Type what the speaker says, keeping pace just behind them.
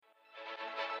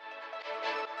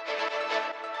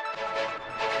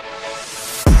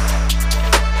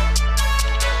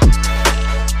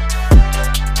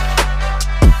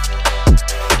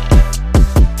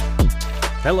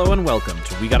Hello and welcome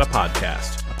to We Got a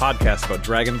podcast about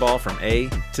Dragon Ball from A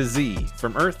to Z,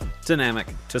 from Earth to Namek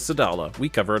to Sadala. We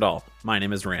cover it all. My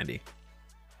name is Randy.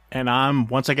 And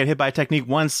once I get hit by a technique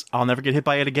once, I'll never get hit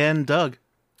by it again, Doug.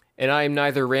 And I'm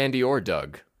neither Randy or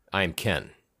Doug. I'm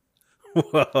Ken.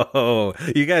 Whoa,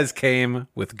 you guys came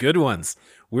with good ones.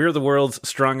 We're the world's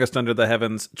strongest under the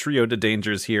heavens trio to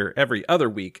dangers here every other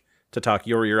week to talk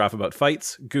your ear off about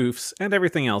fights, goofs, and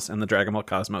everything else in the Dragon Ball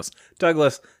cosmos.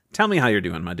 Douglas, tell me how you're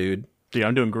doing, my dude. Dude,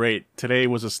 I'm doing great. Today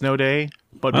was a snow day,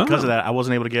 but because of that, I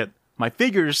wasn't able to get my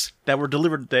figures that were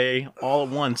delivered today all at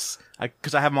once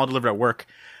because I have them all delivered at work.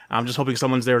 I'm just hoping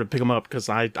someone's there to pick them up because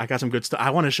I got some good stuff.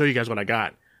 I want to show you guys what I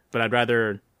got, but I'd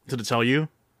rather, to tell you,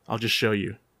 I'll just show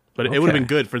you. But It would have been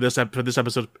good for this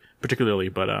episode particularly,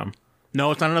 but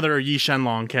no, it's not another Yi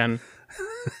Shenlong, Ken.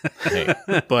 Hey.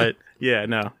 But yeah,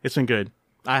 no, it's been good.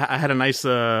 I had a nice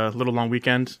little long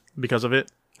weekend because of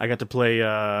it. I got to play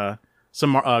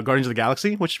some Guardians of the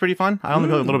Galaxy, which is pretty fun. I only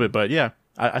played a little bit, but yeah,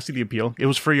 I see the appeal. It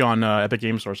was free on Epic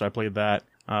Games Store, so I played that.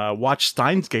 Watched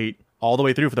Steins Gate all the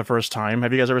way through for the first time.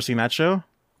 Have you guys ever seen that show?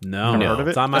 No, heard of it?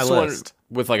 It's on my That's list.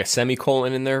 with like a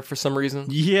semicolon in there for some reason.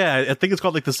 Yeah, I think it's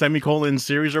called like the Semicolon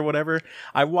series or whatever.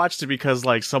 I watched it because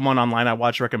like someone online I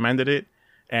watched recommended it.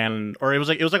 Or it was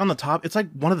like on the top. It's like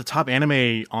one of the top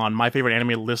anime on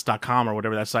myfavoriteanimelist.com or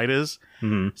whatever that site is.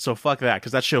 Mm-hmm. So fuck that,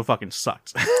 because that show fucking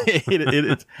sucked.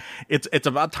 It's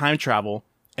about time travel,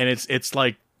 and it's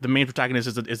like the main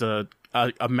protagonist is a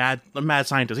mad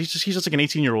scientist. He's just like an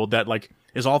 18-year-old that like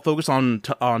is all focused on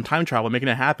time travel, making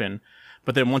it happen.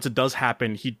 But then once it does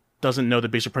happen, he doesn't know the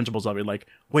basic principles of it. Like,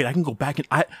 wait, I can go back and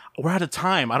we're out of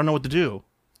time. I don't know what to do.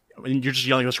 And you're just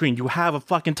yelling at the screen. You have a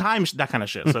fucking time, that kind of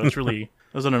shit. So it's really.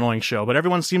 It was an annoying show, but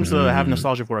everyone seems to have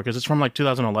nostalgia for it because it's from like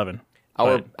 2011.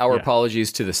 Our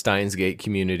apologies to the Steins Gate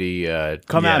community.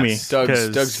 Come at me.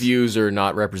 Doug's views are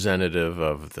not representative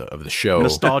of the show.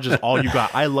 Nostalgia is all you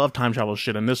got. I love time travel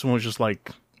shit, and this one was just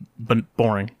like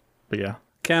boring. But yeah.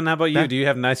 Ken, how about you? Do you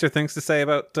have nicer things to say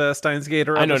about Steins Gate?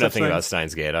 Or I know nothing about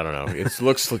Steins Gate. I don't know. It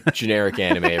looks like generic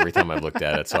anime every time I've looked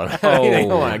at it, so I don't have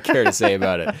anything I care to say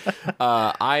about it.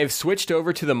 I've switched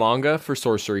over to the manga for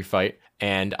Sorcery Fight,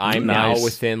 and I'm now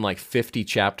within like 50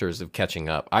 chapters of catching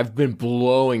up. I've been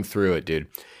blowing through it, dude.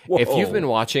 Whoa. If you've been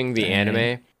watching the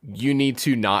anime, you need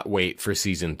to not wait for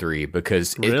season 3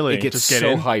 because it gets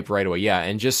so hype right away. Yeah,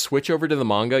 and just switch over to the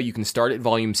manga. You can start at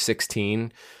volume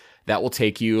 16. That will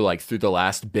take you like through the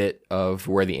last bit of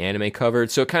where the anime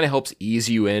covered. So it kind of helps ease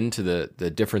you into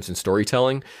the difference in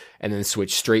storytelling, and then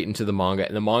switch straight into the manga.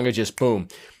 And the manga just, boom.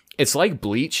 It's like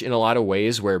Bleach in a lot of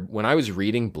ways, where when I was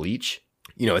reading Bleach,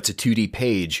 it's a 2D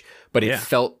page, but it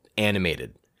felt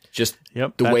animated. Just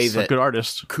the way that good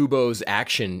artist. Kubo's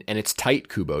action, and it's tight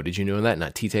Kubo. Did you know that?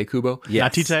 Not Tite Kubo? Yeah,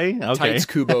 Not Tite? Okay. Tights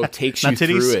Kubo takes you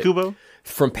through it. Kubo?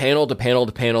 From panel to panel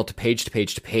to panel to page to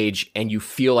page to page, and you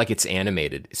feel like it's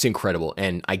animated. It's incredible,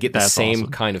 and I get the same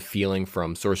kind of feeling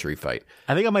from Sorcery Fight.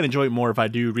 I think I might enjoy it more if I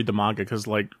do read the manga, because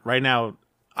like right now,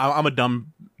 I'm a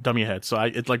dummy head, so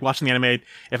it's like watching the anime.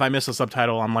 If I miss a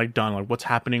subtitle, I'm like done. Like, what's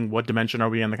happening? What dimension are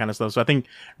we in? The kind of stuff. So I think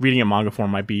reading in manga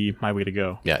form might be my way to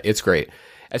go. Yeah, it's great.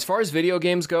 As far as video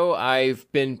games go, I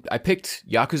picked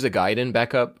Yakuza Gaiden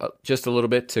back up just a little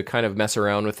bit to kind of mess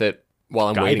around with it while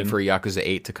I'm waiting for Yakuza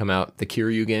 8 to come out, the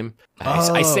Kiryu game.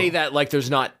 I say that like there's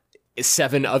not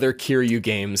 7 other Kiryu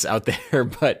games out there,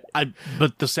 but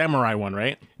the samurai one,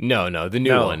 right? No, the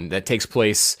new one that takes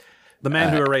place. The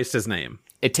man who erased his name.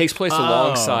 It takes place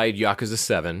alongside Yakuza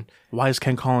 7. Why is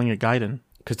Ken calling it Gaiden?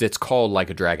 Because it's called Like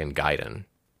a Dragon Gaiden,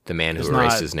 the man who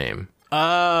erased his name.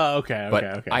 Okay.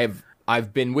 But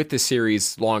I've been with the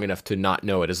series long enough to not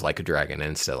know it as Like a Dragon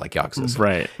instead like Yakuza.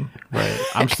 Right.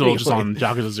 I'm still just on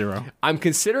Yakuza 0. I'm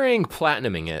considering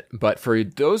platinuming it, but for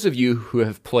those of you who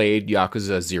have played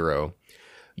Yakuza 0,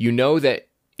 you know that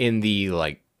in the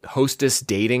like hostess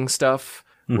dating stuff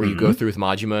where you go through with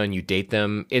Majima and you date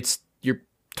them, you're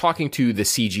talking to the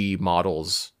CG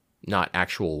models, not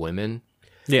actual women.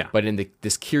 Yeah. But in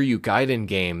this Kiryu Gaiden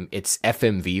game, it's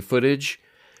FMV footage,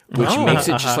 which makes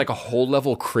it just like a whole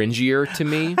level cringier to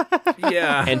me.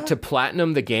 Yeah. And to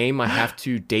platinum the game, I have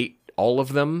to date all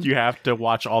of them. You have to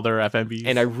watch all their FMVs.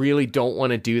 And I really don't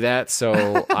want to do that,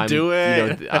 so I'm do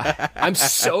it. I'm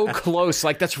so close.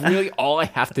 Like that's really all I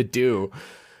have to do.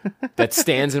 That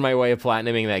stands in my way of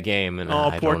platinuming that game. And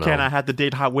poor Ken, I had to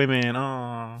date hot women. Oh,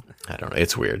 I don't know.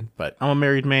 It's weird, but I'm a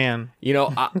married man.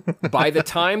 By the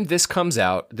time this comes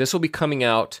out, this will be coming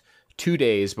out 2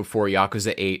 days before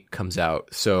Yakuza 8 comes out.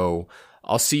 So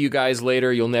I'll see you guys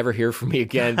later. You'll never hear from me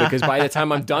again because by the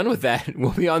time I'm done with that,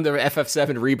 we'll be on the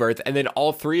FF7 Rebirth, and then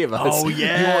all three of us, you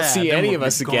won't see any of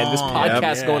us again. This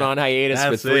podcast going on hiatus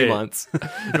for 3 months.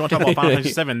 If you want to talk about Final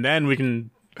Fantasy 7, then we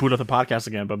can boot up the podcast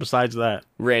again. But besides that,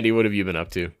 Randy, what have you been up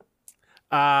to?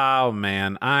 Oh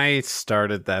man, I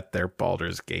started that there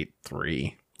Baldur's Gate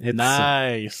 3. It's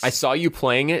nice. I saw you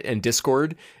playing it in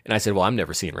Discord, and I said, well, I'm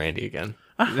never seeing Randy again.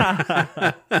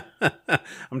 I'm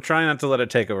trying not to let it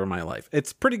take over my life.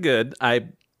 It's pretty good. I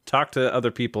talked to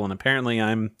other people, and apparently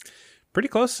I'm pretty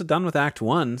close to done with Act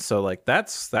 1, so like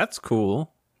that's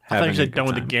cool. I thought you said done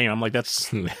with the game. I'm like,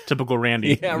 that's typical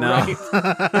Randy. Yeah, right.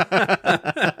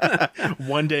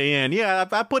 1 day in. Yeah,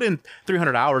 I put in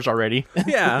 300 hours already.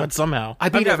 Yeah. But somehow. I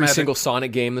beat every single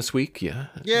Sonic game this week, yeah.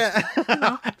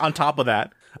 Yeah. On top of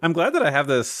that. I'm glad that I have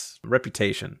this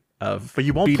reputation of but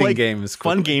you won't beating play games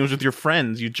fun quickly. games with your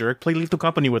friends, you jerk. Play Lethal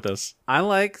Company with us. I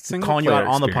like single calling you player out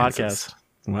on the experiences.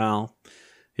 podcast. Well,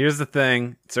 here's the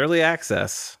thing. It's early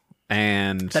access,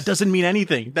 and That doesn't mean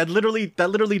anything. That literally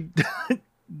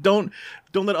don't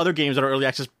let other games that are early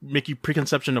access make you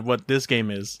preconception of what this game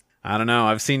is. I don't know.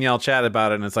 I've seen y'all chat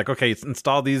about it, and it's like, okay,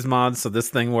 install these mods so this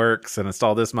thing works, and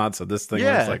install this mod so this thing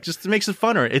works. Like, just makes it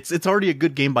funner. It's already a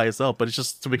good game by itself, but it's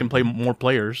just so we can play more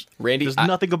players. Randy, there's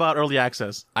nothing about early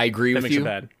access. I agree that with makes you. It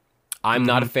bad. I'm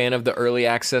not a fan of the early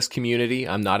access community.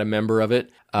 I'm not a member of it.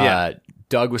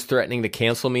 Doug was threatening to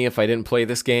cancel me if I didn't play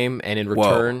this game, and in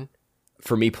return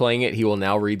for me playing it, he will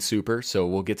now read Super, so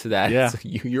we'll get to that. Yeah. So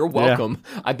you're welcome.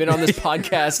 Yeah. I've been on this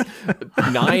podcast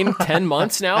 9-10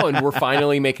 months now, and we're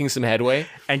finally making some headway.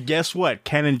 And guess what?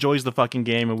 Ken enjoys the fucking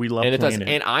game, and we love playing it.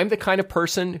 And I'm the kind of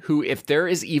person who, if there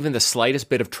is even the slightest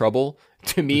bit of trouble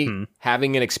to me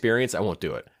having an experience, I won't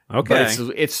do it. Okay. But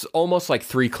it's almost like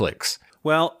 3 clicks.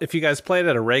 Well, if you guys played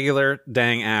at a regular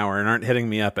dang hour and aren't hitting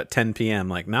me up at 10 p.m.,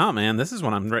 like, nah, man, this is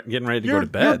when I'm getting ready to go to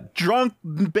bed. You're drunk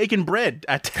baking bread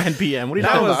at 10 p.m. What are you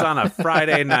talking about? That was on a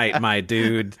Friday night, my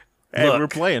dude. Hey, Look. we're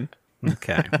playing.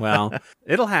 Okay, well,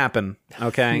 it'll happen,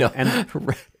 okay? No. And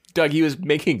Doug, he was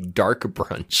making dark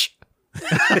brunch.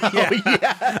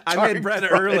 I made bread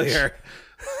earlier.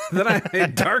 Then I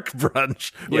made dark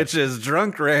brunch, which is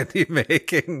drunk Randy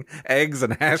making eggs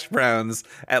and hash browns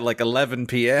at like 11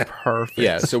 p.m. Perfect.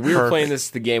 Yeah, so we were playing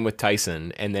the game with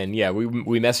Tyson, and then,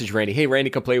 we messaged Randy, hey,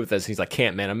 Randy, come play with us. And he's like,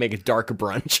 can't, man, I'm making dark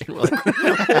brunch. And we're like,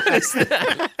 what is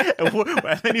that? And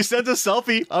then he sends a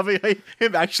selfie of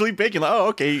him actually baking. Like, oh,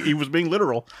 okay, he was being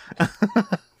literal.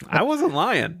 I wasn't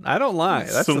lying. I don't lie.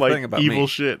 That's some the thing about evil me.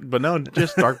 shit. But no,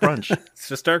 just dark brunch. It's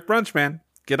just dark brunch, man.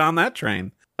 Get on that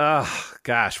train. Oh,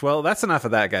 gosh. Well, that's enough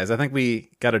of that, guys. I think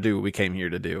we got to do what we came here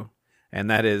to do.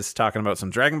 And that is talking about some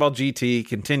Dragon Ball GT,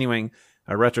 continuing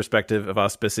a retrospective of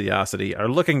Auspicioucity, or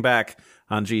looking back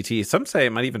on GT. Some say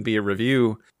it might even be a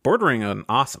review bordering on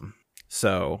awesome.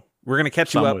 So we're going to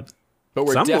catch you up. But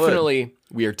we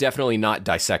are definitely not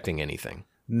dissecting anything.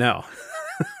 No.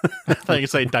 I thought you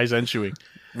say Daizenshooing.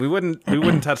 We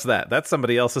wouldn't touch that. That's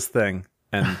somebody else's thing,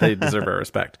 and they deserve our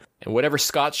respect. And whatever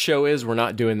Scott's show is, we're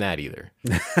not doing that either.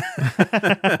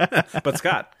 But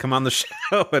Scott, come on the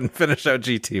show and finish out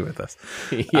GT with us.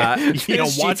 Yeah,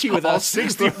 watch GT with all us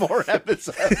 64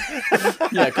 episodes.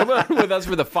 Yeah, come on with us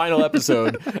for the final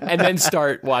episode, and then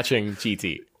start watching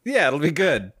GT. Yeah, it'll be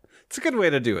good. It's a good way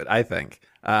to do it, I think.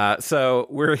 So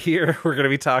we're here. We're going to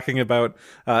be talking about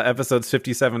episodes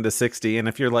 57 to 60. And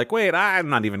if you're like, wait, I'm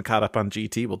not even caught up on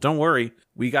GT, well, don't worry.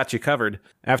 We got you covered.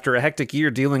 After a hectic year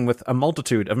dealing with a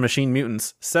multitude of machine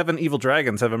mutants, 7 evil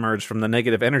dragons have emerged from the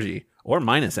negative energy, or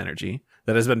minus energy,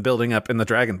 that has been building up in the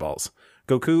Dragon Balls.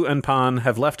 Goku and Pan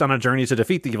have left on a journey to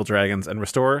defeat the evil dragons and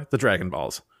restore the Dragon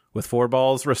Balls. With 4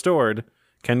 balls restored,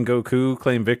 can Goku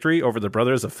claim victory over the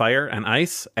Brothers of Fire and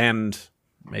Ice and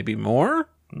maybe more?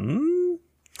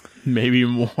 Maybe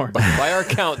more. But by our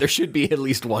count, there should be at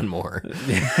least one more.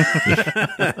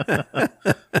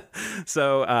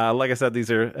 So, like I said,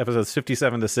 these are episodes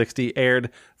 57 to 60, aired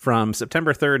from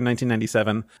September 3rd,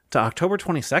 1997 to October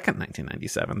 22nd,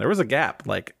 1997. There was a gap.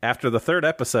 Like, after the 3rd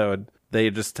episode, they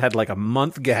just had like a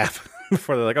month gap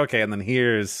before they're like, okay, and then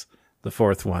here's the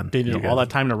 4th one. They did all that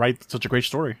time to write such a great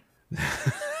story.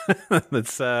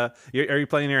 That's, are you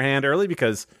playing your hand early?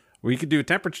 Because we could do a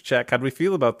temperature check. How do we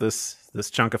feel about this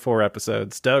chunk of 4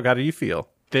 episodes? Doug, how do you feel?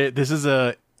 This is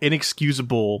a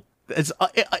inexcusable, it's a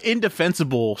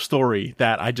indefensible story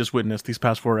that I just witnessed these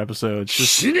past 4 episodes.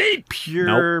 Just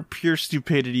pure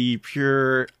stupidity,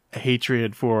 pure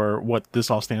hatred for what this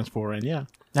all stands for. And yeah,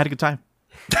 I had a good time.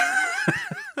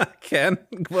 Ken,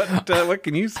 what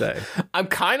can you say? I'm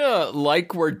kind of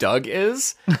like where Doug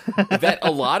is, that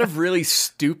a lot of really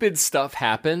stupid stuff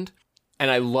happened,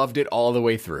 and I loved it all the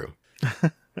way through.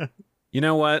 You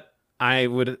know what? I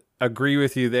would agree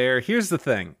with you there. Here's the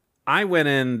thing. I went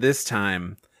in this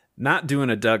time not doing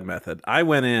a Doug method. I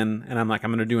went in and I'm like, I'm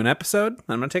going to do an episode, then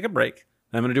I'm going to take a break.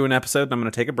 Then I'm going to do an episode, then I'm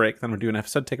going to take a break. Then I'm going to do an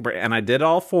episode, take a break. And I did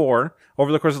all 4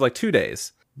 over the course of like 2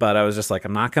 days. But I was just like,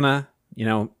 I'm not going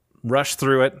to, rush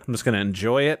through it. I'm just going to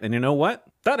enjoy it. And you know what?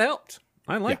 That helped.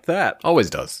 I liked that. Always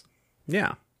does.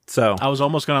 Yeah. So I was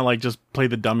almost gonna like just play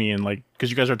the dummy and like because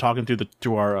you guys are talking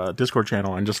to our Discord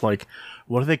channel and just like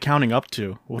what are they counting up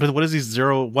to? What is these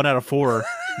 0, 1 out of 4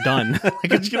 done?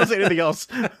 Like, you don't say anything else.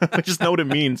 I just know what it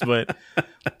means. But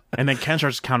and then Ken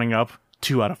starts counting up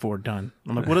 2 out of 4 done.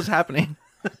 I'm like, what is happening?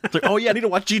 It's like, oh yeah, I need to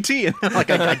watch GT. And I'm like,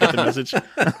 I get the message.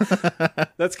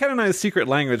 That's kind of nice secret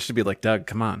language to be like, Doug,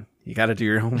 come on. You got to do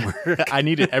your homework. I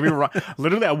need it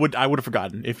literally. I would have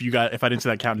forgotten if I didn't see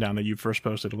that countdown that you first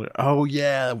posted. Oh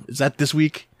yeah, is that this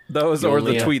week? Those or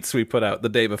the tweets we put out the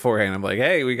day beforehand. I'm like,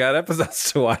 hey, we got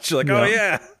episodes to watch. You're like, oh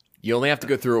yeah. You only have to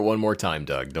go through it one more time,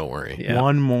 Doug. Don't worry. Yeah.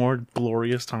 One more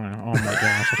glorious time. Oh my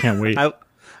gosh, I can't wait.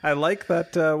 I like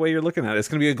that way you're looking at it. It's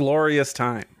going to be a glorious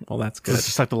time. Well, that's good. It's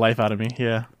just like the life out of me.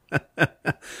 Yeah.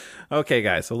 Okay,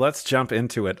 guys. So let's jump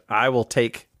into it. I will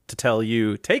take to tell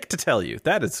you.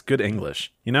 That is good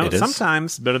English.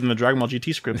 Sometimes better than the Dragon Ball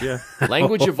GT script. Yeah.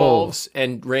 Language evolves,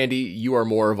 and Randy, you are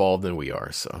more evolved than we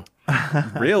are. So.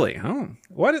 Really? Oh,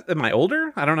 what? Am I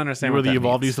older? I don't understand. You were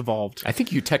what the means. evolved. I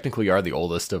think you technically are the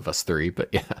oldest of us 3, but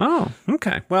yeah. Oh,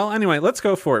 okay. Well, anyway, let's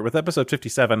go for it with episode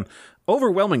 57.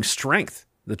 Overwhelming strength.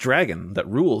 The dragon that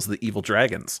rules the evil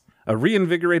dragons. A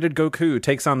reinvigorated Goku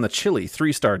takes on the chilly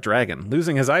 3-star dragon,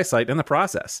 losing his eyesight in the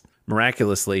process.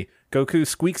 Miraculously, Goku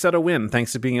squeaks out a win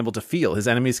thanks to being able to feel his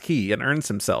enemy's ki and earns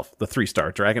himself the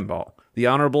 3-star Dragon Ball. The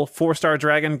honorable 4-star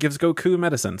dragon gives Goku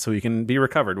medicine so he can be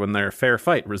recovered when their fair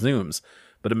fight resumes.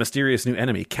 But a mysterious new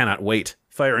enemy cannot wait,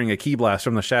 firing a ki blast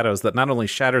from the shadows that not only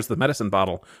shatters the medicine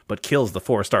bottle, but kills the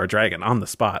 4-star dragon on the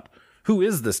spot. Who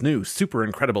is this new super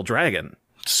incredible dragon?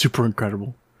 Super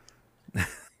incredible.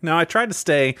 Now, I tried to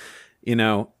stay, in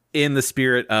the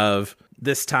spirit of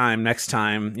this time, next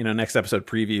time, next episode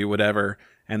preview, whatever.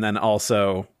 And then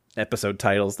also episode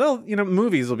titles. They'll,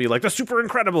 movies will be like the super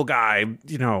incredible guy,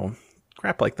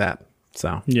 crap like that.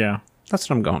 So, yeah, that's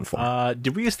what I'm going for.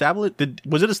 Did we establish,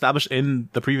 was it established in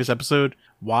the previous episode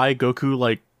why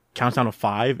Goku, counts down to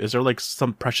 5? Is there,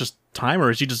 some precious time, or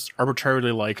is he just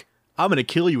arbitrarily I'm going to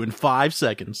kill you in 5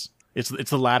 seconds? It's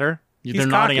the latter. They're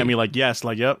nodding at me yes,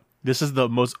 yep. This is the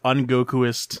most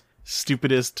un-Gokuist,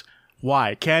 stupidest.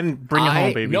 Why? Ken, bring it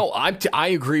home, baby. No, I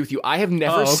agree with you. I have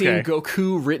never seen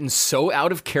Goku written so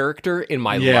out of character in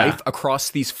my life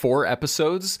across these 4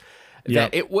 episones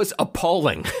that it was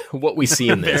appalling what we see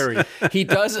in this. He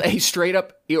does a straight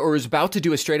up, or is about to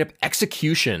do a straight up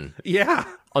execution. Yeah.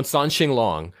 On San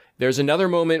Xinglong. There's another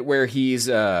moment where he has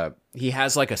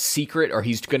a secret, or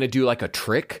he's going to do a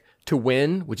trick to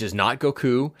win, which is not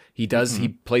Goku. He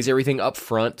plays everything up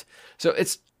front. So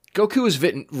Goku is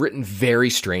written very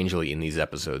strangely in these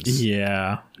episodes.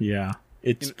 Yeah.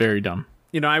 It's very dumb.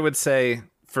 I would say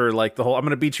for the whole I'm going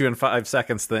to beat you in 5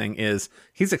 seconds thing is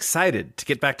he's excited to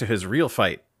get back to his real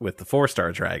fight with the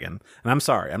 4-star dragon. And I'm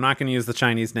sorry, I'm not going to use the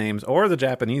Chinese names or the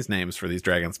Japanese names for these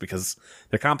dragons because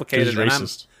they're complicated.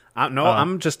 Racist.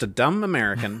 I'm just a dumb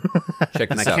American. Check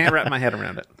this out. I can't wrap my head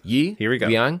around it. Yi, here we go.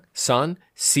 Liang, San,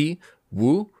 Si,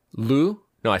 Wu, Lu.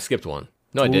 No, I skipped one.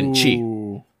 No, I didn't. Chi.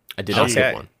 I did not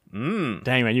skip one.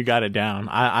 Dang, man, you got it down.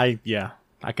 I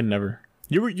can never.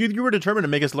 You were determined to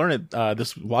make us learn it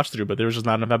this watch through, but there was just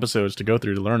not enough episodes to go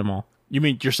through to learn them all. You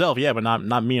mean yourself, yeah, but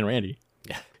not me and Randy.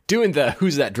 Yeah, doing the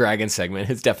Who's That Dragon segment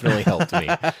has definitely helped me.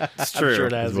 It's true. I'm sure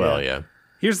it has, as well. Yeah.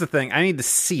 Here's the thing. I need to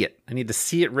see it. I need to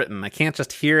see it written. I can't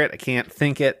just hear it. I can't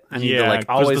think it. I need to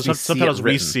always the see subtitles it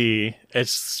we written. See,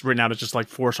 it's written out as just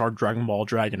 4-star Dragon Ball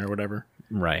Dragon or whatever.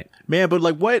 Right. Man, but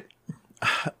what?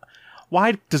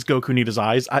 Why does Goku need his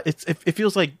eyes? It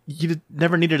feels like you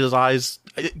never needed his eyes.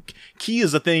 Ki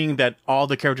is a thing that all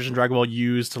the characters in Dragon Ball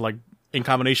use to in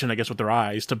combination, I guess, with their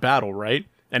eyes to battle, right?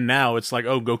 And now it's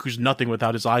Goku's nothing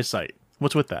without his eyesight.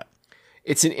 What's with that?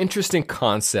 It's an interesting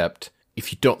concept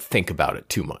if you don't think about it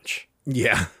too much.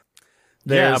 Yeah.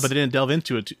 But they didn't delve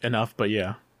into it enough, but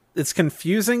yeah. It's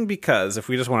confusing because if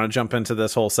we just want to jump into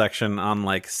this whole section on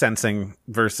sensing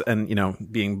versus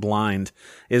and being blind,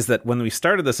 is that when we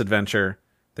started this adventure,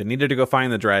 they needed to go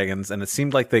find the dragons, and it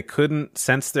seemed like they couldn't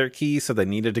sense their ki, so they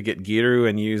needed to get Giru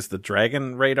and use the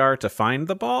dragon radar to find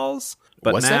the balls.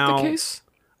 But was now, that the case?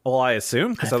 Well, I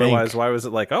assume, because otherwise, why was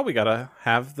it we gotta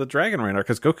have the dragon radar?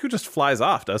 Because Goku just flies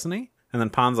off, doesn't he? And then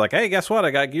Pon's like, hey, guess what?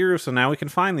 I got Giru, so now we can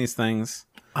find these things.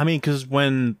 I mean, because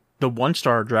when the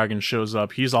 1-star dragon shows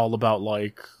up, he's all about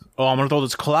oh, I'm gonna throw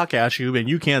this clock at you, and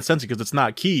you can't sense it because it's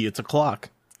not ki, it's a clock.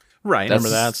 Right. That's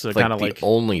Remember that? So like kind of the like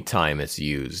only time it's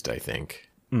used, I think.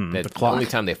 the The clock. only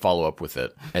time they follow up with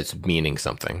it as meaning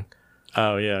something.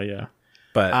 Oh yeah.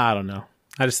 But I don't know.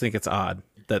 I just think it's odd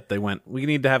that they went, we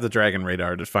need to have the dragon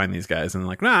radar to find these guys. And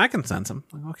like, I can sense them.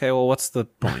 Like, okay, well, what's the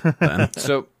point then?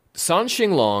 So San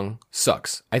Xinglong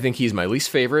sucks. I think he's my least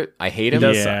favorite. I hate him.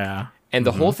 Yeah. And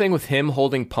the whole thing with him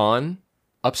holding Pawn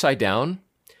upside down,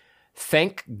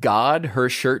 thank God her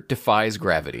shirt defies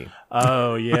gravity.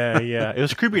 Oh yeah. It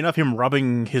was creepy enough him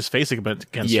rubbing his face against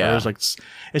Yeah. her. It's like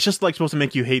it's just like supposed to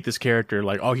make you hate this character.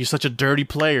 Like, oh, he's such a dirty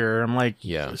player. I'm like,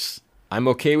 Yeah. I'm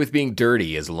okay with being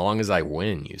dirty as long as I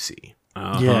win, you see.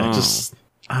 yeah, just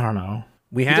I don't know.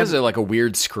 We He had, does like a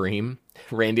weird scream.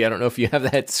 Randy, I don't know if you have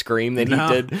that scream that No.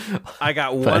 he did. I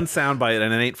got one soundbite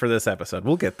and it ain't for this episode.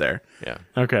 We'll get there. Yeah.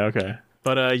 Okay.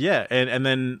 But yeah, and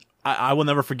then I will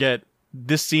never forget.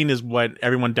 This scene is what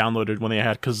everyone downloaded when they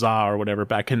had Kazaa or whatever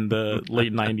back in the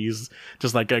late 90s.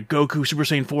 Just like Goku Super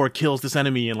Saiyan 4 kills this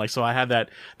enemy. And like, so I had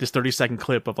this 30-second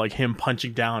clip of like him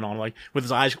punching down on like with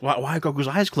his eyes. Why Goku's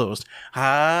eyes closed?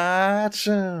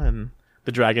 Ha-chan.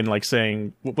 The dragon like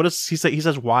saying, what does he say? He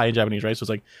says why in Japanese, right? So it's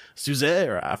like, Suze,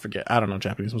 or I forget. I don't know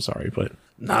Japanese. I'm sorry, but.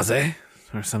 Naze?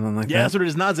 Or something like Yeah, that. that's what it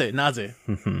is.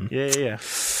 Naze. Yeah.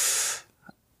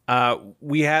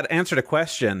 We had answered a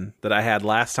question that I had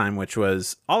last time, which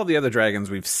was all of the other dragons,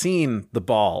 we've seen the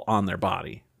ball on their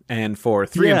body. And for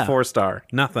 3 and 4 star,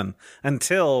 nothing.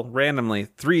 Until randomly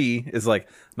 3 is like,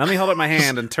 let me hold up my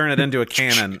hand and turn it into a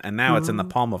cannon. And now it's in the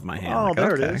palm of my hand. Oh, Like,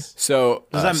 there okay. it is. So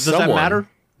Does that matter?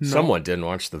 No. Someone didn't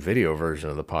watch the video version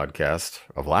of the podcast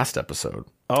of last episode.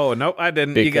 Oh, nope, I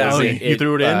didn't. You Because got you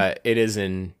threw it in? It is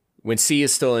in when C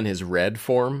is still in his red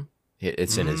form.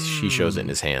 It's in his. She shows it in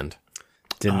his hand,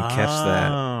 Didn't catch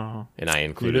that. Oh. and I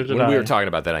included Neither did when we I. were talking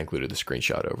about that. I included the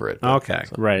screenshot over it. But- Okay.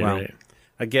 Right.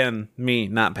 Again, me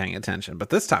not paying attention, but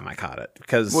this time I caught it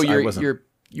because Well, I wasn't.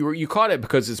 you caught it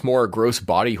because it's more gross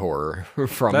body horror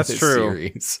from That's this true.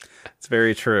 series. It's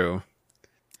very true.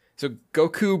 So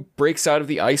Goku breaks out of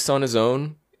the ice on his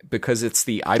own because it's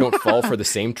the I don't fall for the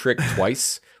same trick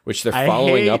twice, which they're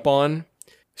following up on.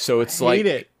 So it's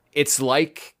it's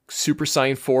like Super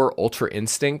Saiyan 4 Ultra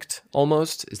Instinct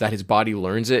almost, is that his body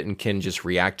learns it and can just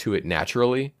react to it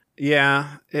naturally.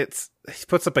 Yeah, he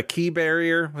puts up a key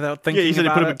barrier without thinking Yeah, he said he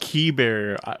about put it. up a key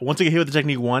barrier. Once I get hit with the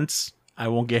technique once, I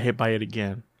won't get hit by it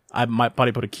again. I might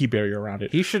probably put a key barrier around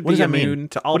it. He should What be does that mean? immune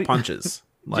to all punches.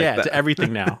 Like yeah, that. to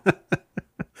everything now.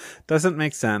 Doesn't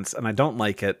make sense, and I don't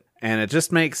like it. And it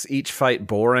just makes each fight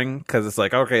boring because it's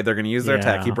like, okay, they're going to use their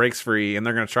attack. Yeah. He breaks free, and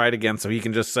they're going to try it again, so he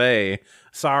can just say,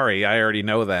 "Sorry, I already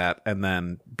know that," and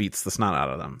then beats the snot out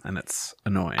of them, and it's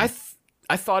annoying.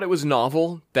 I thought it was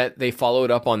novel that they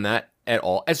followed up on that at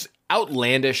all. As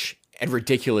outlandish and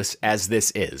ridiculous as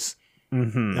this is,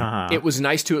 Uh-huh. it was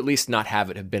nice to at least not have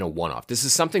it have been a one-off. This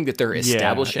is something that they're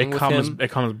establishing with him.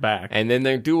 It comes back. And then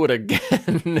they do it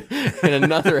again in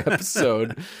another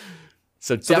episode.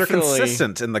 So so they're definitely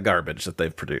consistent in the garbage that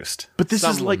they've produced. But this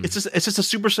is someone- like it's just a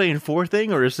Super Saiyan 4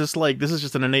 thing, or is this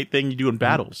just an innate thing you do in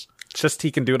battles? It's just he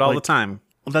can do it all the time.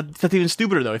 Well, that's even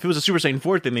stupider though. If it was a Super Saiyan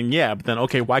 4 thing, then yeah. But then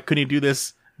okay, why couldn't he do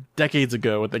this decades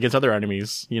ago against other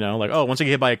enemies? You know, like once I get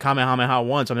hit by a Kamehameha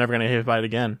once, I'm never gonna get hit by it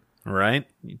again. Right?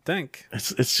 You'd think.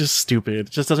 It's just stupid. It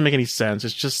just doesn't make any sense.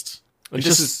 It's just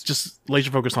laser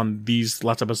focused on these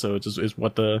last episodes is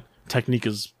what the technique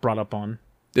is brought up on.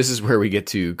 this is where we get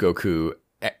to Goku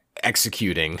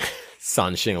executing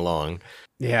San Xinglong.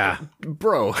 Yeah.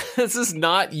 Bro, this is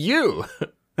not you.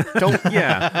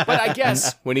 Yeah. But I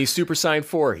guess when he's Super Saiyan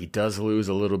 4, he does lose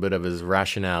a little bit of his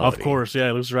rationality. Of course, yeah,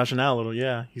 he loses rationale a little.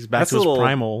 Yeah, he's back That's to his a little-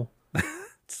 primal.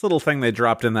 It's a little thing they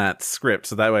dropped in that script,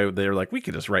 so that way they're like, we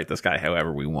could just write this guy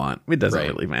however we want. It doesn't Right.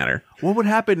 really matter. What would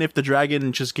happen if the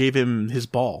dragon just gave him his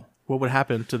ball? What would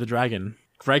happen to the dragon?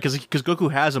 Right, because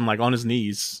Goku has him like on his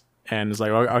knees and is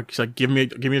like, he's like, give me a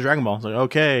Dragon Ball. It's like,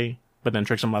 okay, but then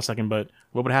tricks him last second. But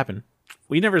what would happen?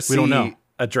 We never see don't know.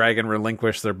 a dragon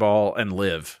relinquish their ball and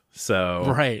live. So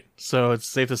Right, so it's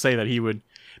safe to say that he would.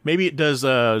 Maybe does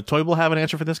Toyble have an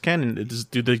answer for this, Ken? And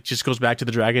it just goes back to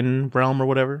the dragon realm or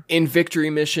whatever? In Victory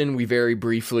Mission, we very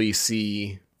briefly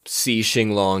see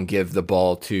Xinglong give the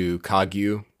ball to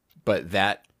Kagyu, but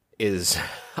that is,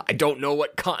 I don't know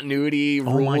what continuity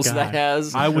rules that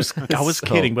has. I was So-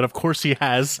 kidding, but of course he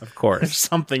has. of course. There's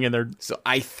something in there. So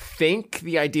I think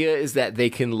the idea is that they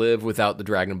can live without the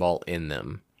Dragon Ball in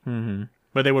them.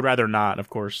 But they would rather not, of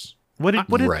course. What did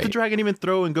the Right. dragon even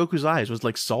throw in Goku's eyes? Was it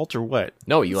like salt or what?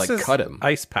 No, you This like is cut him.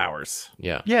 Ice powers.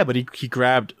 Yeah. Yeah, but he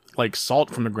grabbed like salt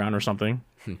from the ground or something.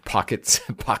 Pocket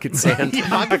sand. Pocket sand.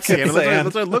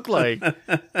 That's what it looked like. I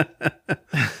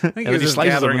think he was just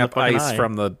gathering up ice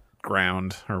from the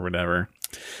ground or whatever.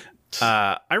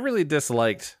 I really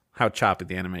disliked how choppy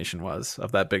the animation was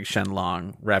of that big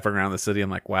Shenlong wrapping around the city. I'm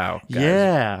like, wow, guys,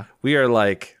 yeah, we are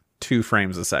like 2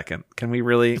 frames a second. Can we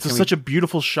really? It's such a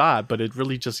beautiful shot, but it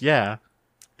really just they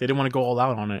didn't want to go all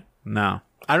out on it. No.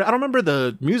 I don't remember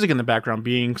the music in the background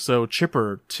being so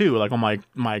chipper too, like on my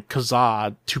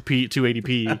Kazaa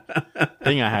 280p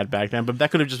thing I had back then. But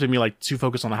that could have just been me like too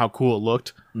focused on how cool it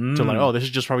looked to like, oh, this is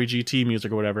just probably GT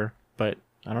music or whatever. But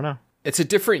I don't know. It's a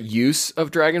different use of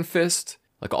Dragon Fist.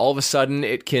 Like all of a sudden,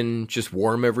 it can just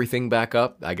warm everything back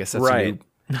up. I guess that's right.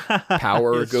 A new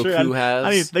power Goku has.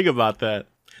 I didn't think about that.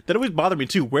 That always bothered me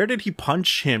too. Where did he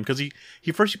punch him? Because he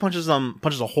punches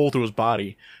a hole through his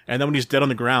body, and then when he's dead on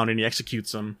the ground and he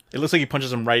executes him, it looks like he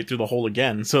punches him right through the hole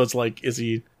again. So it's like, is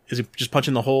he just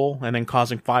punching the hole and then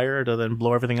causing fire to then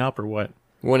blow everything up, or what?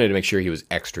 Wanted to make sure he was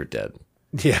extra dead.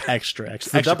 Yeah, extra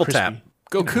double crispy. tap.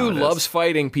 Goku loves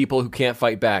fighting people who can't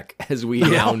fight back, as we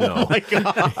now know. Oh my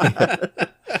God.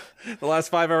 The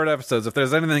last 5-hour episodes, if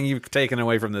there's anything you've taken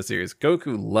away from this series,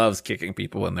 Goku loves kicking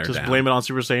people when they're down. Just blame it on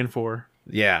Super Saiyan 4.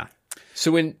 Yeah.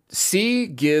 So when C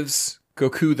gives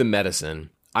Goku the medicine,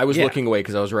 I was looking away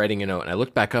because I was writing a note, and I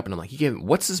looked back up, and I'm like, he gave him,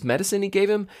 what's this medicine he gave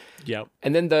him? Yep.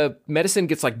 And then the medicine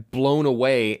gets like blown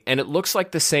away, and it looks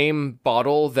like the same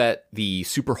bottle that the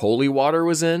super holy water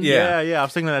was in. Yeah, I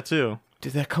was thinking of that too.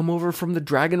 Did that come over from the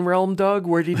Dragon Realm, Doug?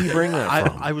 Where did he bring that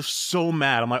from? I was so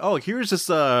mad. I'm like, oh, here's this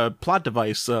plot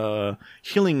device,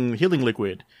 healing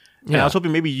liquid. And I was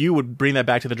hoping maybe you would bring that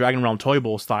back to the Dragon Realm Toy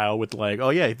Bowl style with like,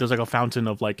 oh yeah, there's like a fountain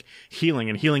of like healing,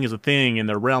 and healing is a thing in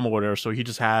the realm or whatever, so he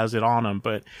just has it on him.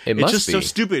 But it's just so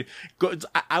stupid.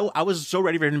 I was so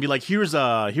ready for him to be like, here's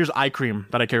eye cream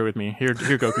that I carry with me. Here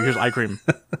Goku, here's eye cream.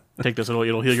 Take this, it'll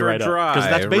heal you right up. Because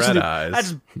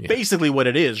that's basically what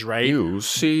it is, right?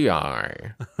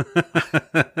 UCI.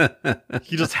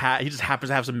 He just happens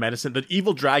to have some medicine. The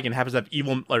evil dragon happens to have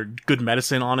evil or good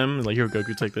medicine on him. Like, here,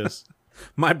 Goku, take this.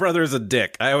 My brother's a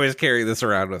dick. I always carry this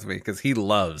around with me because he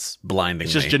loves blinding me.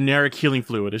 It's just generic healing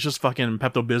fluid. It's just fucking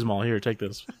Pepto-Bismol. Here, take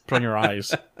this. Put on your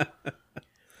eyes.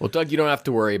 Well, Doug, you don't have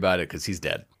to worry about it because he's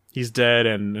dead. He's dead,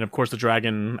 and of course the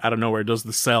dragon out of nowhere does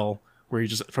the cell where he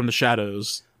just, from the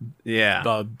shadows,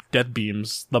 the death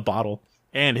beams the bottle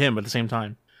and him at the same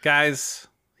time. Guys,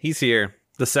 he's here.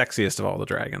 The sexiest of all the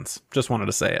dragons. Just wanted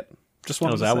to say it. Is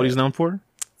that what he's known for?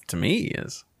 To me, he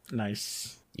is.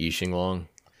 Nice. Yixinglong.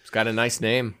 Got a nice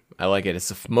name. I like it. It's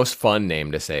the most fun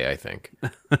name to say, I think.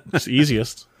 It's the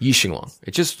easiest. Yixinglong.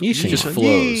 It just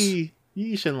flows.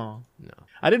 Yixinglong. No.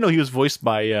 I didn't know he was voiced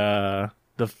by the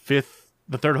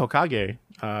third Hokage.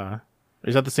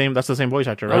 Is that the same? That's the same voice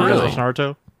actor, right? Oh, really?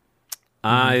 Naruto?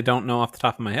 I don't know off the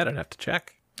top of my head. I'd have to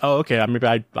check. Oh, okay. Maybe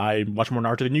I watch more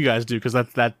Naruto than you guys do, because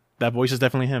that voice is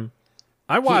definitely him.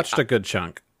 I watched a good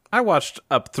chunk. I watched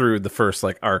up through the first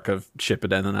arc of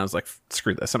Shippuden, and I was like,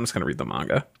 screw this. I'm just going to read the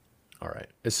manga. All right.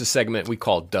 It's a segment we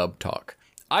call Dub Talk.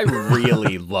 I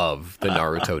really love the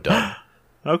Naruto dub.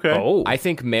 Okay. Oh. I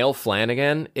think Male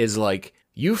Flanagan is like,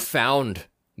 you found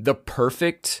the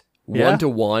perfect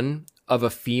one-to-one of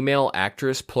a female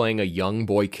actress playing a young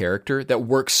boy character that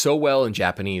works so well in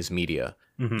Japanese media.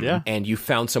 Mm-hmm. Yeah. And you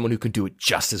found someone who could do it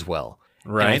just as well.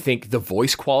 Right. And I think the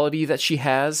voice quality that she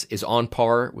has is on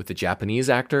par with the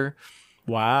Japanese actor.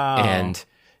 Wow. And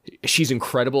she's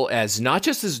incredible as not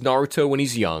just as Naruto when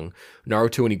he's young,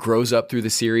 Naruto when he grows up through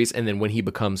the series, and then when he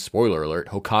becomes, spoiler alert,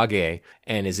 Hokage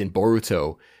and is in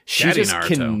Boruto. She Daddy just Naruto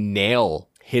can nail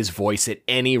his voice at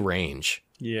any range.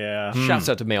 Yeah. Shouts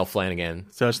out to Male Flanagan.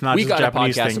 So it's not just a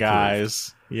Japanese thing,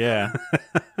 guys. Yeah.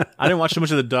 I didn't watch too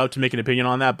much of the dub to make an opinion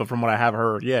on that, but from what I have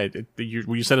heard,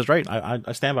 what you said is right.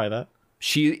 I stand by that.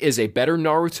 She is a better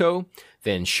Naruto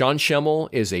than Sean Schemmel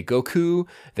is a Goku,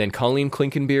 than Colleen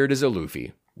Clinkenbeard is a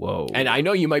Luffy. Whoa. And I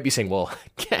know you might be saying, well,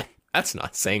 again, that's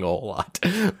not saying a whole lot.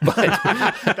 But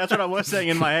that's what I was saying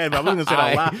in my head, but I wasn't going to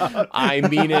say it out loud. I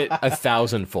mean it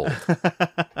 1,000-fold.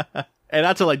 And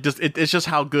not to it's just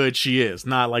how good she is,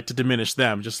 not to diminish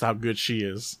them, just how good she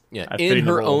is. Yeah, in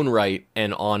her own right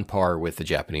and on par with the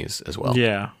Japanese as well.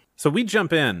 Yeah. So we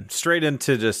jump in straight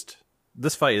into just,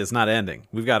 this fight is not ending.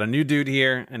 We've got a new dude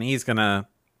here, and he's going to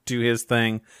do his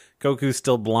thing. Goku's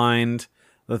still blind.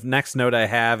 The next note I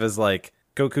have is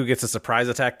Goku gets a surprise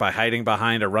attack by hiding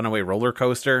behind a runaway roller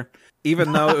coaster.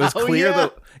 Even though it was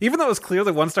clear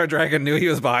that One Star Dragon knew he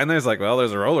was behind there, he's like, well,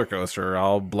 there's a roller coaster.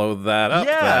 I'll blow that up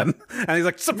then. And he's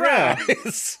like,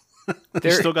 surprise!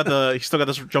 He still got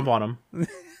this jump on him.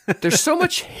 There's so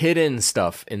much hidden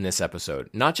stuff in this episode.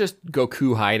 Not just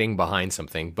Goku hiding behind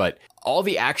something, but all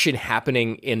the action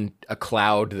happening in a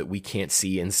cloud that we can't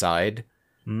see inside.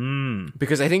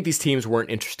 Because I think these teams weren't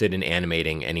interested in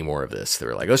animating any more of this. They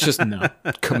were like, let's just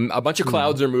a bunch of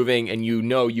clouds are moving, and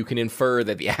you can infer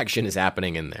that the action is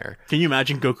happening in there. Can you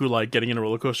imagine Goku like getting in a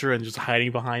roller coaster and just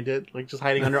hiding behind it, like just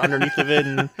hiding underneath of it,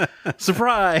 and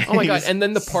surprise! Oh my god! And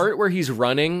then the part where he's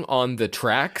running on the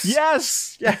tracks,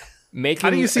 yes, yeah, making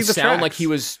How do you see it the sound tracks? like he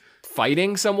was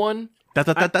fighting someone. As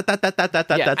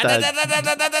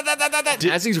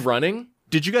As he's running.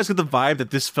 Did you guys get the vibe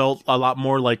that this felt a lot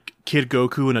more like Kid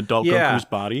Goku and Adult Goku's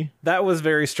body? That was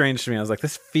very strange to me. I was like,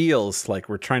 this feels like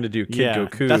we're trying to do Kid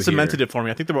Goku. That cemented it for me.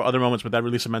 I think there were other moments, but that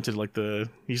really cemented like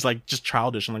he's like just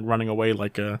childish and like running away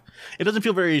like it doesn't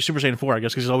feel very Super Saiyan 4, I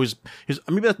guess, because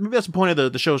maybe that's the point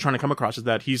of the show is trying to come across, is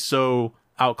that he's so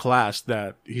outclassed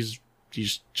that he's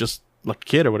just like a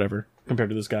kid or whatever compared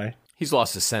to this guy. He's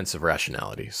lost his sense of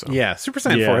rationality. So Yeah, Super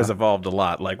Saiyan 4 has evolved a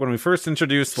lot. Like when we first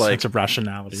introduced sense of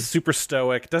rationality, super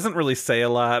stoic, doesn't really say a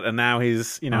lot, and now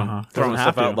he's, throwing Doesn't stuff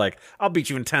have to. out like, I'll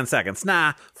beat you in 10 seconds.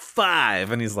 Nah,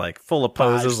 5. And he's like full of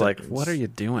poses like, what are you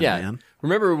doing, man?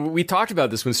 Remember, we talked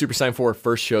about this when Super Saiyan 4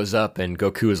 first shows up, and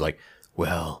Goku is like,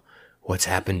 well, what's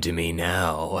happened to me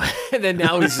now? And then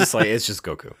now he's just like, it's just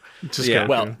Goku. Goku.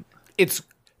 Well, it's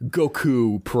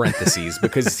Goku parentheses,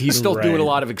 because he's still doing a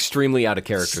lot of extremely out of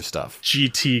character stuff.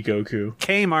 GT Goku.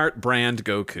 Kmart brand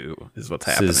Goku is what's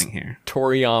happening here.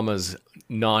 Toriyama's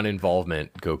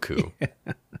non-involvement Goku.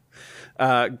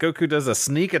 Goku does a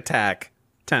sneak attack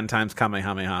 10 times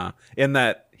Kamehameha, in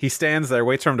that he stands there,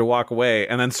 waits for him to walk away,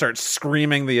 and then starts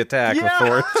screaming the attack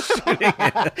before shooting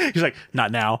it. He's like,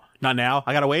 not now,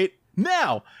 I gotta wait.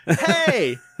 Now,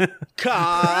 hey,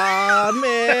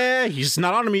 Kame. He's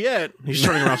not on me yet. He's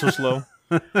turning around so slow.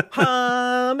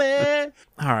 Kame.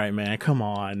 All right, man. Come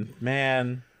on,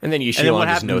 man. And then Yushion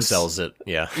just no-sells it.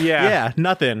 Yeah,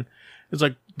 nothing. It's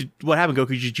like, what happened,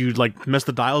 Goku? Did you like mess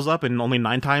the dials up and only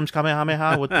 9 times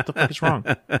Kamehameha? What the fuck is wrong?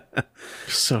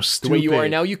 So stupid. The way you are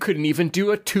now, you couldn't even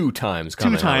do a 2 times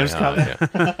Kamehameha. 2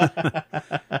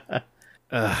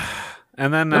 times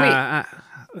And then,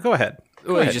 go ahead.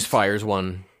 Well, he just fires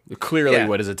one. Clearly,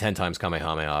 what is a 10 times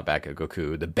Kamehameha back at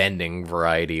Goku? The bending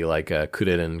variety, like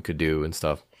Kuririn could do and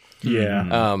stuff.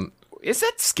 Yeah. Is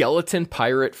that skeleton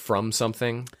pirate from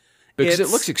something? Because it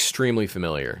looks extremely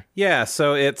familiar. Yeah,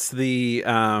 so it's the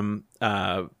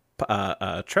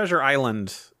Treasure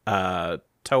Island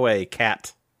Toei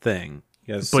cat thing.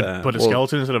 Yes, but a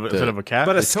skeleton instead of a cat?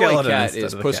 But a The skeleton Toei cat instead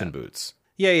is of a Puss cat. in Boots.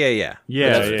 Yeah.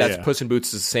 That's Puss in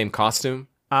Boots is the same costume.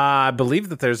 I believe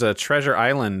that there's a Treasure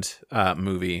Island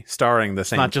movie starring the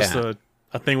same Not just cat.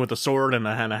 a thing with a sword and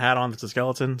a hat on that's a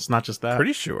skeleton. It's not just that.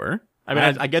 Pretty sure. I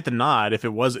mean, I get the nod if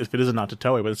it is a nod to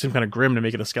Toei, but it seems kind of grim to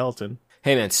make it a skeleton.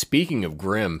 Hey, man, speaking of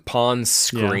grim, Pawn's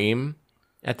scream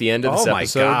at the end of this Oh my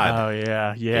episode. God. Oh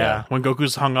yeah. When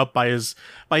Goku's hung up by his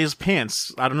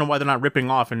pants, I don't know why they're not ripping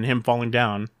off and him falling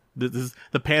down.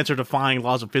 The pants are defying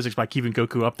laws of physics by keeping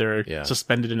Goku up there,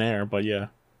 suspended in air. But yeah.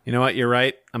 You know what? You're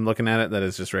right. I'm looking at it. That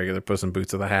is just regular Puss in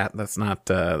Boots with a hat. That's not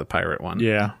the pirate one.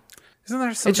 Yeah. Isn't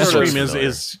there some It just sort of... Scream looks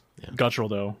is guttural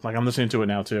though. Like I'm listening to it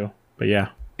now too. But yeah.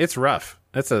 It's rough.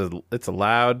 It's a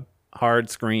loud,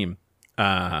 hard scream.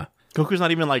 Goku's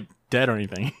not even like dead or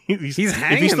anything. He's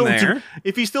hanging there.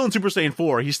 If he's still in Super Saiyan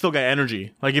 4, he's still got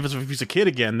energy. Like if he's a kid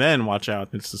again, then watch out.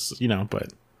 It's just,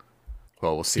 but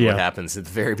Well, we'll see what happens at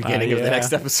the very beginning of the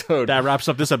next episode. that wraps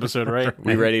up this episode, right?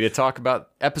 We ready to talk about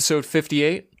episode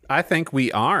 58? I think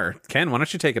we are. Ken, why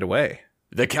don't you take it away?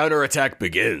 The counterattack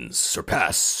begins.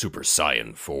 Surpass Super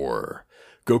Saiyan 4.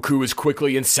 Goku is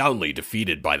quickly and soundly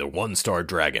defeated by the one-star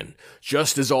dragon.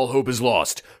 Just as all hope is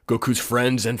lost, Goku's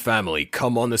friends and family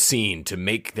come on the scene to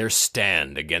make their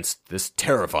stand against this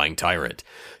terrifying tyrant.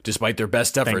 Despite their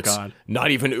best efforts, not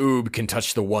even Oob can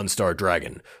touch the one-star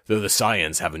dragon, though the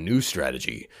Saiyans have a new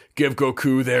strategy. Give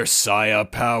Goku their Saya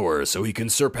power so he can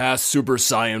surpass Super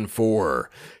Saiyan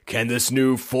 4. Can this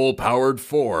new full-powered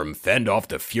form fend off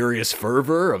the furious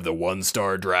fervor of the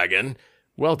one-star dragon?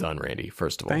 Well done, Randy,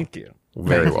 first of all. Thank you.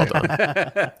 Very well done.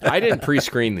 I didn't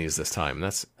pre-screen these this time.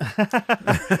 That's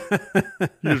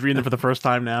You're just reading it for the first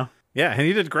time now. Yeah, and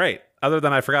he did great. Other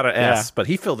than I forgot an S, but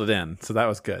he filled it in, so that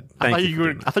was good. I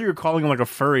thought you were calling him like a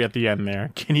furry at the end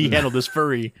there. Can he handle this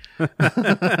furry?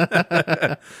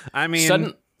 I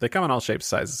mean, they come in all shapes,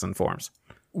 sizes, and forms.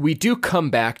 We do come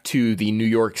back to the New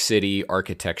York City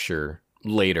architecture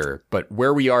later, but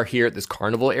where we are here at this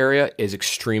carnival area is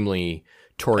extremely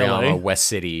Toriyama, LA? West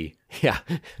City. Yeah.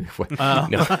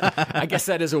 No, I guess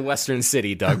that is a Western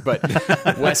city, Doug, but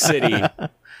West City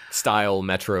style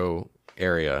metro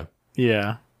area.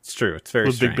 Yeah. It's true. It's very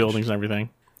with strange. big buildings and everything.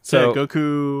 So yeah,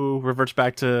 Goku reverts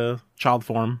back to child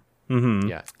form. Mm-hmm.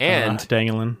 Yeah. And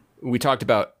dangling. We talked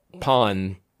about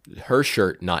Pawn, her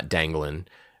shirt not dangling.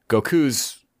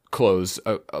 Goku's clothes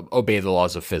obey the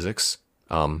laws of physics.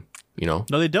 You know.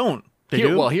 No, they don't. They Here,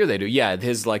 do? well, here they do. Yeah,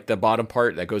 his like the bottom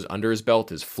part that goes under his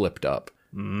belt is flipped up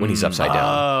when he's upside down.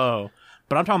 Oh.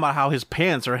 But I'm talking about how his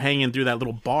pants are hanging through that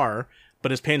little bar,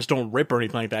 but his pants don't rip or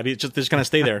anything like that. They're just going to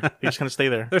stay there. They're just going to stay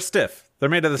there. They're stiff. They're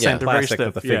made of the same they're very plastic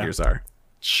that stiff, the figures are.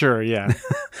 Sure, yeah.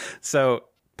 So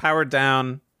powered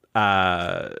down,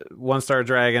 1-star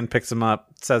dragon picks him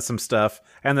up, says some stuff,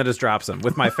 and then just drops him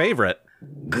with my favorite.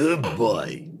 Good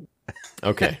boy.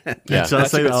 Okay. Yeah, So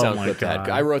that's a good oh sound my clip. God.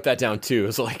 I wrote that down too.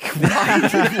 It's like,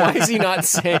 why is he not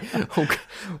saying,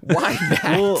 why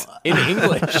that in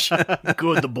English?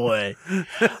 Good boy.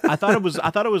 I thought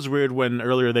it was weird when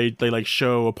earlier they like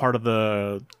show a part of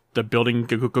the building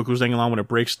Goku's hanging along when it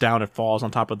breaks down, it falls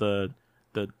on top of the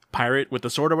pirate with the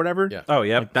sword or whatever. Yeah. Oh,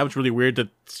 yeah. Like, that was really weird to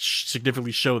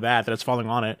significantly show that it's falling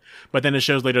on it. But then it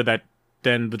shows later that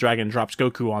then the dragon drops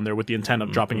Goku on there with the intent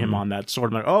of dropping him on that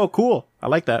sword. I'm like, oh, cool. I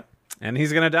like that. And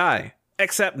he's going to die.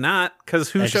 Except not,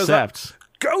 because who shows up?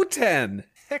 Goten!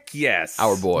 Heck yes.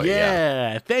 Our boy. Yeah.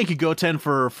 Yeah. Thank you, Goten,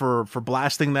 for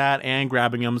blasting that and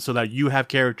grabbing him so that you have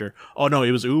character. Oh, no, it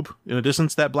was Oob in the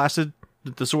distance that blasted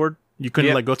the sword. You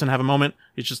couldn't let Goten have a moment.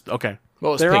 It's just, okay.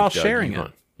 Well, it's They're pink, all Doug. sharing Come it.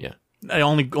 on. Yeah.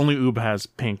 Only Oob has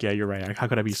pink. Yeah, you're right. How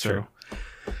could I be so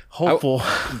hopeful?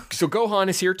 So Gohan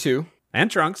is here too.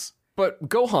 And Trunks. But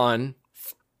Gohan,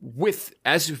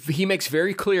 as he makes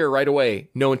very clear right away,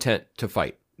 no intent to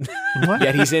fight. What?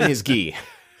 Yet he's in his gi.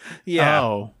 Yeah.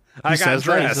 Oh. I He got says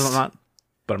that. He dressed. says, "I'm not."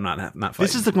 But I'm not fighting.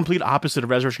 This is the complete opposite of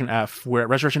Resurrection F, where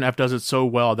Resurrection F does it so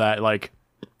well that, like,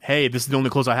 hey, this is the only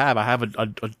clothes I have. I have a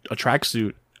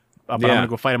tracksuit, but I'm going to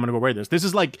go fight. I'm going to go wear this. This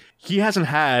is like, he hasn't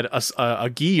had a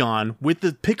gi on with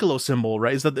the Piccolo symbol,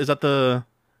 right? Is that the...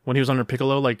 When he was under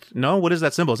Piccolo, like, no, what is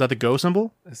that symbol? Is that the Go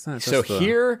symbol? It's not just So the-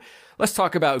 here, let's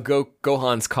talk about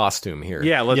Gohan's costume here.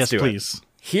 Yeah, let's yes, do please.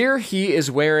 Here he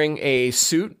is wearing a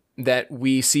suit that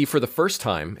we see for the first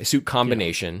time, a suit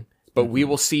combination, but we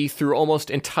will see through almost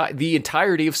the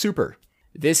entirety of Super.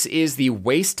 This is the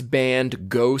waistband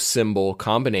Go symbol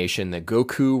combination that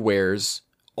Goku wears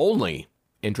only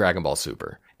in Dragon Ball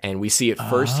Super. And we see it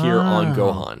first here on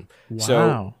Gohan.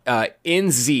 Wow. So in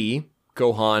Z,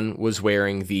 Gohan was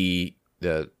wearing the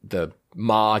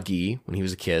Ma-gi when he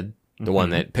was a kid, the one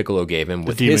that Piccolo gave him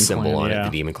with Demon his symbol Clan, on yeah.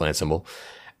 it, the Demon Clan symbol.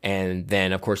 And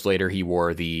then, of course, later he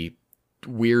wore the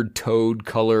weird toad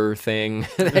color thing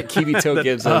that Kibito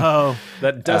gives him. Oh,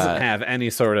 That doesn't have any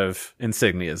sort of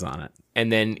insignias on it.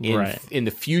 And then in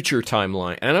the future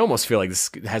timeline, and I almost feel like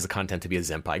this has the content to be a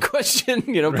Senpai question,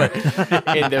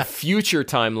 but in the future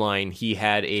timeline, he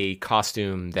had a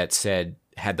costume that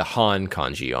had the Han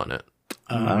kanji on it.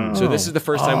 So this is the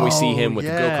first time we see him with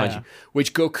the Go kanji,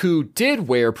 which Goku did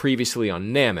wear previously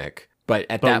on Namek, but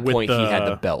at that point he had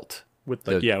the belt. with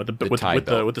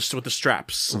the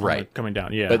straps Right. coming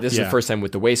down. Yeah. But this is the first time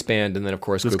with the waistband, and then of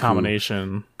course this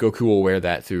combination. Goku will wear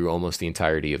that through almost the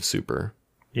entirety of Super.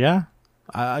 Yeah.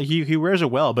 He wears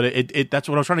it well, but it that's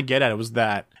what I was trying to get at. It was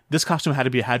that this costume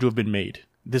had to have been made.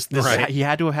 This Right. He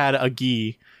had to have had a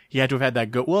gi. He had to have had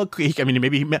that go. Well,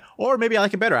 maybe I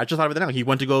like it better. I just thought of it now. He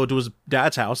went to go to his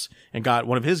dad's house and got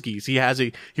one of his gis. He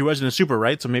was in a Super,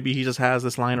 right? So maybe he just has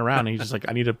this lying around and he's just like,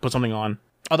 I need to put something on.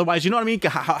 Otherwise, you know what I mean?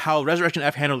 How Resurrection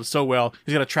F handled it so well.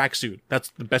 He's got a tracksuit.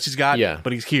 That's the best he's got. Yeah.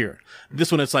 But he's here.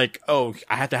 This one, it's like, oh,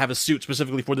 I have to have a suit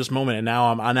specifically for this moment, and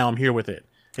now I'm here with it.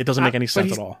 It doesn't make any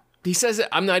sense at all. He says,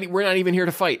 we're not even here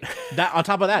to fight. That on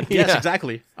top of that, yes, Yeah.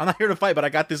 exactly. I'm not here to fight, but I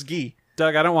got this gi.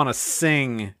 Doug, I don't want to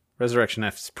sing Resurrection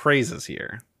F's praises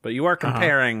here, but you are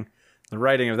comparing the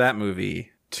writing of that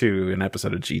movie to an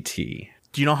episode of GT.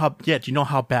 Do you know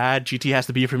how bad GT has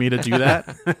to be for me to do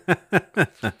that?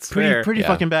 That's fair. Pretty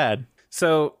fucking bad.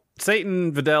 So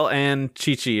Satan, Videl, and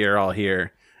Chi-Chi are all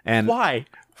here. And Why?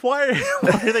 Why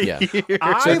are they Yeah. here?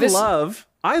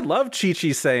 I love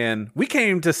Chi-Chi saying, we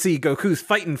came to see Goku's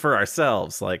fighting for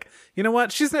ourselves. Like, you know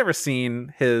what? She's never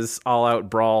seen his all-out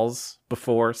brawls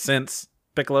before since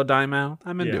Piccolo Daimao.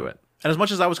 I'm into it. And as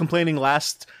much as I was complaining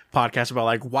last podcast about,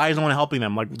 like, why is no one helping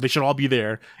them? Like, they should all be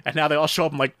there. And now they all show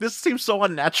up. I'm like, this seems so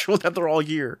unnatural that they're all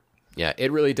here. Yeah,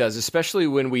 it really does, especially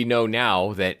when we know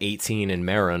now that 18 and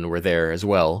Marin were there as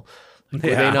well. Would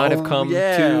they not have come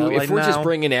if we're just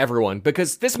bringing everyone?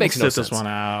 Because this makes no sense. Sit this one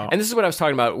out. And this is what I was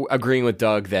talking about, agreeing with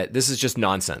Doug that this is just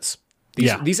nonsense.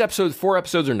 These episodes, 4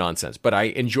 episodes are nonsense, but I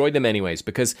enjoyed them anyways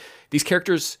because these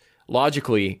characters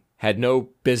logically had no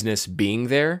business being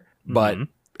there, but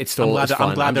it's still fun.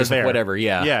 I'm glad they're just there. Whatever,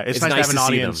 yeah. Yeah, it's nice to have an see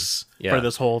audience them. for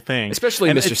this whole thing. Especially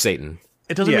And Mr. Satan.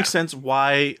 It doesn't make sense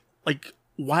why,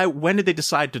 when did they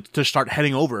decide to start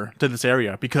heading over to this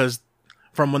area? Because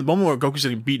from the moment where Goku's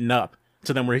getting beaten up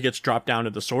to then where he gets dropped down to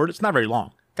the sword, it's not very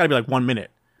long. Gotta be like 1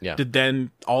 minute. Yeah. Did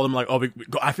then all of them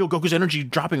I feel Goku's energy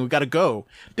dropping, we gotta go.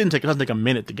 It doesn't take a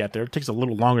minute to get there. It takes a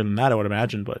little longer than that, I would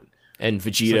imagine, but. And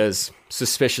Vegeta's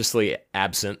suspiciously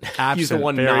absent. He's the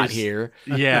one not here.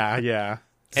 Yeah.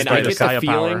 And I get the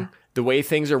feeling, the way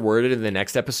things are worded in the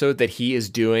next episode, that he is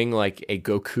doing like a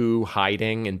Goku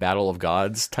hiding in Battle of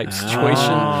Gods type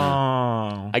situation.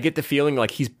 Oh. I get the feeling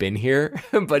like he's been here,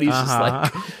 but he's just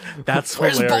like, that's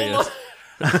where's hilarious.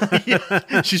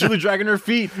 Yeah, she's really dragging her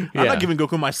feet. I'm Yeah. not giving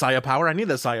Goku my Saya power. I need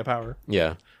that Saya power.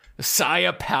 Yeah.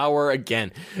 Saya power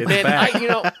again. It's Man,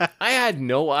 back. I had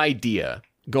no idea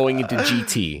going into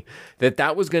GT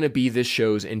that was going to be this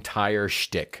show's entire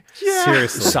shtick. Yeah.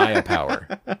 Seriously. Saya power.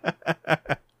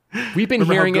 We've been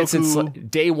Remember how hearing it since Goku-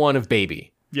 day one of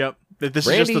Baby. Yep. This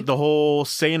Randy? is just the whole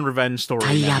Saiyan revenge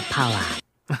story. now.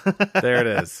 There it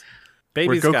is. Where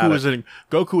Baby's got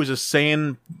Goku is a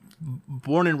Saiyan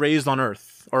born and raised on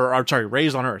Earth.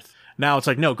 Raised on Earth. Now it's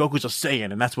like, no, Goku's a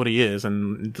Saiyan, and that's what he is.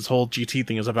 And this whole GT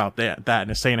thing is about that and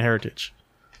his Saiyan heritage.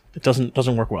 It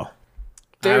doesn't work well.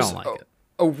 There's I don't like it.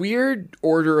 a weird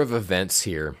order of events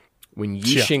here. When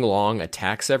Yi Xinglong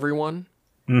attacks everyone,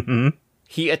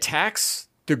 he attacks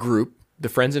the group, the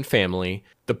friends and family.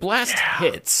 The blast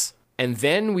hits, and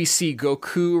then we see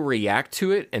Goku react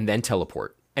to it and then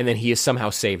teleport. And then he has somehow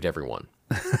saved everyone.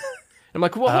 I'm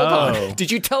like, well, hold on.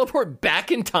 Did you teleport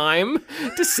back in time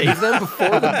to save them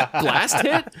before the blast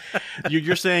hit?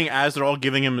 You're saying as they're all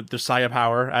giving him the Saya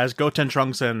power, as Goten,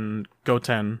 Trunks, and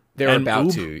Goten, They're and about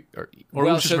Oob, to. or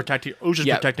Oob's just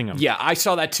protecting him. Yeah, I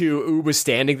saw that too. Oob was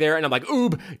standing there, and I'm like,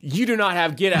 Oob, you do not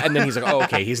have get out. And then he's like, oh,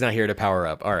 okay, he's not here to power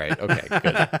up. All right,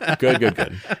 okay,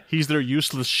 good. He's their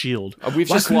useless shield. We've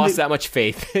just lost that much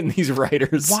faith in these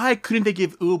writers. Why couldn't they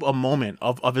give Oob a moment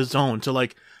of his own to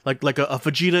like a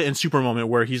Vegeta and Super moment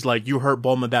where he's like, you hurt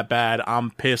Bulma that bad,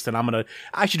 I'm pissed, and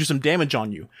I should do some damage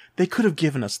on you. They could have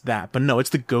given us that, but no,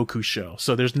 it's the Goku show,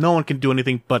 so there's no one can do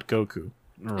anything but Goku.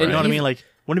 Right. You know what I mean? Like,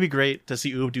 wouldn't it be great to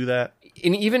see Oob do that?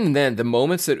 And even then, the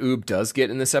moments that Oob does get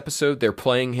in this episode, they're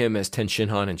playing him as Ten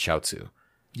Shinhan and Chaozu.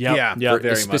 Yeah, very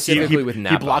much. Specifically with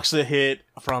Nappa. He blocks the hit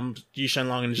from Yi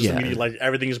Shenlong and just immediately like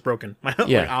everything is broken. Like,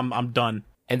 I'm done.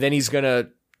 And then he's gonna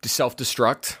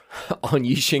self-destruct on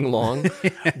Yi Xinglong.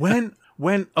 When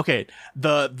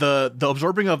the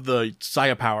absorbing of the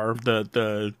Saya power,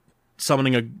 the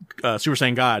summoning a Super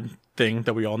Saiyan God thing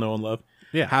that we all know and love,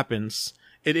 happens.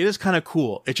 It is kind of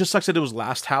cool. It just sucks that it was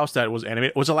Last House that was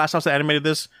animated. Was it Last House that animated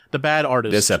this? The bad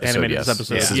artist This episode, animated yes. this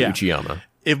episode. This is Uchiyama.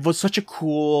 It was such a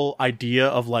cool idea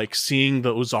of like seeing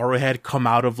the Ozaru head come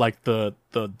out of like the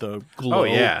glow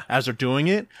as they're doing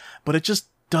it, but it just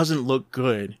doesn't look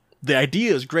good. The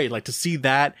idea is great, like to see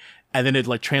that, and then it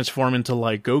like transform into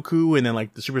like Goku, and then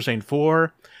like the Super Saiyan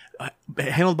 4.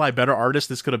 Handled by better artists,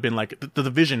 this could have been like the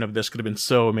vision of this could have been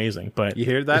so amazing. But You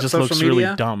hear that, it just social looks media?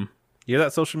 really dumb. You hear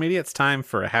that, social media? It's time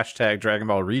for a hashtag Dragon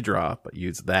Ball redraw, but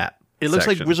use that. It looks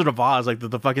section. like Wizard of Oz, like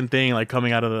the fucking thing, like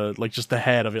coming out of the like just the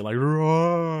head of it, like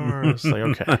roar. It's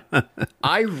like okay.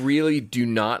 I really do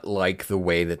not like the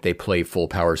way that they play Full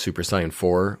Power Super Saiyan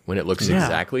 4 when it looks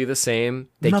exactly the same.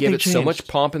 They Nothing give it so changed. much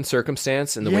pomp and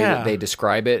circumstance in the way that they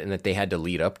describe it and that they had to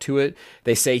lead up to it.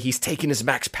 They say he's taken his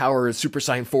max power as Super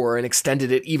Saiyan 4 and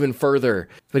extended it even further,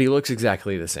 but he looks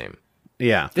exactly the same.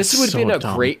 Yeah. This would have so been a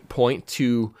dumb. great point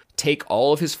to take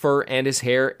all of his fur and his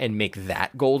hair and make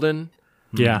that golden.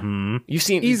 Yeah. You've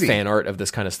seen fan art of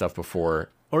this kind of stuff before.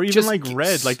 Or even Just like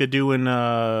red, like they do in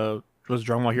was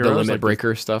Dragon Ball Heroes, The Limit like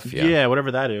Breaker stuff. yeah,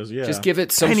 whatever that is. Yeah, Just give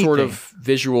it some sort of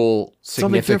visual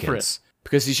Something significance.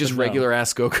 Because he's just regular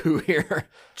ass Goku here.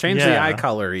 Change the Yeah. eye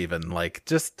color even, like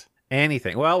just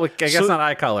anything. Well, I guess not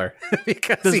eye color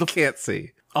because he can't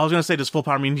see. I was gonna say, does full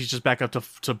power mean he's just back up to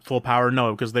full power?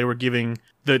 No, because they were giving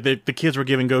the kids were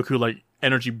giving Goku like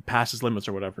energy past his limits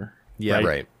or whatever. Yeah,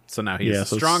 Right. So now he's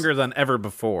so stronger than ever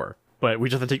before. But we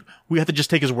have to just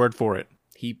take his word for it.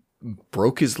 He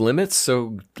broke his limits,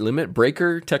 so Limit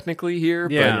Breaker technically here.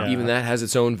 Yeah. But even that has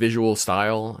its own visual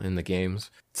style in the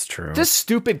games. It's true. This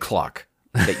stupid clock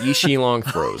that Yi Xilong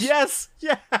throws. Yes,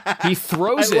 yeah. He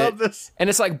throws I it, love this. and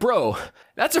it's like, bro,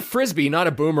 that's a frisbee, not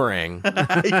a boomerang.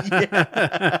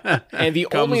 And the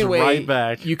only way right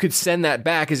back. you could send that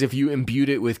back is if you imbued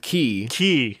it with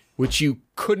ki, which you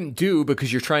couldn't do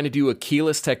because you're trying to do a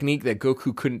keyless technique that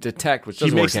Goku couldn't detect, which He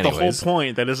doesn't makes work the whole anyways.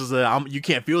 point that this is you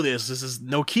can't feel this. This is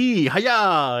no ki,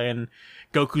 hiya, and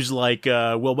Goku's like,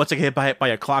 well, once I get hit by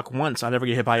a clock once, I'll never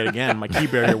get hit by it again. My key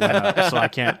barrier went up, so I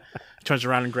can't. Turns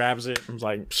around and grabs it. I was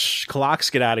like,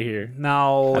 clocks, get out of here.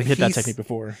 No, I've hit that technique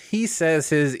before. He says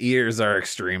his ears are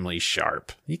extremely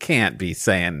sharp. You can't be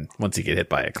saying once you get hit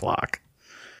by a clock.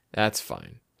 That's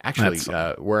fine. Actually,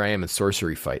 where I am in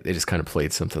Sorcery Fight, they just kind of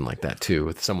played something like that too,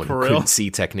 with someone who couldn't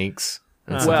see techniques.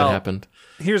 And something happened.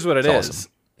 Here's what it is.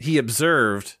 Awesome. He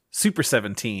observed Super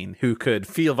 17, who could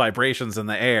feel vibrations in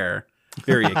the air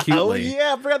very acutely. Oh,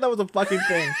 yeah, I forgot that was a fucking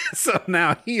thing. So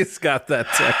now he's got that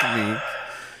technique.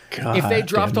 God, if they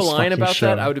dropped a line about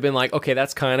that, I would have been like, okay,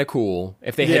 that's kind of cool.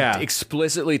 If they had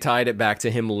explicitly tied it back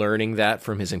to him learning that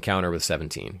from his encounter with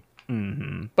 17.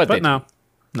 Mm-hmm. But no.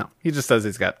 He just says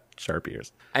he's got sharp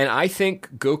ears. And I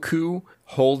think Goku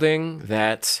holding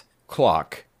that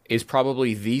clock is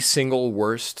probably the single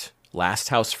worst Last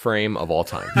House frame of all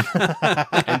time.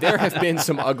 And there have been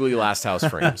some ugly Last House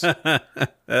frames.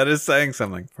 That is saying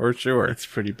something, for sure. It's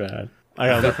pretty bad. I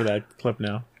gotta look for that clip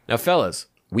now. Now, fellas,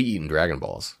 we eating Dragon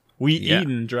Balls. We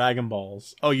eaten Dragon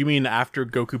Balls. Oh, you mean after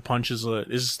Goku punches... is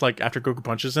this like after Goku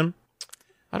punches him?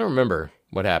 I don't remember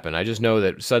what happened. I just know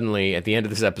that suddenly, at the end of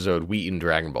this episode, we eating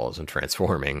Dragon Balls and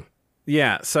transforming.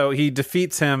 Yeah, so he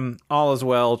defeats him. All is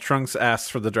well. Trunks asks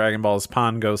for the Dragon Balls.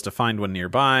 Pan goes to find one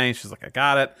nearby. She's like, I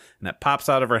got it. And it pops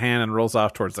out of her hand and rolls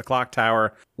off towards the clock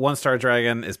tower. One Star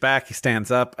Dragon is back. He stands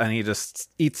up and he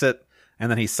just eats it. And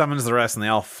then he summons the rest and they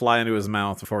all fly into his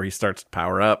mouth before he starts to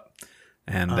power up.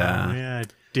 And yeah.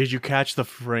 Did you catch the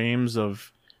frames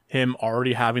of him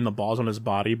already having the balls on his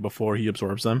body before he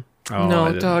absorbs them? Oh,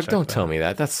 no, Doug, don't tell me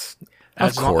that. That's...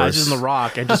 Of course. As in The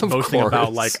Rock and just boasting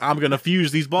about, like, I'm going to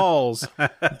fuse these balls.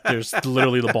 There's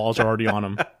literally the balls are already on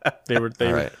him.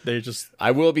 They just...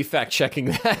 I will be fact-checking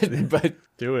that, but...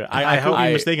 Do it. I hope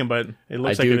I'm mistaken, but it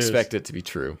looks like it is. I do expect it to be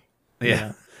true.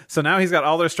 Yeah. So now he's got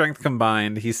all their strength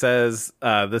combined. He says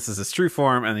this is his true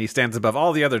form, and he stands above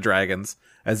all the other dragons,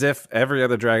 as if every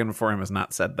other dragon before him has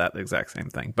not said that exact same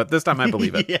thing. But this time I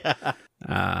believe it.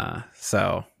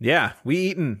 So, yeah, we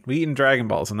eaten Dragon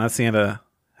Balls, and that's the end of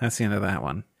that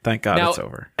one. Thank God it's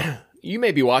over. You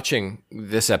may be watching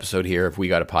this episode here if we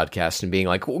got a podcast and being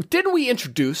like, well, didn't we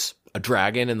introduce a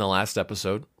dragon in the last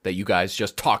episode that you guys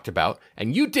just talked about?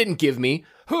 And you didn't give me,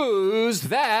 who's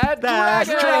that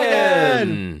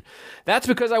dragon? That's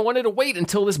because I wanted to wait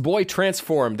until this boy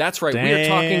transformed. That's right. We are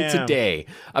talking today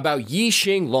about Yi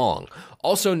Xing Long,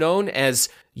 also known as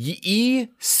Yi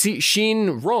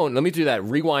Xin Ron. Let me do that.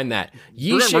 Rewind that.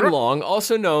 Yi Xing Long,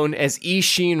 also known as Yi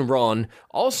Xin Ron,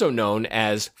 also known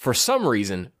as, for some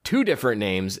reason, two different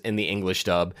names in the English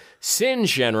dub, Sin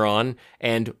Shenron,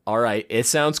 and, all right, it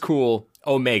sounds cool,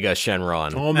 Omega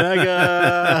Shenron.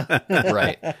 Omega!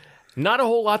 Right. Not a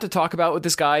whole lot to talk about with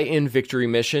this guy in Victory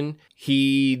Mission.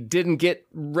 He didn't get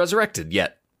resurrected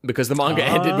yet because the manga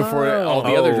ended before all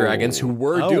the other dragons who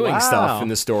were doing stuff in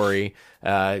the story.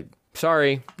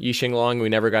 Sorry, Yi Xing Long, we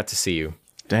never got to see you.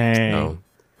 Dang. Oh,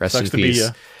 rest in peace.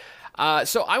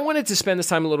 So I wanted to spend this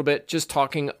time a little bit just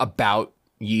talking about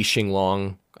Yi Xing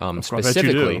Long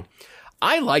specifically.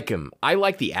 I like him. I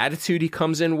like the attitude he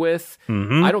comes in with.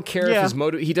 Mm-hmm. I don't care if his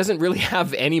he doesn't really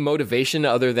have any motivation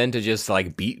other than to just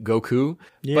like beat Goku.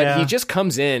 Yeah. But he just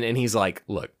comes in and he's like,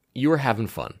 look, you were having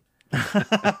fun.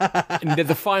 And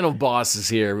the final boss is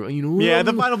here. You know,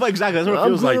 the final boss, exactly. That's what it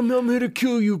feels like. I'm here to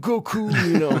kill you, Goku.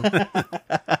 You know,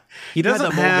 he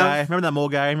doesn't have. Remember that mole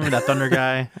guy? Remember that thunder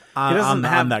guy? I'm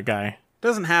that guy.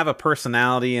 Doesn't have a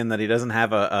personality in that he doesn't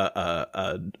have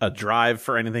a drive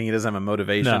for anything. He doesn't have a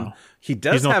motivation. No. He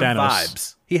does have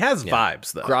vibes. He has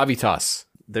vibes though. Gravitas.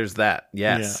 There's that.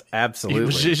 Yes,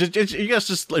 absolutely. You guys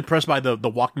just impressed by the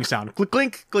walking sound. Click,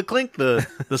 clink, click, clink. The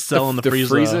cell and the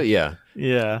Frieza.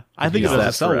 Yeah. I think of it as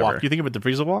a cell walk. Do you think of it the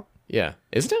Frieza walk? Yeah.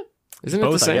 Isn't it? Isn't both,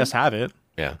 it the same? I guess have it.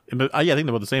 Yeah. I think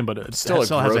they're both the same, but it still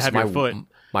has a heavier foot.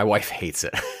 My wife hates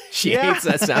it. She hates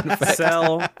that sound effect.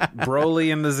 Cell,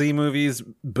 Broly in the Z movies,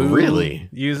 Boo really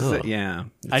uses it. Yeah,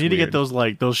 I need to get those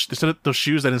those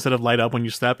shoes that instead of light up when you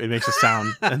step, it makes a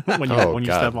sound when you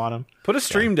step on them. Put a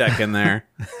stream deck in there.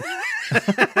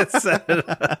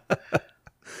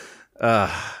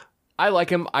 I like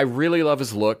him. I really love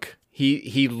his look.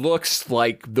 He looks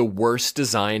like the worst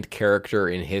designed character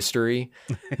in history,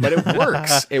 but it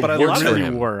works. It works for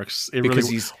him. Because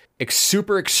he's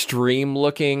super extreme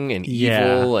looking and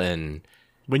evil. And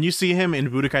when you see him in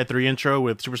Budokai 3 intro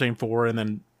with Super Saiyan 4 and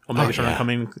then Omega Shenron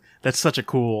coming, that's such a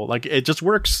cool, like, it just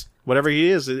works. Whatever he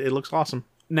is, it looks awesome.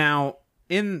 Now,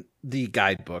 in the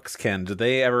guidebooks, Ken, did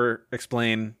they ever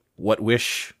explain what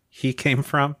wish he came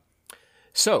from?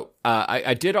 So,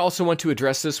 I did also want to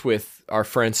address this with our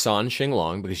friend San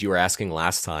Xinglong, because you were asking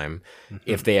last time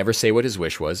if they ever say what his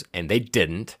wish was, and they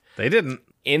didn't. They didn't.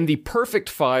 In the Perfect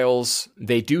Files,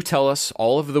 they do tell us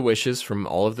all of the wishes from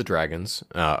all of the dragons,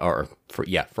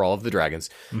 for all of the dragons.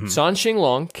 San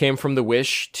Xinglong came from the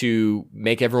wish to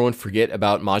make everyone forget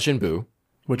about Majin Buu.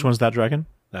 Which one's that dragon?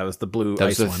 That was the blue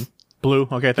ice one. Blue.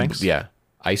 Okay, thanks. Yeah.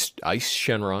 Ice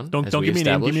Shenron. Don't give me a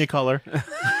name. Give me a color.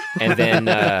 And then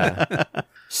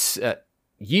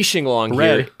Yi Xinglong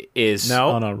Red. here is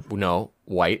no,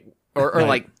 white or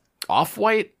like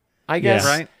off-white, I guess. Yeah.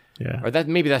 Right. Yeah. Or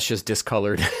maybe that's just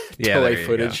discolored Yeah, delay there you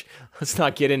footage. Let's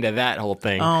not get into that whole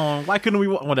thing. Oh, why couldn't we?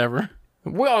 Whatever.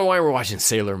 Well, why we're watching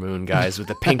Sailor Moon, guys, with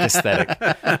the pink aesthetic.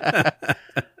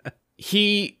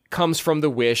 He comes from the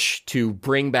wish to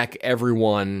bring back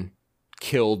everyone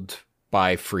killed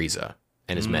by Frieza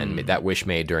and his men. That wish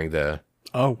made during the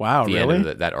Really? end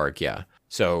of that arc, yeah.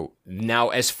 So now,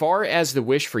 as far as the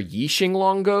wish for Yi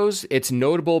Xinglong goes, it's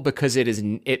notable because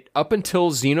it up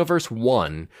until Xenoverse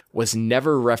 1 was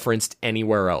never referenced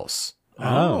anywhere else.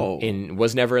 Oh.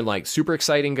 Was never in like Super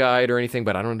Exciting Guide or anything,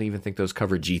 but I don't even think those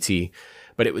covered GT.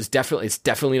 But it's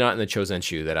definitely not in the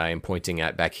Chozenshu that I am pointing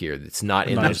at back here. It's not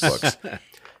in those books.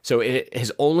 So it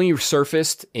has only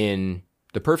surfaced in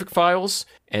the Perfect Files,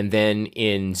 and then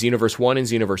in Xenoverse 1 and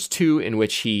Xenoverse 2, in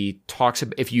which he talks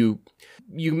about if you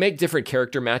make different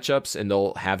character matchups, and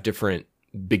they'll have different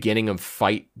beginning of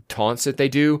fight taunts that they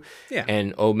do. Yeah.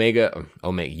 And Omega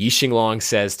Yi Xinglong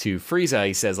says to Frieza,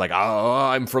 he says like, "Oh,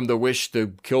 I'm from the wish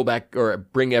to kill back or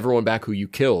bring everyone back who you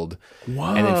killed."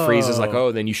 Whoa. And then Frieza's like,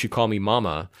 "Oh, then you should call me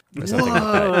Mama," or something like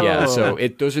that. Yeah. So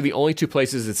those are the only two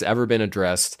places it's ever been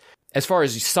addressed. As far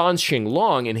as San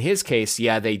Xinglong, in his case,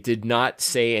 yeah, they did not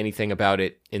say anything about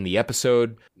it in the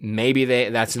episode. Maybe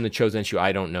that's in the Chozenshu,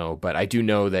 I don't know. But I do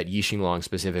know that Yi Xinglong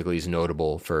specifically is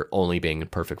notable for only being in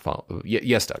Perfect Fall.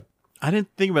 Yes, Doug? I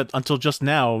didn't think about it until just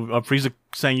now. Frieza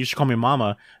saying you should call me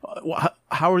Mama.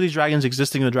 How are these dragons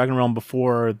existing in the Dragon Realm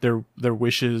before their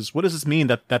wishes? What does this mean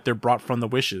that they're brought from the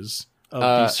wishes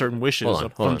of these certain wishes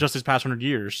hold on. just these past 100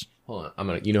 years? Hold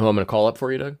on, you know who I'm gonna call up for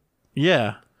you, Doug?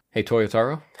 Yeah. Hey,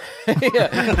 Toyotaro.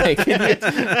 Yeah. Hey,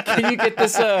 can you get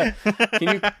this?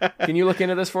 Can you look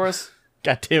into this for us?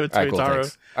 God damn it, All right, Toyotaro. cool,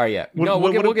 thanks. All right, yeah.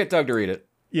 We'll get Doug to read it.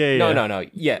 Yeah. No.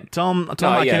 Yeah. Tell him I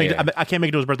can't make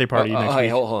it to his birthday party next week. Hey,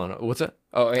 hold on. What's that?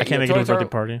 Oh, hey, I can't make it to his birthday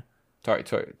party.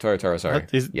 Toyotaro, sorry.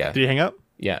 Did he hang up?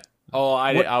 Yeah. Oh,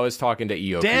 I was talking to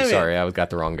Ioku. Damn it. Sorry, I got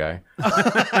the wrong guy.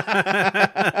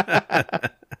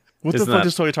 What the fuck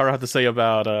does Toyotaro have to say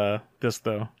about this,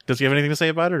 though? Does he have anything to say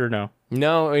about it, or no?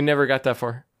 No, we never got that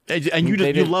far. And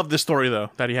you love this story,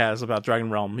 though, that he has about Dragon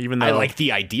Realm, even though... I like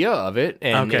the idea of it.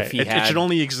 And okay, it should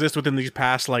only exist within these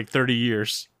past, 30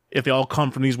 years, if they all come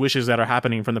from these wishes that are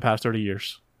happening from the past 30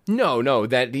 years. No,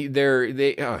 that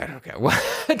they. Oh, okay. Well,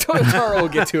 Toyotaro will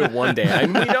get to it one day.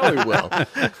 We know he will.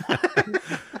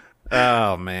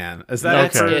 Oh, man. Is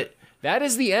that it? That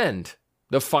is the end.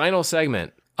 The final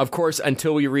segment. Of course,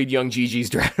 until we read Young Gigi's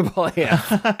Dragon Ball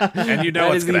AF. And you know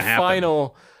that it's going to happen. That is the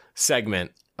final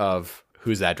segment of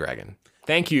Who's That Dragon?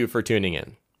 Thank you for tuning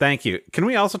in. Thank you. Can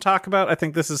we also talk about,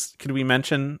 can we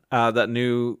mention that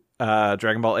new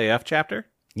Dragon Ball AF chapter?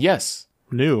 Yes.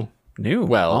 New.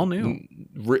 Well, all new.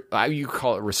 You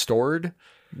call it restored?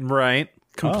 Right.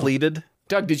 Completed. Oh.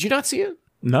 Doug, did you not see it?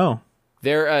 No.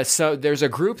 So there's a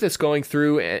group that's going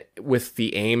through with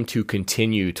the aim to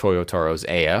continue Toyotaro's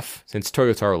AF, since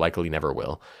Toyotaro likely never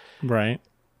will. Right.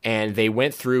 And they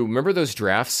went through, remember those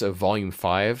drafts of Volume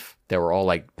 5 that were all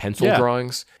like pencil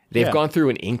drawings? They've gone through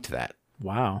and inked that.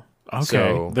 Wow. Okay.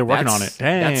 So they're working on it.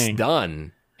 Dang. That's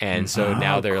done. And so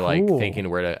now they're like thinking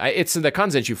where to. It's in the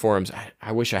Kanzenshu forums.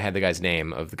 I wish I had the guy's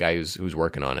name of the guy who's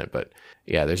working on it, but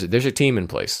yeah, there's a team in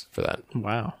place for that.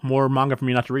 Wow, more manga for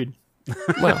me not to read.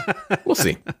 Well, we'll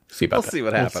see. We'll see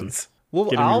what happens.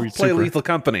 I'll play Lethal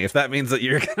Company if that means that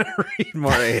you're gonna read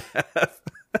more AF.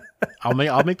 I'll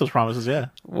make those promises. Yeah.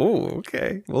 Oh,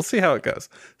 okay. We'll see how it goes.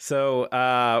 So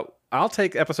I'll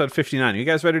take episode 59. Are you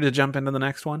guys ready to jump into the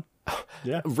next one?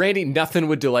 Yeah. Randy, nothing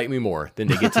would delight me more than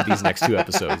to get to these next two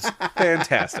episodes.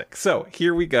 Fantastic. So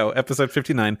here we go. Episode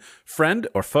 59, Friend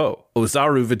or Foe?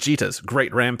 Ozaru Vegeta's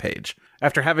Great Rampage.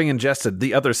 After having ingested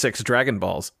the other 6 Dragon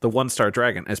Balls, the 1-star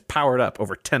dragon is powered up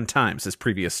over 10 times his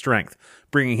previous strength,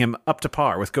 bringing him up to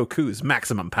par with Goku's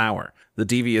maximum power. The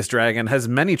devious dragon has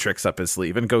many tricks up his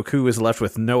sleeve, and Goku is left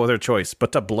with no other choice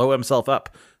but to blow himself up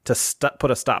to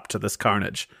put a stop to this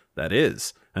carnage. That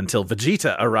is, until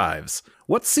Vegeta arrives.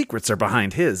 What secrets are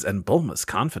behind his and Bulma's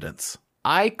confidence?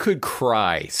 I could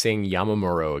cry seeing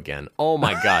Yamamuro again. Oh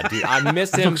my god, dude. I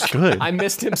missed him. Looks good. I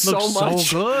missed him so much.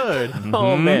 So good.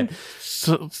 Oh man.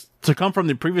 So, to come from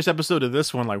the previous episode to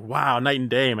this one, like, wow, night and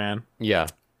day, man. Yeah.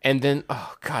 And then,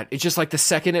 oh god, it's just like the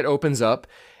second it opens up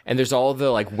and there's all the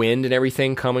like wind and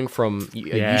everything coming from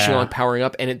Yushinlong powering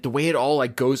up, and the way it all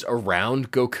like goes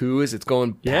around Goku as it's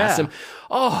going past him.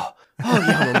 Oh,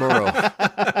 Yamamuro.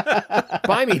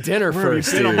 Buy me dinner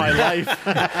first, dude. On my life.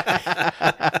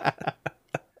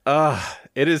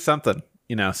 It is something.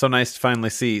 So nice to finally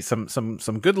see some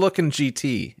good looking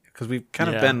GT, because we've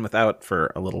kind of been without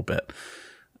for a little bit.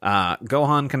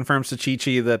 Gohan confirms to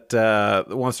Chi-Chi that the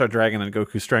One-Star Dragon and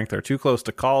Goku's strength are too close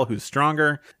to call who's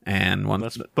stronger, and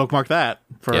let's bookmark that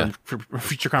for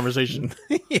future conversation.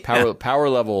 Power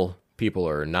level people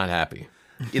are not happy.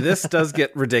 This does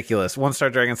get ridiculous.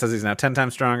 One-Star Dragon says he's now 10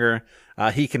 times stronger.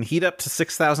 He can heat up to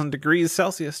 6,000 degrees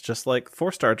Celsius, just like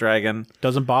 4-Star Dragon.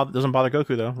 Doesn't bother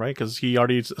Goku though, right? Because he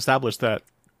already established that.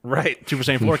 Right. Super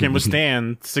Saiyan 4 can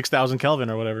withstand 6,000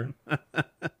 Kelvin or whatever.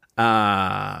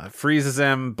 Freezes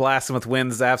him, blasts him with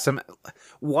wind, zaps him.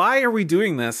 Why are we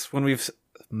doing this when we've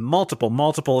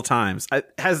multiple times?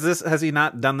 Has he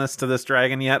not done this to this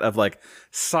dragon yet? Of like,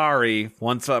 sorry,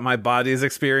 once my body has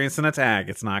experienced an attack,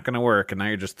 it's not going to work, and now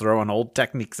you're just throwing old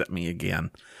techniques at me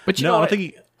again. But I don't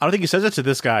think he says it to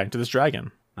this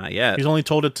dragon. Not yet. He's only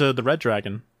told it to the red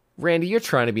dragon. Randy, you're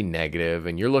trying to be negative,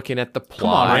 and you're looking at the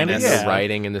plot and the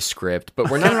writing and the script, but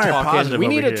we're not talking. We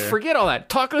need to forget all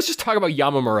that. Let's just talk about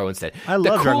Yamamuro instead. I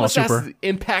love Dragon Ball Super.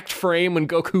 Impact frame when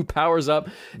Goku powers up.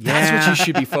 That's what you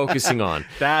should be focusing on.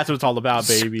 That's what it's all about,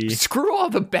 baby. Screw all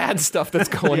the bad stuff that's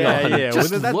going on. Yeah.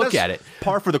 Just look at it.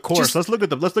 Par for the course. Let's look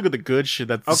at the good shit.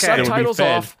 That's subtitles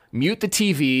off. Mute the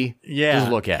TV. Yeah.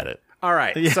 Just look at it. All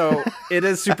right, so it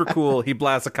is super cool. He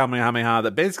blasts a Kamehameha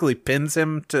that basically pins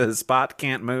him to his spot,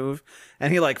 can't move,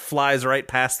 and he like flies right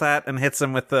past that and hits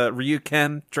him with the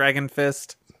Ryuken Dragon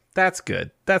Fist. That's good.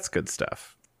 That's good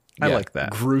stuff. I like that.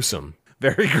 Gruesome.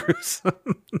 Very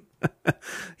gruesome.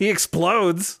 He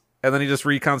explodes, and then he just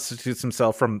reconstitutes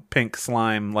himself from pink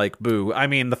slime like Boo. I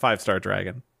mean, the 5-star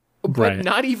dragon. But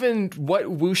not even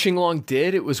what Wu Xinglong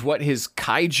did. It was what his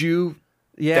kaiju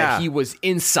that he was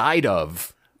inside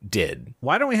of did.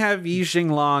 Why don't we have Yi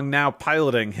Xinglong now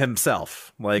piloting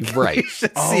himself? Like, right.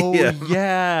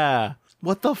 Yeah.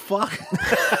 What the fuck?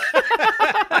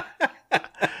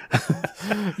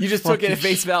 You just took it at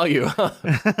face value.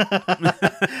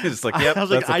 Just like, yep. I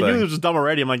was like, I knew it was dumb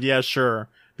already. I'm like, yeah, sure.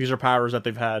 These are powers that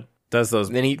they've had. Does those?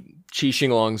 And then Chi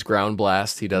Xinglong's ground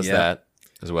blast. He does that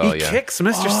as well. He kicks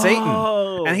Mr. Satan,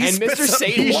 and Mr.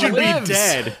 Satan he should lives. be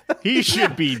dead. He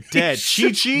should be dead.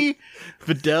 Chi-Chi,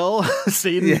 Fidel,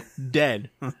 Satan, dead.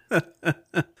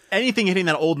 Anything hitting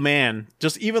that old man,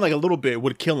 just even like a little bit,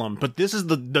 would kill him. But this is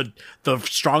the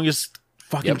strongest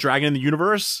fucking dragon in the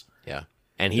universe. Yeah,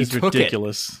 and he's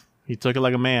ridiculous. He took it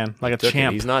like a man, like a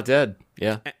champ. He's not dead.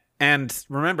 Yeah, and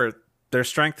remember, their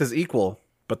strength is equal.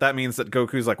 But that means that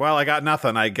Goku's like, well, I got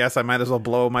nothing. I guess I might as well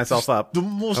blow myself up. The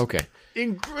most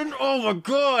oh my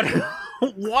god.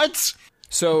 What?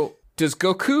 So does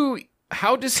Goku,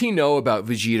 how does he know about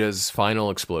Vegeta's final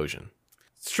explosion?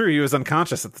 It's true, he was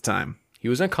unconscious at the time. He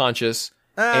was unconscious,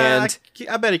 and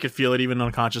I bet he could feel it even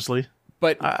unconsciously.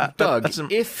 But Doug,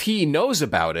 if he knows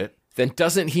about it, then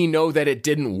doesn't he know that it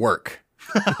didn't work?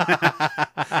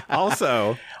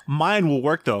 Also, mine will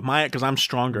work though. Because I'm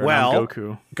stronger. Well, I'm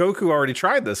Goku. Goku already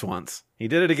tried this once. He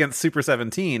did it against Super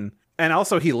 17, and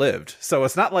also he lived. So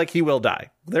it's not like he will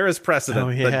die. There is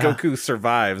precedent that Goku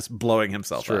survives blowing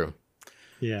himself up. True.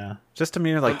 Yeah. Just a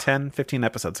mere 10, 15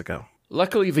 episodes ago.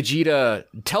 Luckily, Vegeta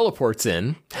teleports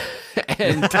in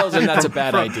and tells him that's a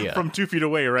bad idea. From 2 feet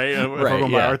away, right?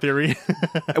 Right, by our theory.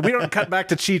 We don't cut back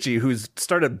to Chi-Chi, who's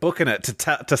started booking it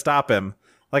to stop him.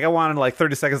 Like, I wanted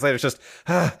 30 seconds later, it's just,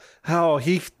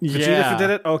 Vegeta did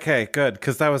it? Okay, good,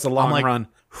 because that was a long run.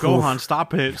 Gohan,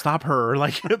 stop her.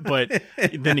 But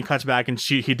then he cuts back and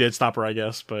he did stop her, I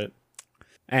guess, but.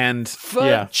 And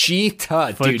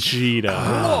Vegeta, dude. Vegeta.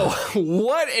 Whoa,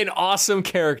 what an awesome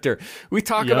character. We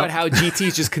talk about how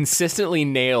GT's just consistently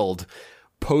nailed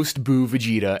post-Boo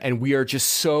Vegeta, and we are just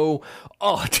so,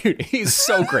 dude, he's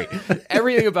so great.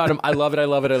 Everything about him, I love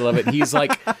it. He's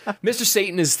like, Mr.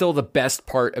 Satan is still the best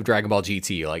part of Dragon Ball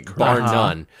GT, bar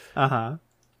none. I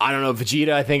don't know,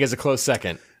 Vegeta, I think, is a close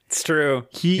second. It's true.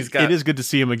 It is good to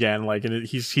see him again.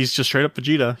 He's just straight up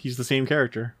Vegeta. He's the same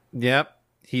character. Yep.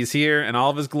 He's here in all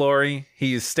of his glory.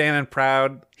 He's standing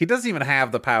proud. He doesn't even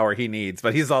have the power he needs,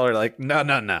 but he's already like, no.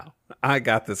 I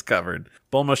got this covered.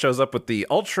 Bulma shows up with the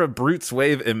Ultra Brutes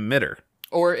Wave Emitter.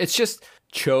 Or it's just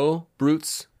Cho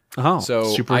Brutes. Oh, so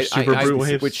super Brute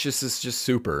Wave. Which is just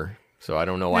super. So I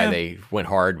don't know why they went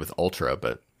hard with Ultra,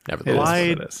 but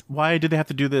nevertheless. Why did they have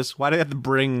to do this? Why did they have to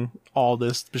bring all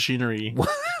this machinery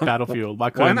Battlefield?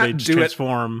 Why couldn't they just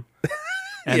transform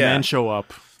and then show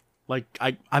up? Like,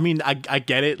 I mean, I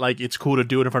get it. Like, it's cool to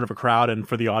do it in front of a crowd and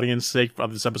for the audience sake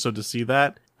of this episode to see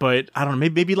that. But I don't know,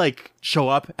 maybe like show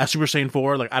up as Super Saiyan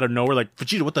 4, like out of nowhere, like,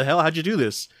 Vegeta, what the hell? How'd you do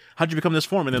this? How'd you become this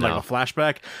form? And then like a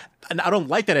flashback. And I don't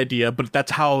like that idea, but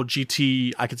that's how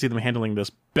GT, I could see them handling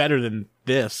this better than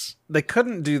this. They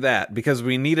couldn't do that because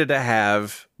we needed to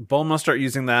have Bulma start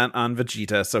using that on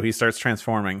Vegeta so he starts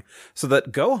transforming so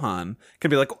that Gohan can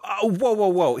be like, oh,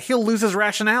 whoa, he'll lose his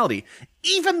rationality.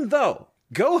 Even though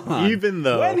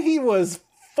Gohan, when he was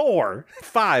 4,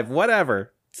 5,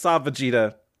 whatever, saw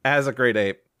Vegeta as a great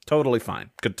ape, totally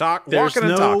fine. Could talk, walking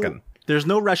and talking. There's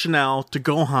no rationale to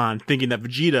Gohan thinking that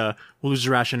Vegeta will lose his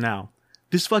rationale.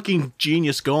 This fucking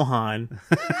genius Gohan,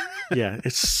 yeah,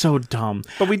 it's so dumb.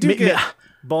 But we do get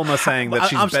Bulma saying that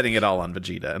she's betting it all on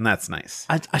Vegeta, and that's nice.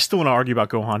 I still want to argue about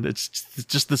Gohan. It's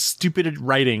just the stupid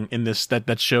writing in this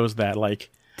that shows that, like...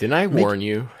 Didn't I warn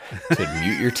you to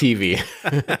mute your TV?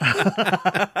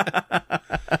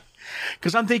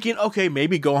 Because I'm thinking, okay,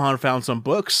 maybe Gohan found some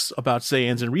books about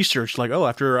Saiyans and research, like, oh,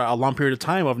 after a long period of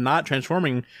time of not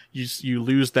transforming, you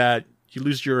lose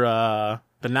your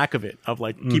the knack of it, of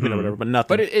like keeping it or whatever, but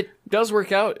nothing. But it does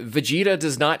work out. Vegeta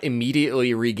does not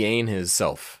immediately regain his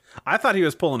self. I thought he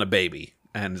was pulling a baby.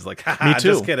 And he's like, haha, me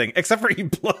too. Just kidding. Except for he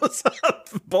blows up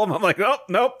Bulma. I'm like, oh,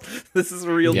 nope, this is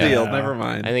a real deal. Never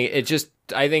mind. I think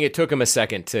it took him a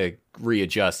second to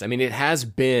readjust. I mean, it has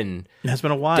been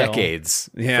a while. Decades.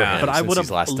 Yeah. But I would have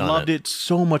loved it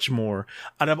so much more.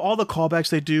 Out of all the callbacks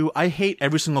they do, I hate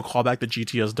every single callback that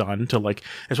GT has done to, like,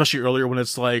 especially earlier when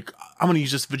it's like, I'm going to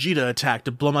use this Vegeta attack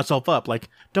to blow myself up. Like,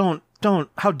 don't,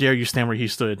 how dare you stand where he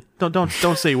stood? Don't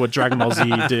say what Dragon Ball Z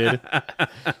did.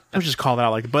 Don't just call that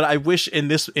out. Like, but I wish in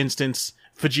this instance,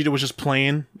 Vegeta was just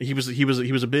playing. He was a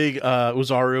big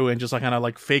Uzaru and just like kind of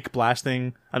like fake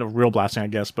blasting. I know, real blasting, I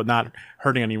guess, but not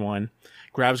hurting anyone.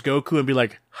 Grabs Goku and be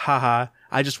like, haha,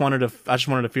 I just wanted to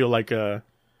feel like I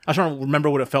just want to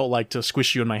remember what it felt like to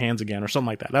squish you in my hands again or something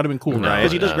like that. That'd have been cool.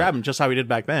 Because he does grab him just how he did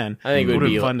back then. I think it would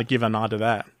be fun to give a nod to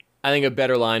that. I think a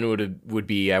better line would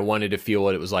be, I wanted to feel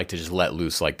what it was like to just let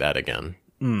loose like that again.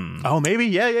 Oh, maybe?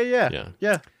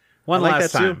 Yeah. One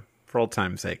last time, for old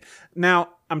time's sake. Now,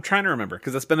 I'm trying to remember,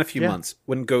 because it's been a few months.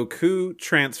 When Goku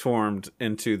transformed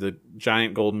into the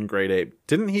giant golden great ape,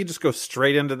 didn't he just go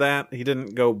straight into that? He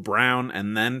didn't go brown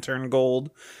and then turn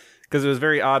gold? Because it was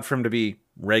very odd for him to be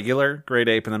regular great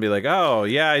ape and then be like, oh,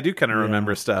 yeah, I do kind of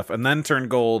remember stuff, and then turn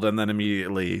gold and then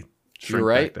immediately... You're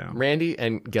right, Randy,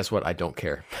 and guess what? I don't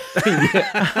care.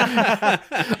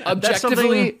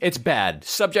 Objectively, it's bad.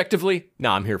 Subjectively, no,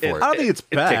 I'm here for it. I don't think it's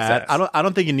bad. I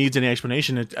don't think it needs any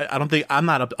explanation. I'm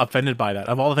not offended by that.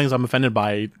 Of all the things I'm offended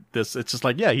by this, it's just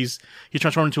like, yeah, he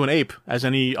transformed into an ape as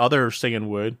any other Saiyan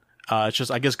would. It's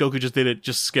just, I guess Goku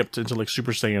just skipped into like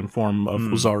Super Saiyan form of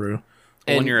Uzaru.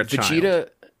 And when you're a child.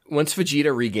 Once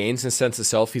Vegeta regains his sense of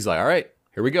self, he's like, all right,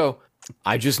 here we go.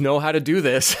 I just know how to do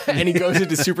this. And he goes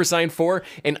into Super Saiyan 4,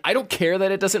 and I don't care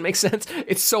that it doesn't make sense.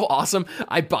 It's so awesome.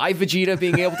 I buy Vegeta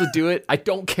being able to do it. I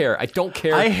don't care. I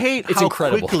hate how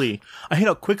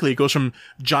quickly it goes from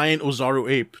giant Ozaru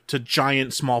ape to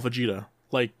giant small Vegeta.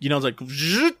 Like, you know, it's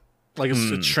like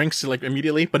it shrinks like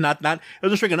immediately, but not it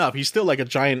doesn't shrink enough. He's still like a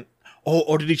giant.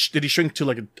 Or did he shrink to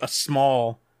like a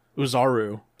small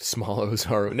Ozaru? Small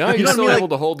Ozaru. No, he's still able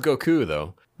to hold Goku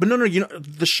though. But no, you know,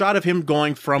 the shot of him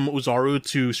going from Uzaru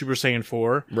to Super Saiyan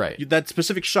 4, right? That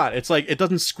specific shot, it's like, it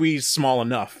doesn't squeeze small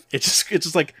enough. It's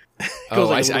just like,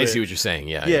 I see what you're saying.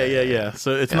 Yeah.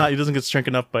 So it's not, it doesn't get shrink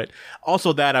enough, but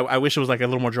also that, I wish it was like a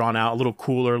little more drawn out, a little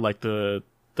cooler, like the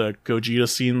Gogeta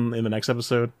scene in the next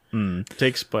episode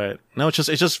takes, but no, it's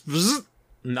just,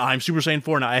 I'm Super Saiyan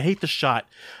 4 now. I hate the shot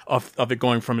of it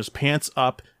going from his pants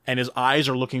up and his eyes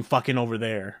are looking fucking over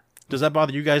there. Does that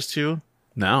bother you guys too?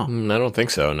 No, I don't think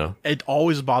so. No, it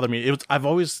always bothered me. I've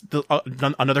always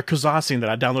done another Kazaa scene that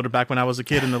I downloaded back when I was a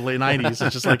kid in the late 90s.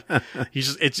 It's just like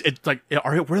it's like,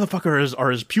 where the fuck are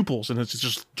his pupils? And it's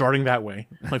just darting that way.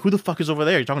 Like, who the fuck is over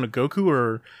there? You're talking to Goku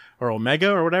or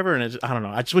Omega or whatever? And I don't know.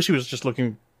 I just wish he was just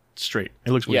looking straight.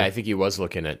 It looks weird. Yeah, I think he was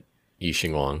looking at Yi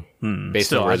Xinglong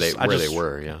based on where they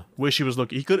were. Yeah, wish he was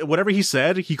looking. He could, whatever he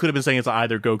said, he could have been saying it's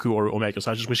either Goku or Omega.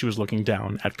 So I just wish he was looking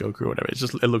down at Goku or whatever.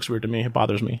 It looks weird to me. It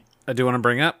bothers me. I do want to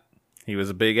bring up, he was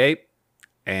a big ape,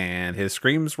 and his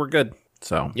screams were good.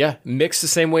 So yeah, mixed the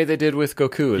same way they did with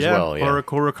Goku as well. Yeah, or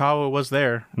Horikawa was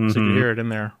there, so you could hear it in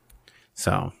there.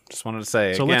 So just wanted to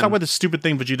say. So let's talk about the stupid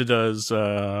thing Vegeta does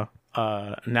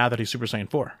now that he's Super Saiyan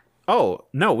 4. Oh,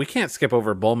 no, we can't skip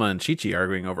over Bulma and Chi-Chi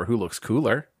arguing over who looks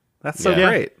cooler. That's so Yeah.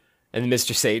 great. And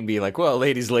Mr. Satan be like, well,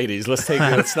 ladies, let's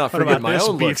not forget my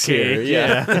own looks here.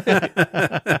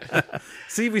 Yeah.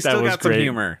 See, we still was got some great.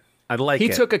 humor. I like He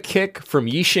it. took a kick from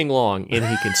Yixing Long, and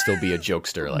he can still be a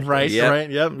jokester. Like Right, this. Yep. right,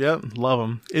 yep. Love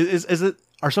them. Is it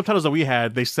our subtitles that we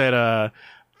had? They said,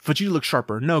 Vegeta looks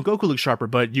sharper. No, Goku looks sharper.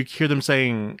 But you hear them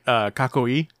saying,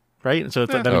 "kakoi," right? So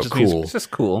it's that Oh, just cool. means It's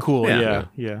just cool. cool.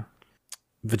 Yeah.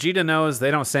 Vegeta knows they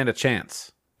don't stand a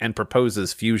chance and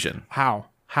proposes fusion. How?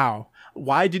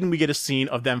 Why didn't we get a scene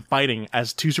of them fighting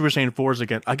as two Super Saiyan 4s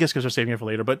again? I guess because they're saving it for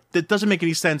later. But it doesn't make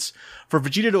any sense for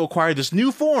Vegeta to acquire this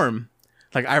new form.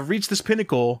 Like, I've reached this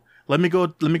pinnacle. Let me go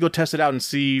test it out and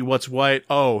see what's what.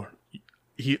 Oh,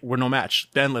 we're no match.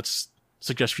 Then let's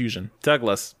suggest fusion.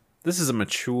 Douglas, this is a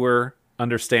mature,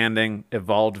 understanding,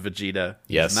 evolved Vegeta.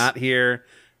 Yes. He's not here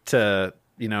to,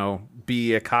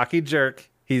 be a cocky jerk.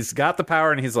 He's got the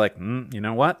power and he's like, you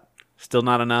know what? Still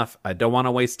not enough. I don't want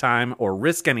to waste time or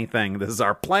risk anything. This is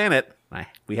our planet.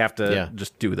 We have to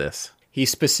just do this. He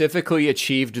specifically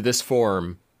achieved this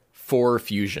form for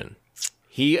fusion.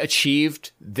 He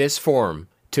achieved this form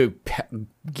to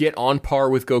get on par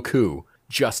with Goku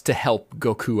just to help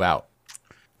Goku out.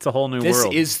 It's a whole new This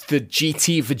world. is the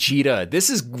GT Vegeta.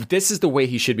 This is the way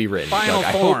he should be written. Final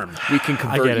Doug, form. I hope we can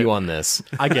convert you on this.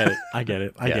 I get it. I get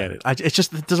it. It's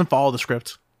just, it doesn't follow the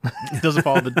script. It doesn't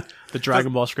follow the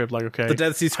Dragon Ball script. Like, okay. the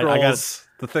Dead Sea Scrolls. I got,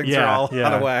 the things are all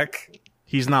out of whack.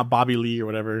 he's not Bobby Lee or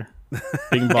whatever.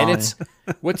 Bing bong. And it's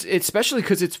especially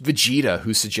because it's Vegeta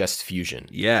who suggests fusion.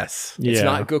 Yes. It's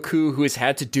not Goku who has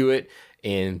had to do it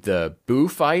in the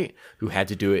Buu fight, who had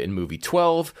to do it in movie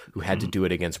 12, who had to do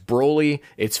it against Broly.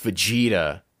 It's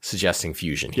Vegeta suggesting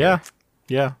fusion here.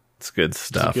 Yeah. It's good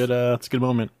stuff. It's a good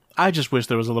moment. I just wish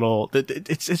there was a little.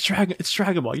 It's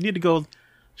Dragon Ball. You need to go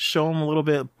show him a little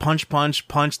bit. Punch.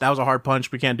 That was a hard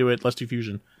punch. We can't do it. Let's do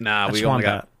fusion. Nah, I we just only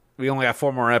want got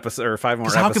 4 more episodes or 5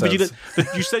 more How episodes. can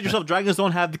Vegeta? You said yourself, dragons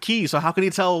don't have the key. So how can he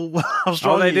tell how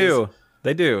strong? Oh, they he is? do.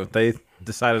 They do. They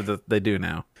decided that they do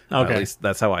now. Okay. At least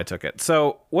that's how I took it.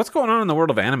 So, what's going on in the world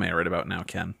of anime right about now,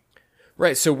 Ken?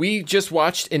 Right, so we just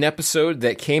watched an episode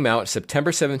that came out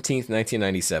September 17th,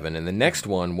 1997, and the next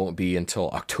one won't be until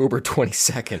October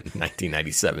 22nd,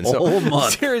 1997. So Whole the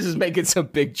month. series is making some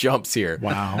big jumps here.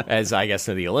 Wow. As I guess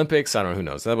in the Olympics, I don't know, who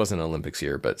knows. That wasn't an Olympics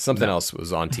year, but something else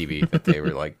was on TV that they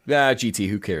were like, GT,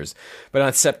 who cares? But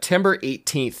on September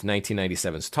 18th,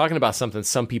 1997, so talking about something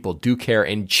some people do care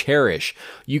and cherish.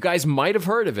 You guys might have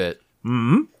heard of it.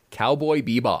 Mm-hmm. Cowboy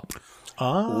Bebop.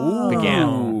 Began.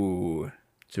 Ooh.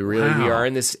 So really, we are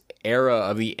in this era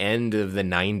of the end of the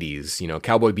 90s.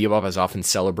 Cowboy Bebop is often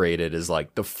celebrated as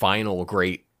like the final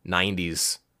great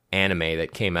 90s anime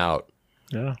that came out.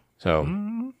 Yeah. So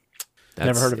that's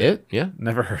Never heard of it. Yeah.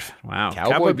 Never heard. Wow.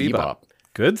 Cowboy Bebop.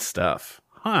 Good stuff.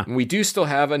 Huh. We do still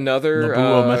have another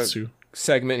Nobuo Uematsu.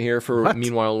 segment here for What?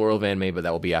 Meanwhile World of Anime, but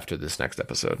that will be after this next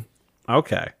episode.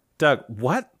 Okay. Doug,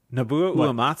 what? Nobuo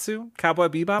Uematsu? Cowboy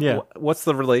Bebop? Yeah. What's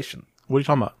the relation? What are you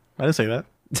talking about? I didn't say that.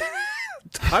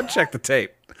 I'd check the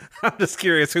tape. I'm just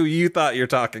curious who you thought you're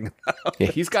talking about. Yeah,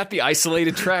 he's got the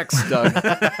isolated tracks, Doug.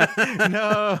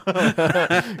 No.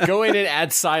 Go in and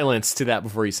add silence to that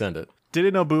before you send it.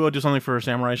 Didn't Nobuo do something for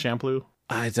Samurai Champloo?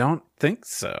 I don't think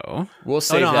so. We'll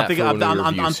save that for when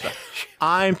we review.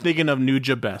 I'm thinking of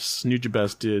Nuja Best. Nuja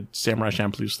Best did Samurai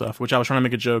Champloo stuff, which I was trying to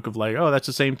make a joke of like, oh, that's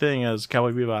the same thing as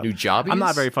Cowboy Bebop. Nujabies? I'm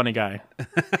not a very funny guy.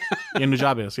 Yeah,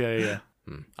 Nujabes. Yeah.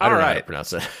 I don't know how to Alright.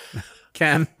 pronounce it.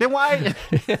 Ken. Then why?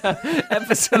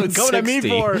 Episode Going at me 60.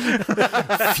 for?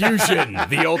 Fusion,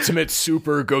 the ultimate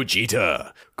Super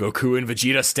Gogeta. Goku and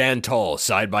Vegeta stand tall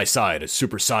side by side as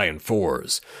Super Saiyan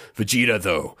 4s. Vegeta,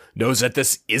 though, knows that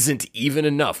this isn't even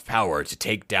enough power to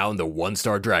take down the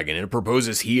one-star dragon and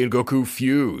proposes he and Goku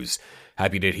fuse.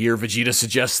 Happy to hear Vegeta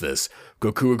suggest this.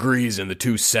 Goku agrees and the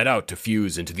two set out to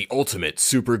fuse into the ultimate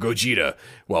Super Gogeta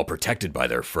while protected by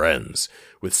their friends.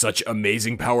 With such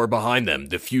amazing power behind them,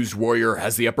 the fused warrior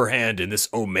has the upper hand in this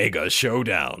Omega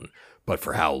showdown. But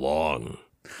for how long?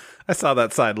 I saw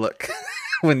that side look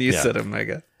when you said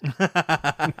Omega.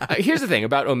 Here's the thing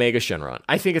about Omega Shenron.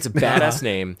 I think it's a badass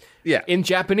name. Yeah. In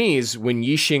Japanese, when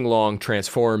Yixing Long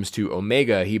transforms to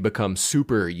Omega, he becomes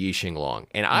Super Yixing Long.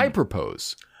 And I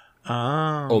propose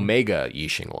Omega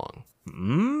Yixing Long.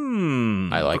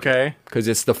 I like it. Because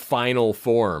it's the final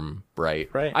form, right?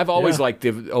 Right. I've always liked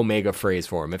the Omega phrase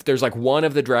for him. If there's like one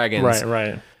of the dragons...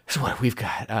 Right. So what we've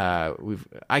got... I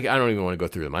don't even want to go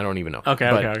through them. I don't even know.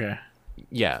 Okay.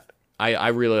 Yeah. I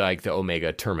really like the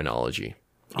Omega terminology.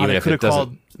 Oh, Even they if could it have doesn't...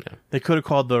 called. They could have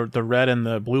called the red and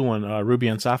the blue one Ruby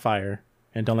and Sapphire.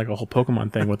 and done like a whole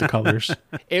Pokemon thing with the colors.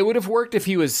 It would have worked if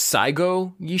he was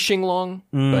Saigo Yixinglong,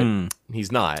 but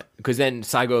he's not. Because then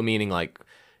Saigo meaning like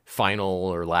final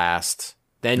or last.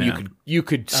 Then you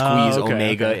could squeeze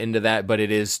Omega into that, but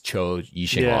it is Cho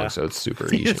Yixinglong, so it's super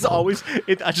Yixinglong. It's always.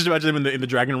 I just imagine him in the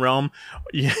dragon realm.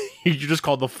 You just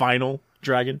called the final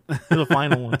dragon. You're the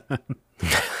final one.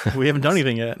 We haven't done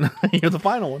anything yet. You're the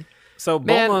final one. So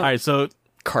Man, Bulma, All right, so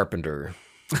Carpenter.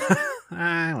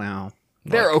 well,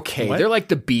 They're okay. What? They're like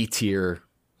the B tier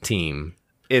team.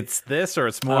 it's this or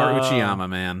it's more Uchiyama,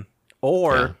 man.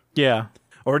 Or yeah.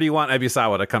 or do you want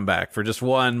Ebisawa to come back for just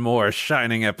one more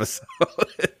shining episode?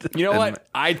 You know what?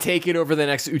 I'd take it over the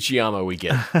next Uchiyama we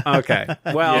get. Okay.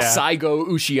 Well, Yeah. Saigo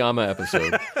Uchiyama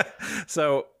episode.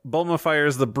 so Bulma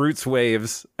fires the Brute's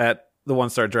waves at the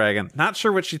one-star dragon. Not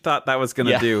sure what she thought that was going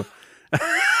to do.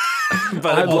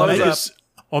 But it blows up.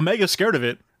 Omega's scared of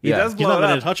it. He does He's blow not it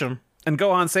letting up. it touch him. And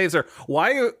Gohan saves her.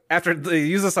 Why, after they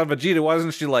use this on Vegeta,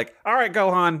 wasn't she like, all right,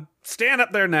 Gohan, stand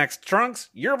up there next. Trunks,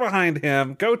 you're behind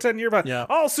him. Goten, you're behind. Yeah.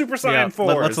 All Super Saiyan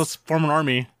 4s. Let's form an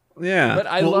army. Yeah. But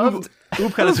I loved...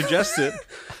 Oop kind of suggests it.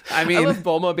 I I mean, love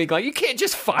Bulma being like, you can't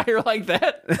just fire like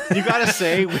that. You gotta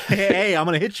say, hey, I'm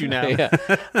gonna hit you now. Yeah.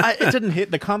 It didn't hit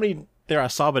the comedy there. I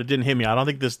saw, but it didn't hit me. I don't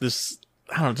think this.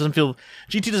 I don't know. It doesn't feel.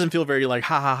 GT doesn't feel very like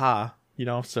ha ha ha. You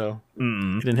know, so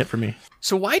it didn't hit for me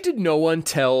So why did no one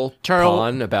tell Charles-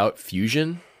 Pawn about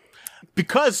fusion?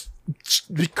 because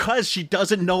she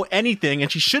doesn't know anything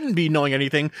and she shouldn't be knowing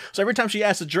anything. So every time she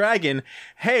asks the dragon,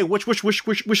 "Hey, which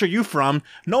are you from?"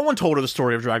 No one told her the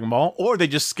story of Dragon Ball, or they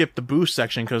just skipped the Boo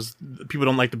section because people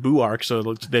don't like the Boo arc, so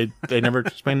they never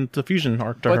explained the fusion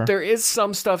arc to her. But there is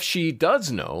some stuff she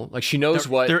does know. Like she knows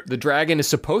what the dragon is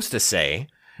supposed to say.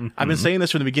 I've been saying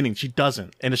this from the beginning. She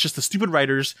doesn't. And it's just the stupid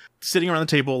writers sitting around the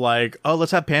table like, oh,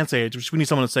 let's have Pan say it. We need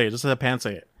someone to say it. Let's have Pan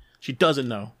say it. She doesn't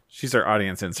know. she's our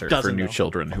audience insert for Doesn't new know.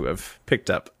 children who have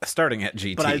picked up starting at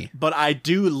GT. But I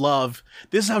do love,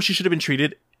 this is how she should have been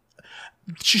treated.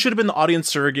 She should have been the audience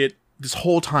surrogate this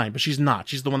whole time, but she's not.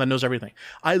 She's the one that knows everything.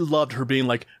 I loved her being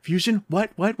like, fusion?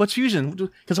 What's fusion?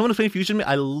 Can someone explain fusion to me?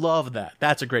 I love that.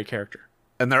 That's a great character.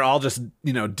 And they're all just,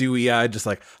 dewy-eyed, just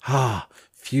like,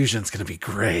 fusion's going to be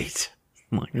great.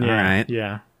 I'm like, all right.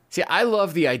 Yeah. See, I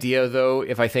love the idea, though,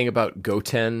 if I think about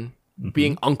Goten,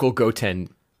 being Uncle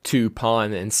Goten to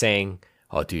Pawn and saying,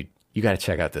 oh, dude, you got to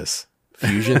check out this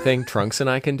fusion thing Trunks and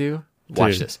I can do.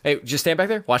 Watch this. Hey, just stand back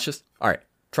there. Watch this. All right,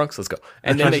 Trunks, let's go.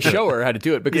 And then they show her how to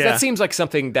do it, because that seems like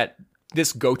something that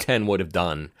this Goten would have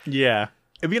done. Yeah.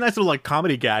 It'd be a nice little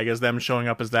comedy gag as them showing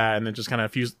up as that and then just kind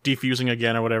of defusing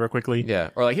again or whatever quickly. Yeah.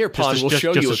 Or like, here, Pawn, we'll just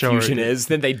show to you what show her. fusion is.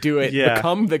 Then they do it,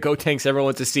 become the Gotenks everyone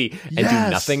wants to see, and do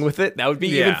nothing with it. That would be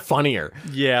even funnier.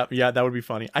 Yeah, that would be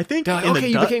funny. I think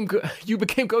You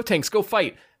became Gotenks. Go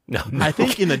fight. No. I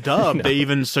think in the dub they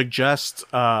even suggest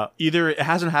either it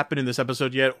hasn't happened in this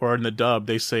episode yet, or in the dub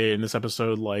they say in this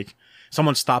episode like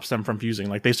someone stops them from fusing.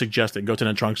 Like they suggest it, Goten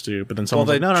and Trunks do, but then someone's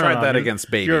they like, no, tried that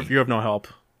against Baby. You have no help.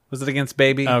 Was it against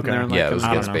Baby? Okay. And they were Yeah, it was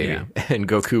I against don't know, Baby. yeah. And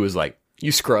Goku was like,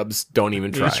 you scrubs, don't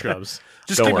even try. You scrubs.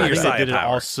 Just Don't give me worry your about They Saya did it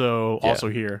power. also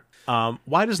here.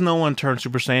 Why does no one turn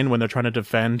Super Saiyan when they're trying to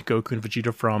defend Goku and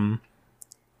Vegeta from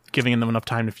giving them enough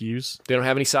time to fuse? They don't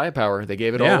have any Saya power. They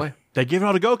gave it all away. They give it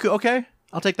all to Goku. Okay,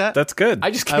 I'll take that. That's good.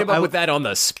 I just came up with that on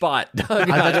the spot, Doug.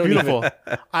 That's beautiful.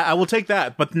 I will take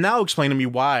that. But now explain to me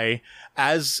why,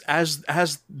 as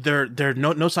there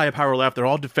no Saya power left, they're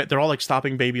all like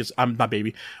stopping babies. Not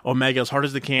Baby, Omega as hard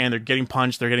as they can. They're getting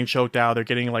punched. They're getting choked out. They're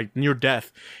getting like near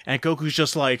death. And Goku's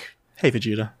just like, hey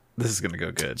Vegeta. This is going to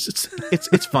go good.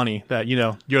 It's funny that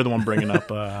you're the one bringing up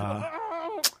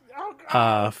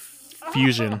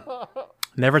fusion.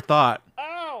 Never thought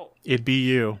it'd be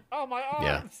you.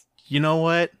 Yeah. You know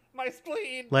what? My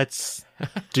spleen. Let's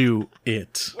do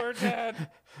it. We're dead.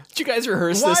 Did you guys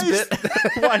rehearse this bit?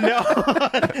 Why no?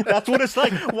 That's what it's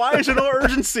like. Why is there no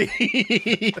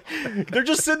urgency? They're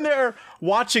just sitting there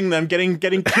watching them getting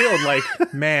killed. Like,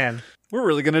 man, We're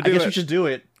really going to do I guess it. we should do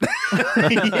it.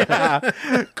 Yeah,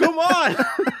 come on.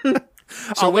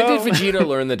 So when did Vegeta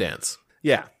learn the dance?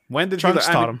 Yeah. When did Trunks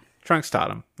taught him. Trunks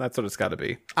taught him. That's what it's got to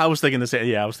be. I was thinking the same.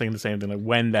 Yeah, I was thinking the same thing. Like,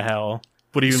 when the hell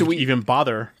would he even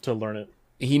bother to learn it?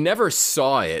 He never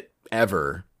saw it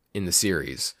ever in the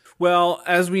series. Well,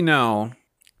 as we know,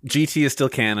 GT is still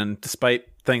canon, despite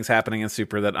things happening in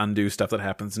Super that undo stuff that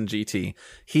happens in GT.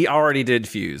 He already did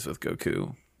fuse with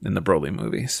Goku in the Broly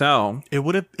movie. So It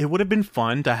would have been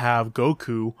fun to have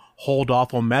Goku hold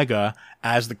off Omega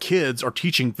as the kids are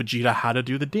teaching Vegeta how to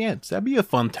do the dance. That'd be a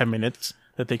fun 10 minutes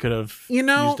that they could have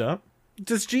used up.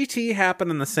 Does GT happen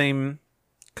in the same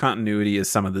continuity as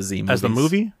some of the Z movies? As the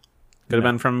movie? Could have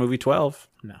been from movie 12.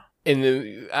 No. in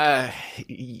the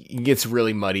it gets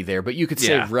really muddy there, but you could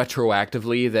say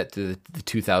retroactively that the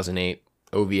 2008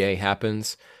 OVA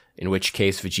happens, in which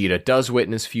case Vegeta does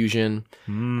witness fusion,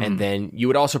 and then you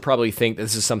would also probably think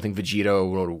this is something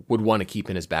Vegeta would want to keep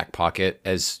in his back pocket,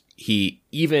 as he,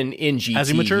 even in GT, as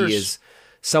he matures, he is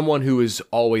someone who is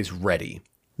always ready.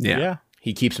 Yeah.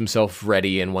 He keeps himself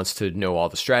ready and wants to know all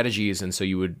the strategies, and so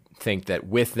you would think that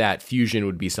with that, fusion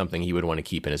would be something he would want to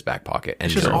keep in his back pocket.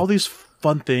 And it's just all these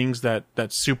fun things that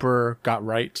Super got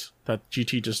right that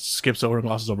GT just skips over and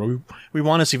glosses over. We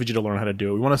want to see Vegeta learn how to do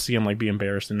it. We want to see him like be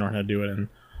embarrassed and learn how to do it. And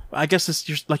I guess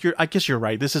I guess you're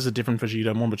right. This is a different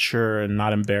Vegeta, more mature and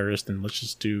not embarrassed. And let's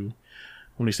just do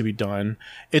what needs to be done.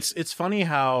 It's funny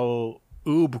how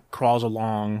Oob crawls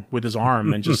along with his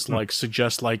arm and just like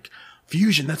suggests like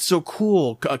fusion. That's so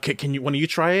cool. Can you? When you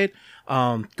try it?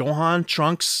 Gohan,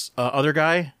 Trunks, other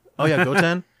guy. Oh yeah,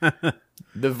 Goten.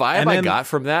 The vibe I got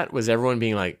from that was everyone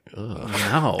being like, ugh.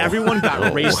 No. Everyone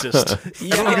got racist.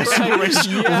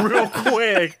 Real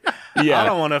quick. Yeah. I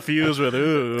don't want to fuse with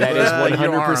Oob. That is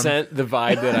 100% the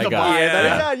vibe that I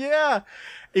got. Yeah.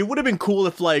 It would have been cool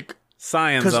if like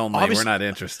science only. We're not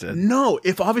interested. No,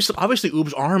 if obviously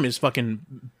Oob's arm is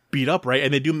fucking beat up, right?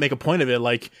 And they do make a point of it,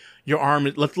 like your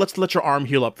arm. Let's let your arm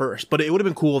heal up first. But it would have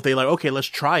been cool if they like, okay, let's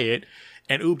try it,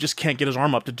 and Oob just can't get his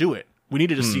arm up to do it. We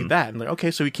needed to see that. And like,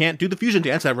 okay, so we can't do the fusion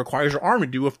dance that requires your arm to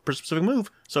do a specific move.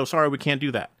 So sorry, we can't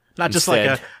do that. Not just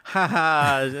like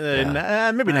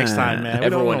a maybe next time, man.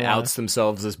 Everyone outs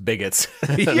themselves as bigots.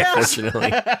 Unfortunately,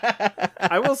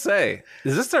 I will say,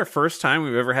 is this our first time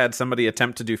we've ever had somebody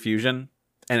attempt to do fusion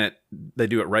and they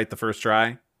do it right the first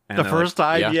try? The first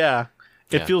time, yeah.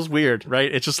 It feels weird, right?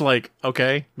 It's just like,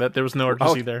 okay, that there was no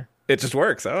urgency there. It just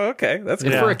works. Oh, okay. That's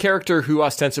good. For a character who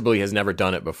ostensibly has never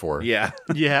done it before. Yeah.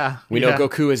 Yeah. We know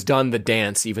Goku has done the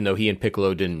dance, even though he and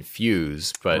Piccolo didn't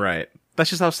fuse. But right.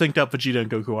 That's just how synced up Vegeta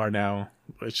and Goku are now.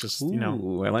 It's just,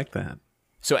 Ooh, I like that.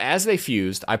 So as they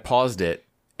fused, I paused it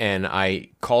and I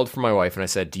called for my wife and I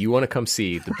said, do you want to come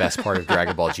see the best part of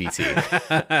Dragon Ball GT?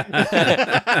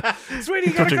 Sweetie,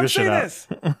 you gotta come see this.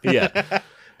 Yeah.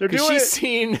 Because she's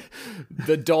seen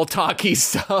the Daltaki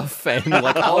stuff and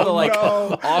like all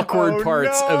the awkward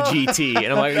parts of GT,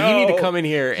 and I'm like, you need to come in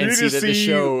here and see that the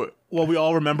show. What we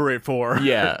all remember it for.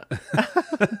 Yeah,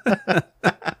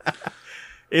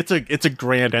 it's a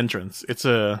grand entrance. It's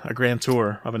a grand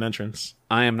tour of an entrance.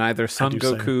 I am neither Son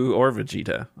Goku or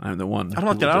Vegeta. I'm the one. I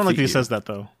don't like that he says that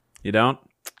though. You don't?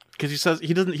 Because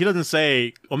he doesn't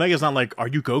say Omega's not like, are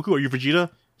you Goku? Are you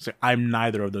Vegeta? He's like, I'm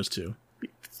neither of those two.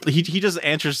 He just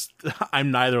answers, I'm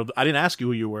neither of them. I didn't ask you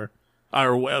who you were,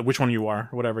 or which one you are,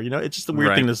 or whatever. It's just a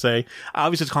weird thing to say.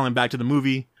 Obviously, it's calling back to the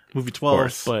movie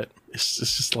 12, but it's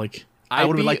just like, I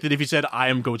would have liked it if he said, I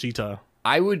am Gogeta.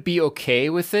 I would be okay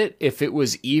with it if it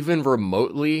was even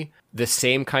remotely the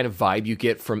same kind of vibe you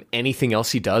get from anything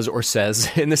else he does or says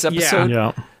in this episode.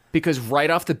 Yeah. Because right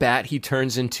off the bat, he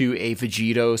turns into a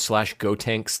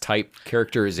Vegito/Gotenks type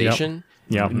characterization.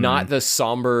 Yeah. Not the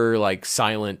somber, like,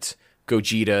 silent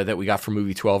Gogeta that we got from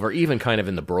movie 12, or even kind of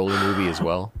in the Broly movie as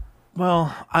well.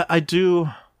 Well, I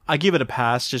give it a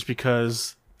pass just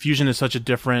because fusion is such a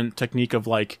different technique of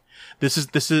like, this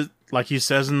is like he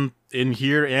says in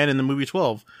here and in the movie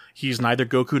 12, he's neither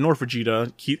Goku nor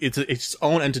Vegeta. It's its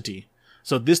own entity.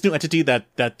 So this new entity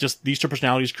that just these two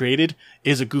personalities created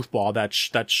is a goofball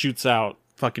that shoots out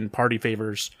fucking party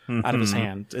favors out of his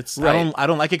hand. It's right. I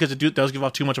don't like it because it does give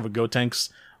off too much of a Gotenks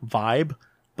vibe.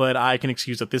 But I can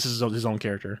excuse that this is his own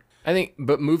character. I think,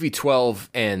 but movie 12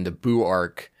 and the Boo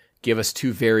arc give us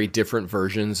two very different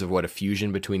versions of what a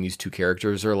fusion between these two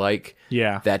characters are like.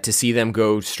 Yeah. That to see them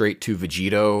go straight to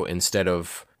Vegito instead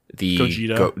of the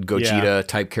Gogeta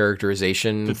type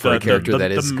characterization for a character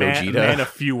that is Gogeta. Man of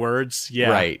few words.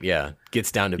 Yeah. Right, yeah.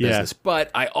 Gets down to business.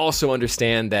 But I also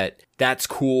understand that that's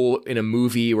cool in a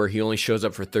movie where he only shows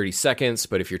up for 30 seconds.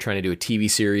 But if you're trying to do a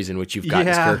TV series in which you've got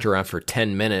this character around for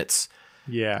 10 minutes...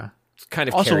 Yeah. Kind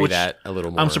of also, carry that a little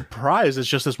more. I'm surprised it's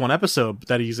just this one episode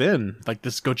that he's in. Like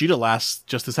this Gogeta lasts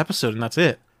just this episode and that's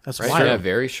it. That's wild. Yeah,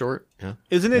 very short. Yeah.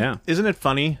 Isn't it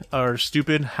funny or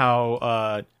stupid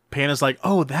how Pan is like,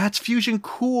 "Oh, that's fusion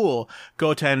cool."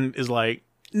 Goten is like,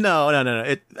 "No.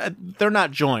 They're not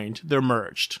joined. They're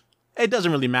merged. It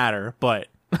doesn't really matter, but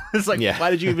it's like,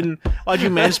 why'd you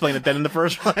mansplain it then in the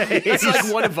first place? It's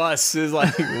like one of us is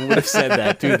like would have said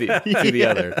that to the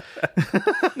other.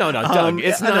 No, Doug,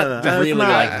 it's not really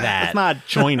like that. It's not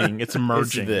joining. It's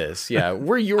merging. It's this, yeah.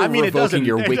 Where you're revoking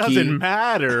your wiki. It doesn't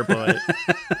matter, but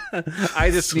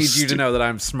I just need you to know that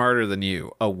I'm smarter than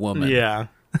you, a woman. Yeah,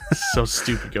 so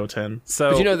stupid, Goten.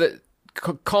 So but you know that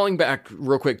calling back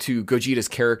real quick to Gogeta's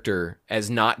character as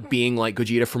not being like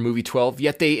Gogeta from movie 12,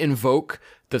 yet they invoke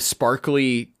the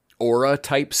sparkly aura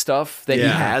type stuff that he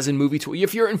has in movie 12.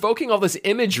 If you're invoking all this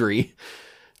imagery,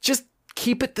 just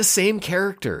keep it the same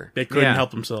character. They couldn't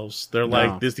help themselves. They're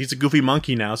like, he's a goofy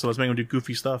monkey now, so let's make him do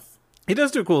goofy stuff. He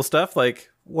does do cool stuff, like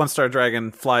One Star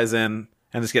Dragon flies in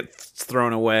and just gets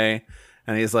thrown away,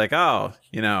 and he's like, oh,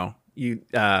 you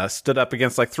stood up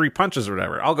against like 3 punches or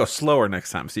whatever. I'll go slower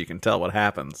next time so you can tell what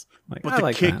happens. Like, but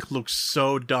the kick looks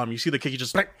so dumb. You see the kick, he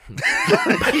just like...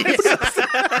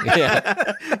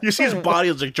 You see his body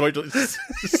is like joint.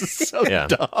 It's so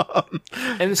dumb.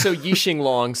 And so Yixing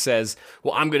Long says,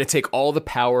 well, I'm going to take all the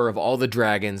power of all the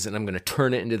dragons and I'm going to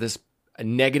turn it into this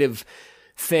negative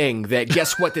thing that,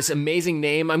 guess what, this amazing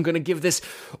name I'm going to give this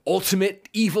ultimate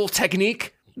evil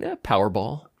technique? Yeah,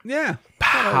 Powerball. Yeah.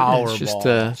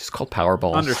 Powerball. It's just called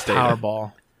Powerball. Understated.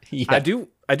 Powerball. Yeah. I do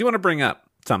want to bring up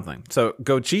something. So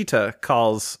Gogeta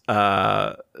calls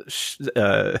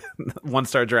One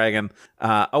Star Dragon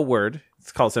a word.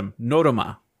 It calls him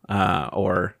Noroma,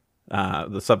 or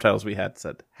the subtitles we had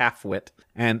said half-wit.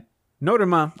 And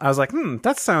Noroma, I was like,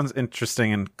 that sounds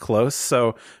interesting and close.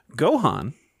 So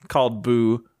Gohan called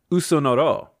Boo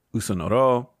Usonoro.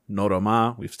 Usonoro,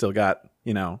 Noroma. We've still got,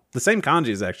 the same kanji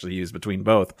is actually used between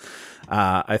both.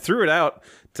 I threw it out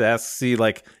to see,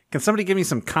 like, can somebody give me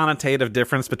some connotative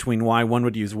difference between why one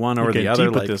would use one or the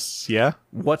other? Like, this,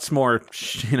 what's more,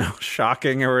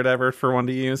 shocking or whatever for one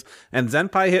to use? And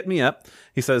Zenpai hit me up.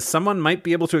 He says, someone might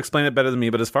be able to explain it better than me,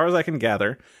 but as far as I can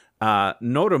gather,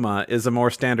 Noroma is a more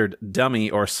standard dummy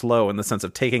or slow in the sense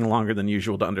of taking longer than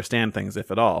usual to understand things, if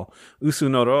at all.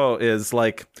 Usunoro is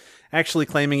like actually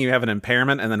claiming you have an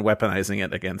impairment and then weaponizing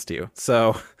it against you.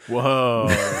 So, whoa,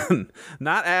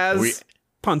 not as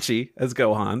punchy as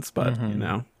Gohan's, but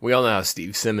we all know how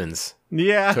Steve Simmons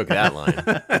took that line.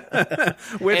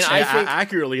 Which I think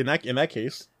accurately in that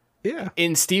case. Yeah.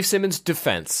 In Steve Simmons'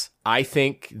 defense, I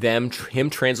think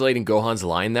him translating Gohan's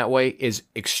line that way is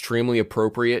extremely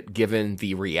appropriate given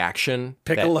the reaction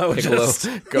Piccolo,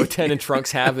 Goten, and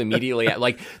Trunks have immediately.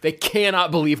 Like, they cannot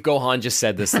believe Gohan just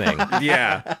said this thing.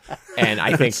 Yeah. And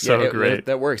I think great.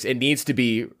 That works. It needs to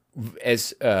be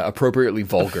as appropriately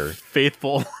vulgar.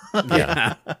 Faithful.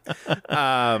 Yeah.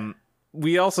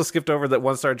 We also skipped over that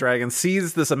One Star Dragon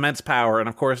sees this immense power and,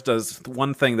 of course, does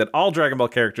one thing that all Dragon Ball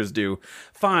characters do.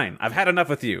 Fine, I've had enough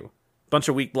with you. Bunch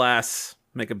of weak blasts,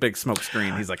 make a big smoke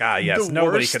screen. He's like, yes,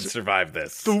 nobody can survive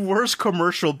this. The worst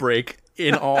commercial break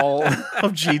in all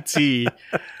of GT,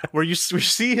 where we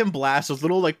see him blast those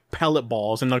little, like, pellet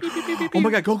balls, and like, oh my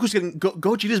god,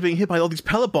 Gogeta's being hit by all these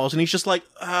pellet balls, and he's just like,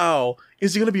 oh,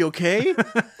 is he gonna be okay?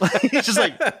 He's just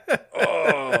like,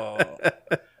 oh.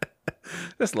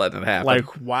 Just letting it happen.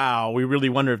 Like, wow, we really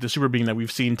wonder if the super being that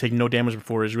we've seen take no damage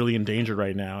before is really in danger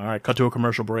right now. All right, cut to a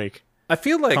commercial break. I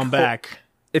feel like come back.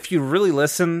 If you really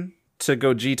listen to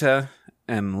Gogeta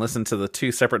and listen to the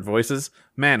 2 separate voices,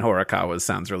 man, Horikawa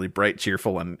sounds really bright,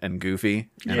 cheerful, and goofy,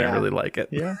 and I really like it.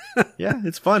 Yeah,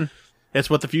 it's fun. It's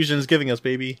what the fusion is giving us,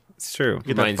 baby. It's true.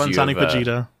 Get that fun Sonic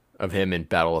Vegeta. Of him in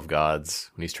Battle of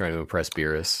Gods when he's trying to impress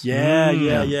Beerus.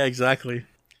 Yeah, exactly.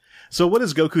 So what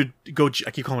is I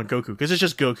keep calling it Goku because it's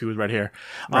just Goku right here.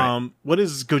 Right. What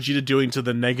is Gogeta doing to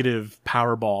the negative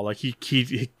power ball? Like he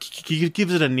gives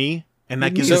it a knee, and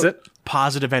that gives it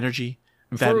positive energy.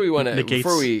 Before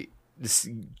we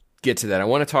get to that, I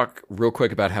want to talk real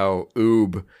quick about how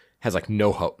Oob has like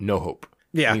no hope.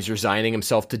 Yeah, and he's resigning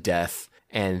himself to death.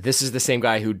 And this is the same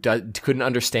guy who couldn't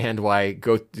understand why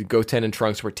Goten and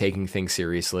Trunks were taking things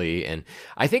seriously. And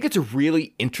I think it's a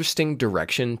really interesting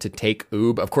direction to take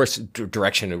Oob. Of course,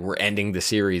 direction, we're ending the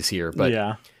series here.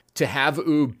 But to have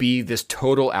Oob be this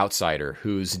total outsider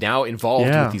who's now involved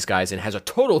with these guys and has a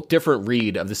total different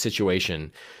read of the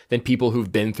situation than people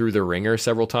who've been through the ringer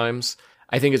several times,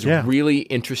 I think is a really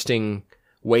interesting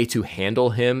way to handle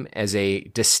him as a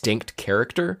distinct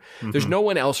character. Mm-hmm. There's no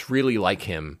one else really like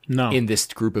him in this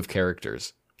group of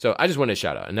characters. So I just wanted to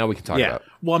shout out, and now we can talk about.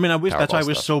 Well, I mean, that's why I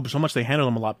wish so much they handled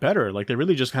him a lot better. Like they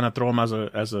really just kind of throw him as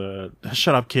a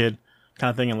shut up kid kind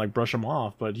of thing and like brush him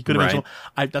off. But he could have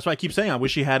been. That's why I keep saying I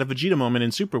wish he had a Vegeta moment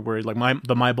in Super, where like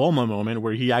the My Bulma moment,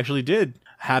 where he actually did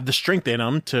have the strength in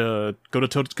him to go to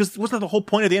toe. Because wasn't that the whole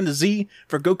point at the end of Z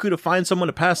for Goku to find someone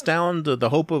to pass down the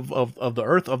hope of the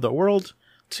Earth, of the world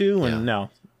to? And no,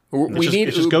 we need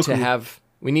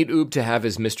Oob to have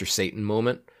his Mr. Satan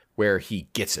moment where he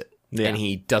gets it, and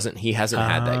he hasn't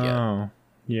had that yet.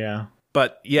 Yeah,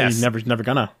 but yes, he's never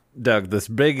gonna. Doug, this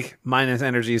big minus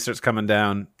energy starts coming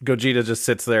down. Gogeta just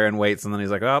sits there and waits, and then he's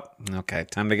like, "Oh, okay,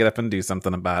 time to get up and do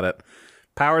something about it."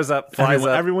 powers up, flies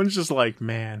up. Everyone's just like,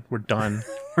 man, we're done.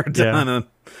 We're done. And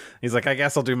he's like, I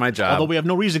guess I'll do my job. Although we have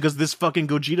no reason, because this fucking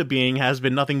Gogeta being has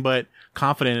been nothing but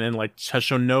confident and like has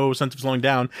shown no sense of slowing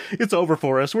down. It's over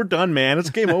for us. We're done, man. It's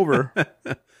game over.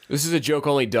 This is a joke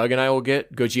only Doug and I will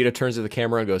get. Gogeta turns to the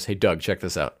camera and goes, "Hey, Doug, check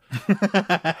this out."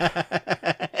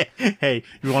 Hey,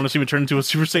 you want to see me turn into a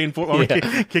Super Saiyan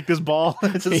 4? Kick this ball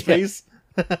into space?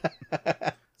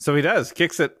 So he does.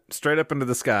 Kicks it straight up into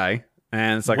the sky.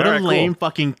 And it's like, what all a right, lame cool.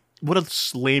 fucking, what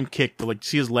a lame kick to like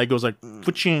see his leg goes like,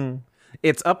 fooching.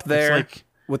 It's up there like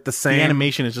with the same... The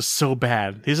animation is just so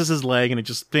bad. This is his leg and it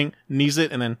just knees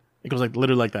it and then it goes like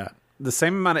literally like that. The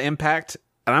same amount of impact,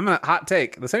 and I'm going to hot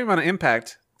take, the same amount of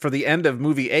impact for the end of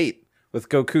movie 8 with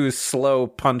Goku's slow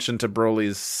punch into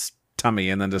Broly's tummy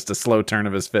and then just a slow turn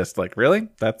of his fist. Like, really?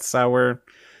 That's how we're...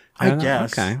 I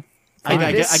guess. Okay.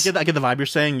 I get the vibe you're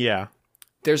saying, yeah.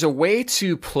 There's a way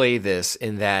to play this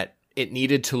in that it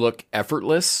needed to look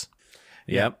effortless.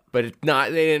 Yep. But they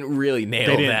didn't really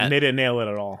nail that. They didn't nail it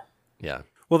at all. Yeah.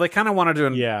 Well, they kind of wanted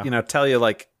to, tell you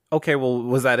like, okay, well,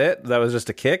 was that it? That was just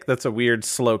a kick? That's a weird,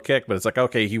 slow kick. But it's like,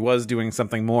 okay, he was doing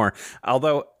something more.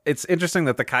 Although, it's interesting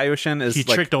that the Kaioshin is He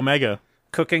tricked Omega.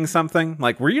 Cooking something.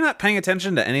 Like, were you not paying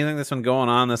attention to anything that's been going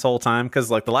on this whole time?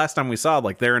 Because, like, the last time we saw,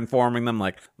 like, they're informing them,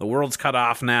 like, the world's cut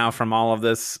off now from all of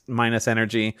this minus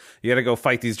energy. You gotta go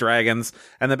fight these dragons.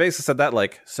 And they basically said that,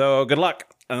 like, so good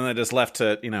luck. And then they just left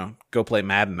to, go play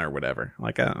Madden or whatever.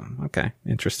 Like, okay,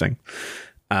 interesting.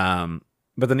 But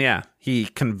then, yeah, he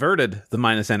converted the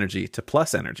minus energy to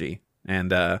plus energy.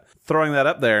 And throwing that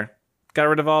up there, got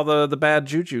rid of all the bad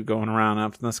juju going around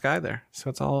up in the sky there. So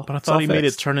it's all... But I thought he made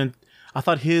it turn in... I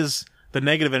thought the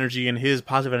negative energy and his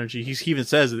positive energy, he even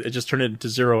says it just turned it into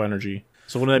zero energy.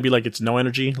 So wouldn't that be like it's no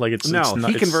energy? Like it's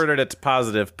he converted it to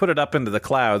positive, put it up into the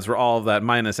clouds where all of that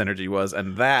minus energy was,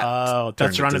 and that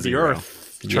that's surrounded the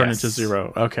Earth turned into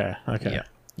zero. Okay. Yeah,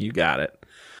 you got it.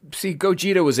 See,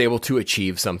 Gogeta was able to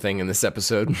achieve something in this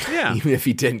episode. Yeah. Even if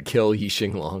he didn't kill Yi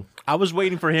Xinglong. I was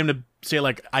waiting for him to say,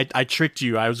 like, I tricked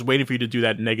you. I was waiting for you to do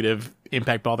that negative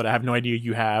impact ball that I have no idea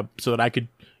you have so that I could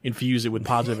infuse it with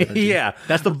positive energy. Yeah.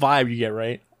 That's the vibe you get,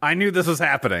 right? I knew this was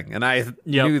happening, and I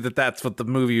knew that that's what the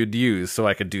movie would use so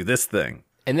I could do this thing.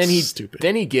 And then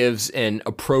he gives an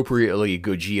appropriately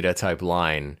Gogeta-type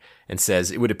line and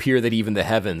says, "It would appear that even the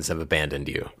heavens have abandoned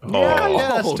you."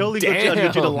 Yes, totally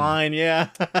Gogeta line, yeah.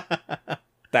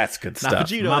 That's good stuff. Not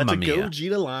Vegeta, that's a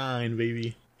Gogeta line,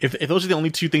 baby. If those are the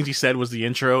only two things he said was the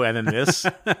intro and then this,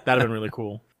 that'd have been really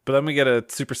cool. But then we get a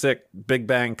super sick Big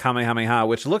Bang Kamehameha,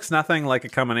 which looks nothing like a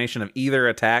combination of either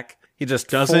attack. He just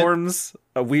forms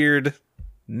a weird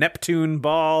Neptune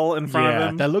ball in front of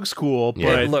him. That looks cool,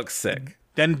 but it looks sick.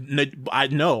 Then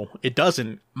no, it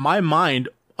doesn't. My mind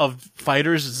of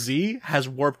Fighters Z has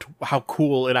warped how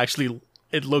cool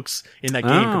it looks in that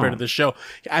game compared to the show.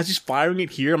 As he's firing it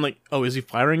here, I'm like, oh, is he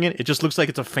firing it? It just looks like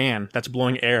it's a fan that's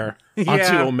blowing air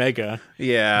onto Omega.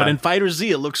 Yeah. But in Fighter Z,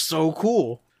 it looks so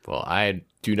cool. Well, I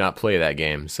do not play that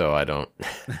game, so I don't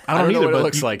either, know what it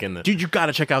looks like in the... Dude, you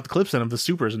gotta check out the clips then of the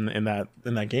supers in that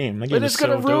game. That game but it's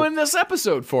gonna ruin this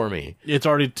episode for me. It's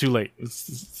already too late.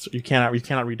 You cannot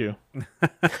redo.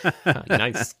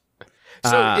 Nice.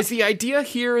 So is the idea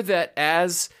here that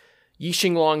as Yi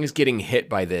Xinglong is getting hit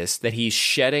by this, that he's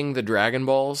shedding the Dragon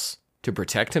Balls to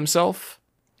protect himself?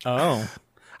 Oh.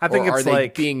 I think or it's are they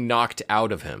like being knocked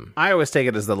out of him? I always take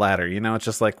it as the latter. It's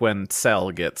just like when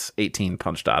Cell gets 18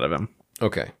 punched out of him.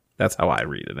 Okay. That's how I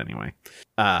read it anyway.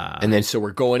 And then so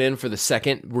we're going in for the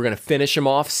second. We're going to finish him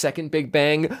off. Second Big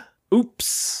Bang.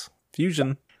 Oops.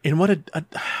 Fusion. And what I'm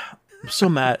so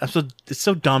mad. It's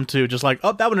so dumb too. Just like,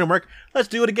 oh, that one didn't work. Let's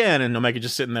do it again. And Omega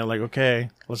just sitting there like, okay,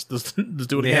 let's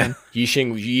do it again. Yi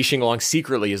Xinglong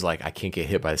secretly is like, I can't get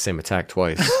hit by the same attack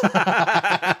twice.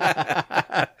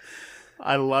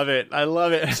 I love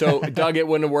it. So, Doug, it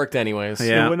wouldn't have worked anyways.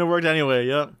 Yeah. It wouldn't have worked anyway,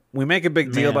 yep. We make a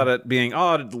big deal about it being,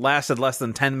 it lasted less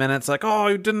than 10 minutes. Like,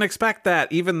 you didn't expect that.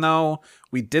 Even though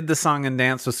we did the song and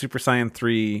dance with Super Saiyan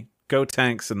 3, Go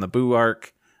Tanks, and the Boo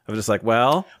arc. I was just like,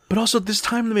 well. But also, this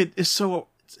time limit is so...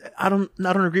 I don't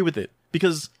agree with it.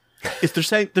 Because if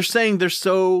they're saying they're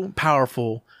so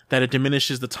powerful that it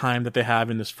diminishes the time that they have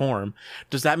in this form.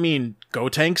 Does that mean Go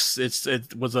Tanks?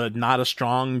 It was not a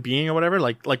strong being or whatever.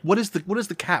 Like what is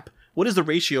the cap? What is the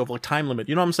ratio of like time limit?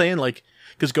 You know what I'm saying? Like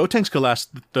because Go Tanks could last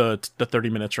the 30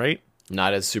 minutes, right?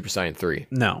 Not as Super Saiyan 3.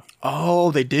 No.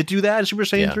 Oh, they did do that in Super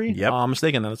Saiyan 3? Yep. Oh, I'm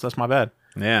mistaken. That's my bad.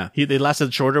 Yeah. They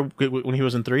lasted shorter when he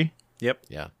was in 3. Yep.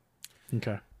 Yeah.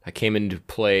 Okay. I came into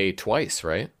play twice,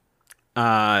 right?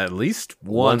 At least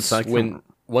once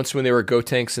when they were Go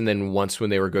Tanks, and then once when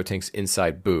they were Go Tanks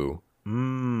inside Boo.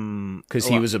 Because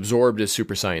he was absorbed as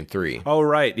Super Saiyan 3. Oh,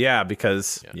 right. Yeah,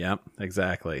 because... Yep,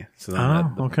 exactly. So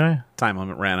then the time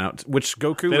limit ran out, which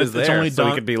Goku was there, only so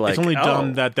done, he could be like, it's only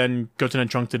done that then Goten and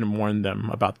Trunks didn't warn them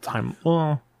about the time.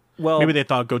 Well, maybe they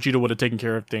thought Gogeta would have taken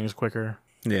care of things quicker.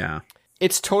 Yeah.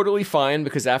 It's totally fine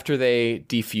because after they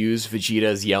defuse,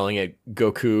 Vegeta's yelling at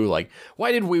Goku, like,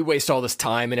 why did we waste all this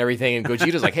time and everything? And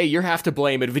Gogeta's like, hey, you're half to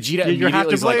blame. And Vegeta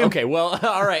immediately is like, okay, well,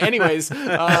 all right, anyways. Damn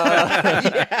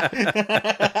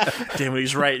it,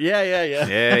 he's right.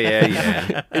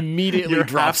 Yeah. Immediately You're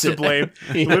drops half it. to blame.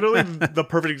 Literally the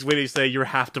perfect way to say you're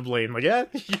half to blame. Like, yeah,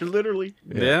 you're literally.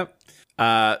 Yep.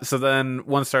 So then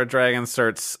One Star Dragon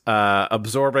starts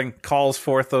absorbing, calls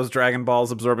forth those Dragon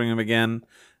Balls, absorbing them again.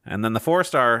 And then the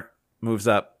 4-star moves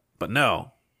up, but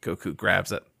no, Goku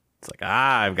grabs it. It's like,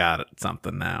 I've got it,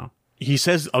 something now. He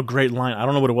says a great line. I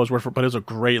don't know what it was word for, but it was a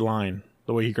great line.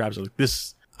 The way he grabs it. Like,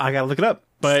 this, I gotta look it up.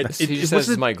 But he just says, "This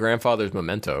is my grandfather's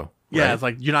memento." Yeah, right? It's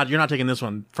like you're not taking this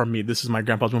one from me. This is my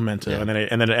grandpa's memento, and then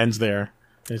it ends there.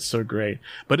 It's so great.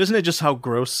 But isn't it just how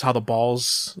gross how the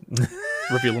balls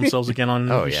reveal themselves again on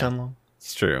Shenlong?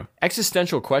 It's true.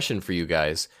 Existential question for you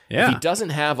guys. Yeah. If he doesn't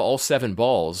have all 7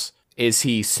 balls, is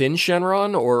he Sin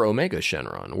Shenron or Omega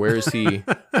Shenron? Where is he?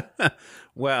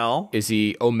 Well, is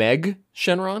he Omega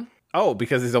Shenron? Oh,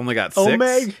 because he's only got 6?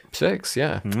 Omega? 6,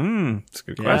 yeah. That's a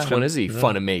good question. Which one is he? Yeah.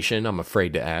 Funimation, I'm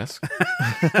afraid to ask.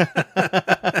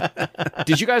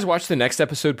 Did you guys watch the next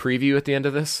episode preview at the end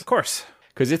of this? Of course.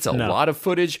 Because it's a lot of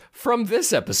footage from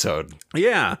this episode.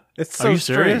 Yeah. It's so Are you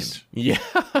strange. serious?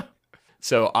 Yeah.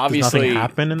 So obviously, does nothing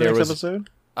happen in the next episode?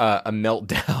 A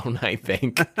meltdown, I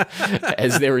think,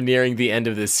 as they were nearing the end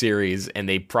of this series, and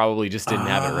they probably just didn't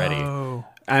have it ready.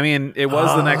 I mean, it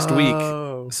was the next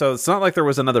week, so it's not like there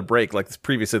was another break. Like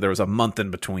previously, there was a month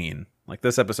in between. Like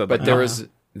this episode, but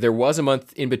there was a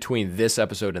month in between this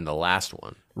episode and the last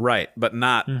one, right? But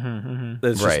not.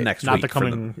 It's just next not week. the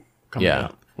coming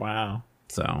up. Wow.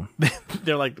 So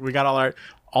they're like, we got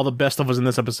all the best of us in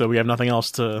this episode. We have nothing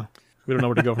else to. We don't know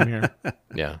where to go from here.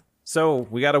 Yeah. So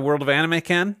we got a World of Anime,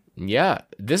 Ken? Yeah,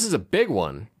 this is a big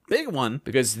one. Big one.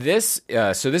 Because this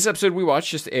episode we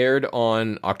watched just aired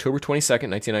on October 22nd,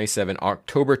 1997.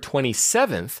 October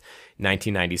 27th,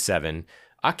 1997,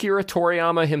 Akira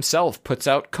Toriyama himself puts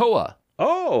out Koa.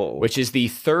 Oh. Which is the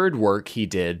third work he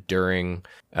did during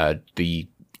the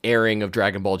airing of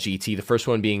Dragon Ball GT. The first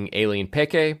one being Alien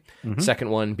Peke, second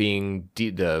one being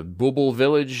the Bubble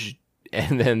Village,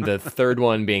 and then the third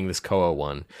one being this Koa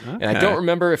one. Okay. And I don't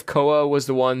remember if Koa was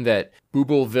the one that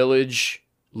Bubble Village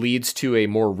leads to a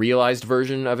more realized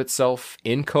version of itself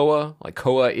in Koa. Like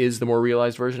Koa is the more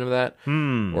realized version of that.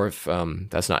 Or if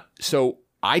that's not. So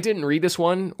I didn't read this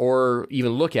one or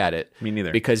even look at it. Me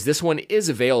neither. Because this one is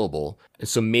available. And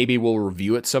so maybe we'll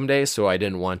review it someday. So I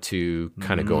didn't want to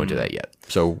kind of go into that yet.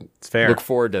 So it's fair. Look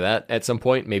forward to that at some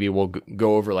point. Maybe we'll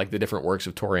go over like the different works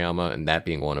of Toriyama and that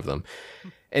being one of them.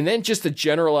 And then just a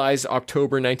generalized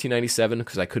October 1997,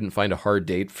 because I couldn't find a hard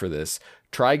date for this,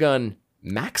 Trigun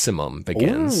Maximum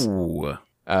begins.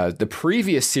 The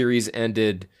previous series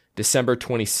ended December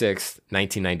 26th,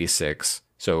 1996.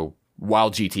 So while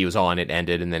GT was on, it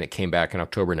ended, and then it came back in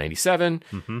October 97.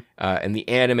 And the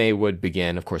anime would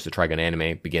begin, of course, the Trigun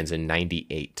anime begins in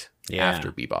 98 after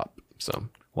Bebop. So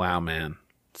wow, man.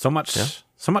 So much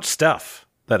stuff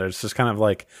that it's just kind of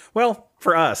like, well,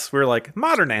 for us, we're like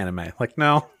modern anime. Like,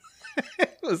 no,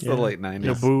 it was the late 90s.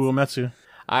 Nobu Uematsu.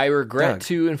 I regret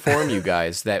to inform you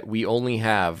guys that we only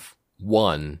have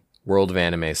one World of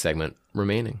Anime segment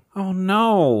remaining. Oh,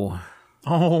 no.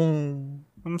 Oh,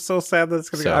 I'm so sad that it's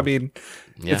going to go. I mean,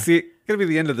 it's going to be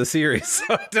the end of the series. So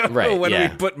I don't know when we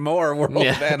put more World of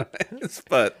Animes,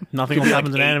 but nothing else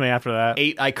happens in anime after that.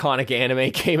 8 iconic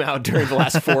anime came out during the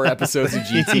last 4 episodes of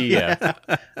GT.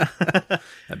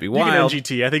 That'd be wild. You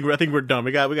can end GT. I think we're done.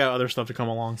 We got other stuff to come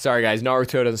along. Sorry, guys.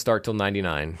 Naruto doesn't start till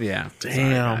 99. Yeah. Damn.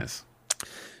 Sorry, guys.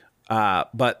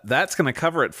 But that's going to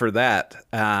cover it for that.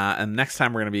 And next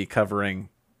time we're going to be covering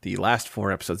the last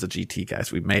 4 episodes of GT,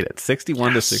 guys. We've made it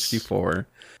 61 to 64.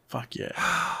 Fuck yeah.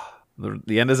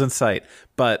 The end is in sight.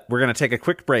 But we're going to take a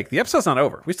quick break. The episode's not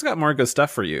over. We still got more good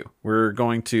stuff for you. We're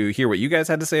going to hear what you guys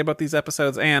had to say about these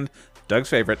episodes and Doug's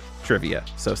favorite, trivia.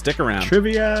 So stick around.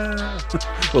 Trivia.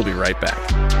 We'll be right back.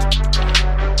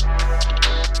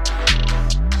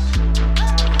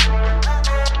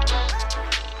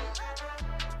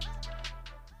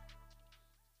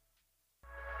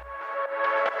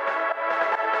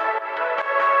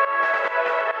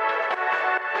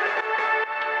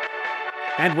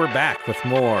 And we're back with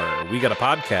more We Got a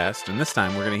Podcast, and this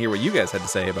time we're going to hear what you guys had to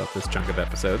say about this chunk of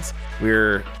episodes.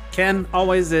 Ken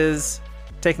always is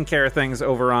taking care of things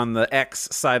over on the X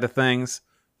side of things,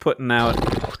 putting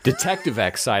out Detective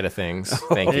X side of things.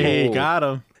 Thank you. Hey, got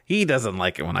him. He doesn't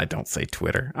like it when I don't say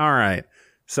Twitter. All right.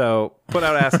 So put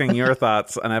out asking your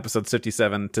thoughts on episodes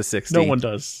 57 to 60. No one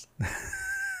does.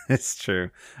 It's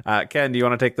true. Ken, do you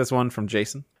want to take this one from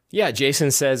Jason? Yeah,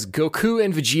 Jason says, Goku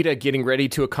and Vegeta getting ready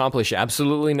to accomplish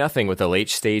absolutely nothing with a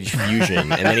late-stage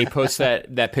fusion. And then he posts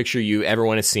that picture,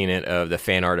 everyone has seen it, of the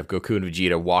fan art of Goku and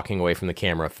Vegeta walking away from the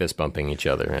camera, fist-bumping each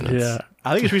other. And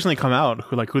I think it's recently come out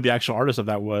who the actual artist of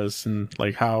that was, and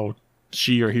like how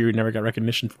she or he never got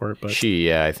recognition for it. But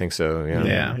I think so,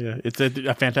 Yeah. It's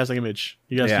a fantastic image.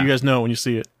 You guys know when you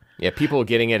see it. Yeah, people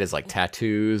getting it as like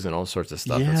tattoos and all sorts of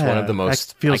stuff. Yeah, it's one of the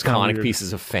most feels kinda iconic weird.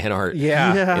 pieces of fan art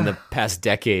Yeah. in the past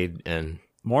decade. And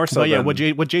More so But yeah,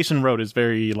 than... what Jason wrote is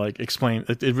very like explained.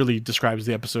 It really describes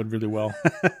the episode really well.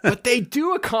 but they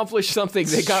do accomplish something.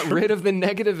 They got rid of the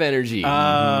negative energy.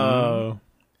 All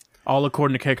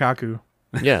according to Keikaku.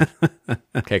 Yeah.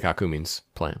 Keikaku means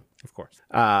plan. Of course.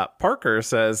 Parker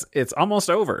says, it's almost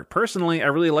over. Personally, I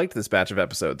really liked this batch of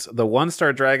episodes. The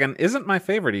one-star dragon isn't my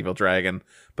favorite evil dragon,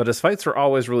 but his fights were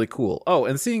always really cool. Oh,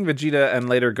 and seeing Vegeta and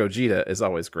later Gogeta is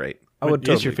always great. What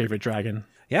is your favorite dragon?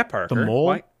 Yeah, Parker. The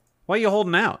mole? Why are you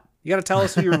holding out? You got to tell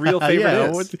us who your real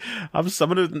favorite is. I'm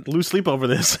going to lose sleep over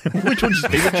this. Which one's your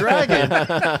favorite dragon?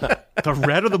 The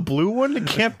red or the blue one? It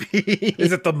can't be.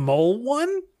 Is it the mole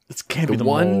one? It can't be the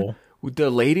one mole. with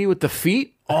the lady with the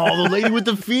feet? Oh, the lady with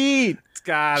the feet. It's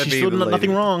got to be She's the doing lady nothing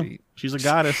with the wrong. feet. She's a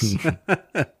goddess.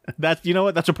 You know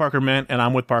what? That's what Parker meant, and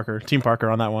I'm with Parker. Team Parker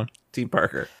on that one. Team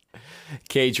Parker.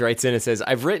 Cage writes in and says,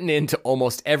 I've written into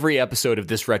almost every episode of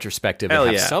this retrospective Hell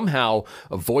and have yeah. somehow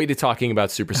avoided talking about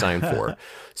Super Saiyan 4.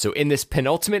 So in this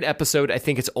penultimate episode, I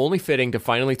think it's only fitting to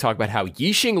finally talk about how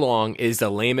Yixing Long is the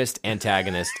lamest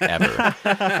antagonist ever.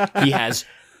 He has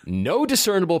no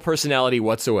discernible personality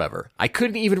whatsoever. I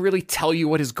couldn't even really tell you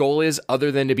what his goal is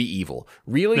other than to be evil.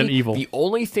 Really, the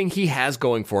only thing he has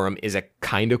going for him is a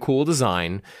kind of cool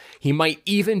design. He might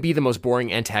even be the most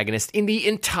boring antagonist in the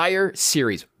entire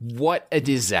series. What a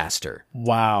disaster.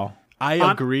 Wow. I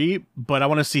agree, but I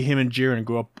want to see him and Jiren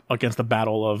go up against the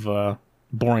battle of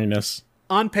boringness.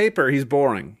 On paper, he's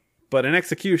boring, but in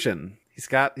execution, he's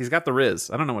got the Riz.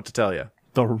 I don't know what to tell you.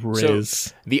 The Riz.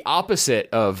 So, the opposot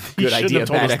of You good shouldn't idea, have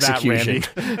told bad us that, execution.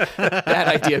 Bad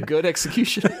idea, good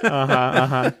execution.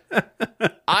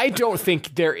 I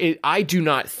do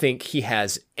not think he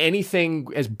has anything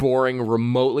as boring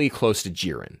remotely close to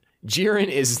Jiren. Jiren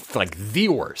is like the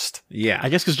worst. Yeah, I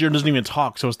guess because Jiren doesn't even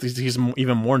talk, so he's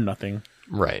even more nothing.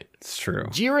 Right. it's true.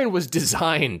 Jiren was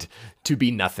designed to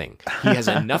be nothing. He has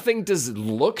a nothing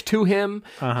look to him.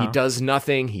 He does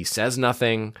nothing. He says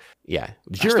nothing. Yeah,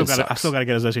 Jiren sucks. I still got to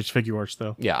get his SH figure arts,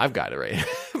 though. Yeah, I've got it right.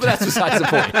 But that's besides the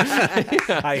point.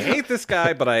 I hate this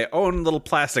guy, but I own little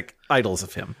plastic idols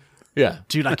of him. Yeah.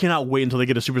 Dude, I cannot wait until they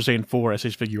get a Super Saiyan 4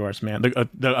 SH figure arts, man.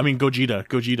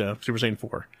 Gogeta Super Saiyan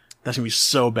 4. That's going to be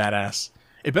so badass.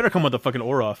 It better come with a fucking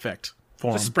aura effect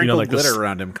for Just him. sprinkle glitter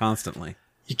around him constantly.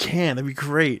 You can. That'd be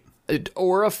great.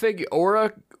 Aura,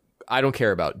 I don't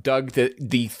care about. Doug,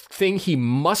 the thing he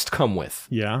must come with,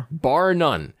 Yeah. bar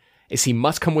none, is he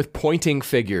must come with pointing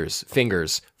fingers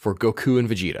for Goku and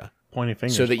Vegeta. Pointing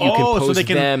fingers. So that you can pose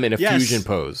them in a fusion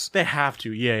pose. They have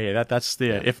to. Yeah. That's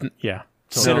the...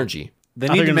 Synergy. They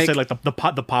I need think to you're going to make say like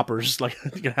the poppers. Like,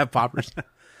 you can have poppers.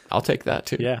 I'll take that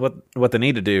too. Yeah. what they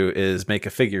need to do is make a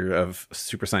figure of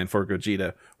Super Saiyan 4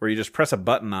 Gogeta where you just press a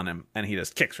button on him and he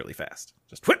just kicks really fast.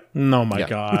 Just whip. No, my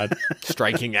God.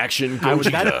 Striking action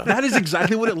Gogeta. That is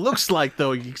exactly what it looks like,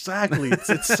 though. Exactly.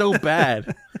 It's so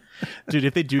bad. Dude,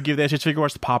 if they do give the SH figure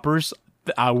arts poppers,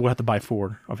 I will have to buy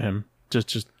 4 of him.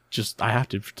 Just I have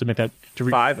to make that... to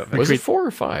 5 of it. Was it 4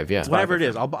 or 5? Yeah. Whatever it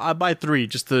is. I'll buy 3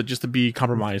 just to be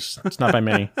compromised. It's not by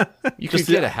many. You could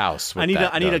get a house with I need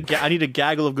Doug. a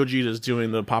gaggle of Gogetas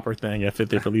doing the popper thing if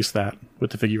they release that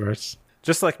with the figure arts.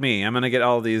 Just like me, I'm going to get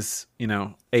all these,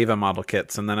 Ava model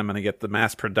kits, and then I'm going to get the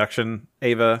mass production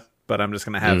Ava, but I'm just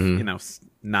going to have,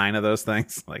 9 of those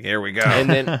things. Like, here we go.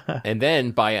 and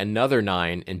then buy another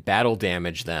 9 and battle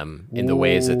damage them in the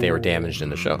ways that they were damaged in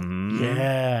the show.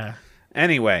 Yeah.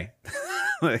 Anyway,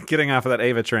 getting off of that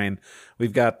Ava train,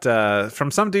 we've got from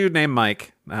some dude named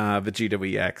Mike,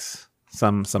 Vegeta EX,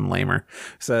 some lamer,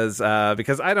 says,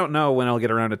 because I don't know when I'll get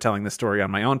around to telling this story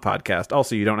on my own podcast.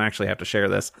 Also, you don't actually have to share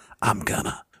this. I'm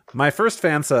gonna. My first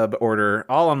fan sub order,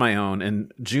 all on my own,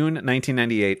 in June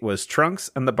 1998 was Trunks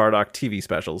and the Bardock TV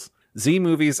specials, Z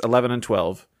Movies 11 and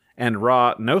 12, and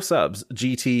Raw No Subs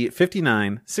GT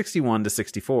 59, 61 to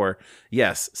 64.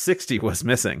 Yes, 60 was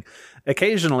missing.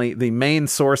 Occasionally, the main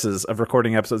sources of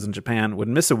recording episodes in Japan would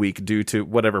miss a week due to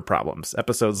whatever problems.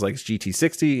 Episodes like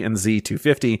GT60 and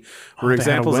Z250 were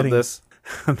examples of this.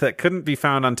 that couldn't be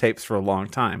found on tapes for a long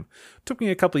time. It took me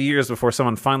a couple years before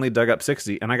someone finally dug up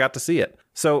 60, and I got to see it.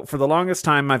 So for the longest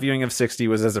time, my viewing of 60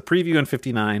 was as a preview in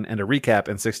 59 and a recap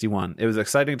in 61. It was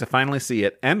exciting to finally see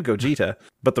it, and Gogeta,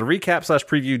 but the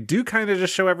recap/preview do kind of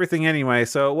just show everything anyway,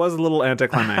 so it was a little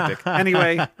anticlimactic.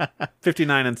 Anyway,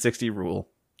 59 and 60 rule.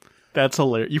 That's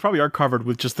hilarious. You probably are covered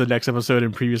with just the next episode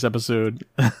and previous episode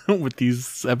with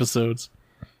these episodes.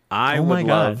 I would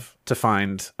love to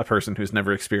find a person who's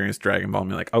never experienced Dragon Ball and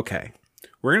be like, okay,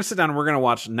 we're going to sit down and we're going to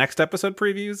watch next episode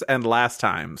previews and last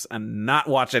times and not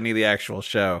watch any of the actual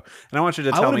show. And I want you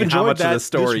to tell me how much of the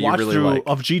story you really like.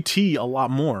 Of GT a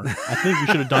lot more. I think we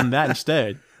should have done that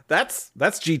instead. That's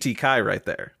GT Kai right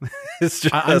there. It's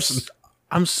just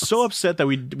I'm so upset that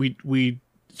we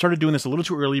started doing this a little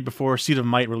too early before Seed of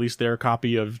Might released their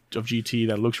copy of GT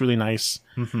that looks really nice.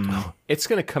 Mm-hmm. It's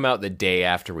going to come out the day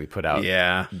after we put out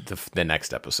the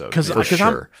next episode. Because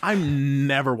I'm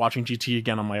never watching GT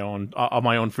again on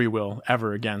my own free will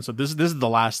ever again. So this is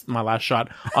my last shot,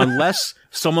 unless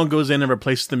someone goes in and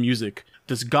replaces the music.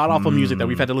 This god awful music that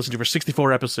we've had to listen to for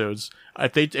 64 episodes.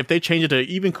 If they change it to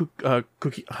even I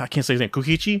can't say his name,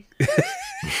 Kukichi.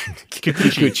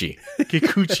 Kikuchi.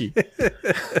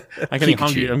 I'm getting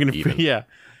hungry. I'm gonna yeah.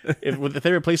 If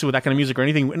they replace it with that kind of music or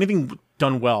anything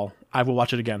done well, I will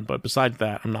watch it again. But besides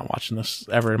that, I'm not watching this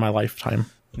ever in my lifetime.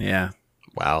 Yeah.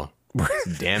 Wow.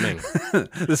 Damning.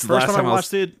 This first time I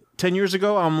watched it 10 years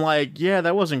ago, I'm like, yeah,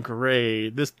 that wasn't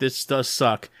great. This does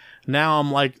suck. Now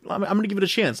I'm like, I'm going to give it a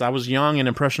chance. I was young and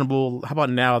impressionable. How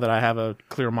about now that I have a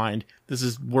clear mind? This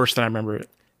is worse than I remember it.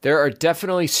 There are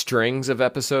definitely strings of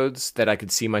episodes that I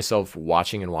could see myself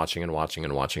watching and watching and watching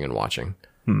and watching and watching.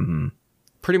 Mm-hmm.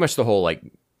 Pretty much the whole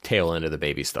tail end of the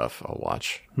baby stuff I'll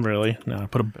watch. Really? No,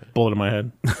 put a bullet in my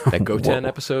head. That Goten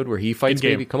episode where he fights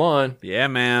Baby. Come on. Yeah,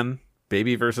 man.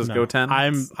 Baby versus Goten.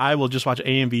 I will just watch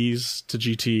AMVs to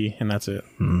GT and that's it.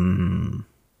 Mm-hmm.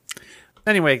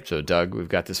 Anyway. So Doug, we've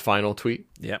got this final tweet.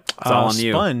 Yep. It's all on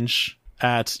you. Sponge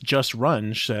at Just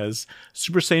Runge says,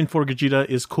 Super Saiyan 4 Gogeta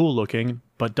is cool looking,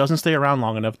 but doesn't stay around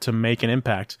long enough to make an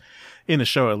impact. In the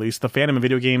show, at least. The fandom in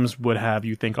video games would have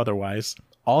you think otherwise.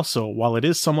 Also, while it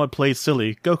is somewhat played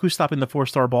silly, Goku stopping the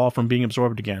 4-star ball from being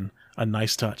absorbed again. A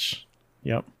nice touch.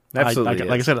 Yep. Absolutely.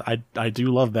 Like I said, I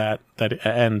do love that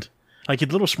end. Like the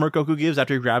little smirk Goku gives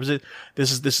after he grabs it.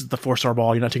 This is the 4-star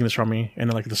ball. You're not taking this from me.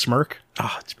 And then the smirk.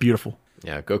 it's beautiful.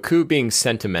 Yeah, Goku being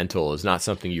sentimental is not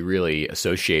something you really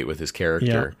associate with his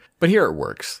character. Yeah. But here it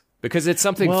works. Because it's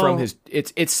something from his...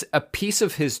 It's a piece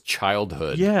of his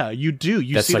childhood. Yeah, you do.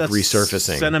 You that's see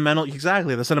resurfacing. Sentimental,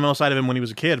 exactly. The sentimental side of him when he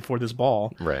was a kid for this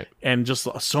ball. Right. And just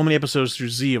so many episodes through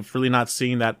Z of really not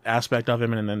seeing that aspect of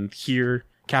him. And then here,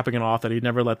 capping it off, that he'd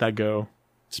never let that go.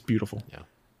 It's beautiful. Yeah.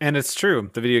 And it's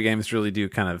true. The video games really do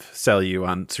kind of sell you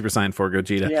on Super Saiyan 4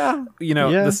 Gogeta. Yeah.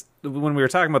 This, when we were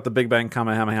talking about the Big Bang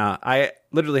Kamehameha, I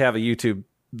literally have a YouTube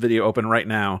video open right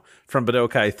now from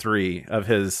Budokai 3 of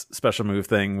his special move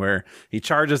thing where he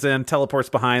charges in, teleports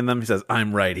behind them. He says,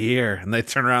 I'm right here. And they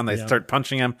turn around, they start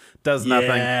punching him, does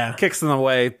nothing, kicks them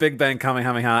away, Big Bang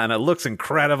Kamehameha, and it looks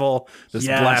incredible. Just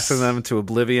blasting them to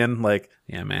oblivion.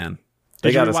 Yeah, man.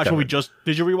 Did you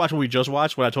rewatch what we just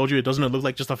watched? What I told you, it doesn't look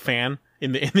like just a fan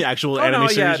in the actual anime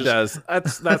series. Yeah, it does.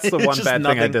 That's the one bad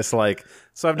thing I dislike.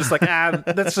 So I'm just like,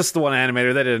 that's just the one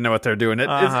animator. They didn't know what they're doing. It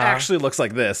actually looks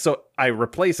like this. So I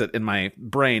replace it in my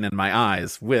brain and my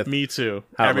eyes with. Me too.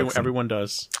 Everyone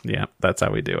does. Yeah, that's how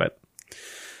we do it.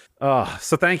 Oh,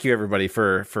 so thank you everybody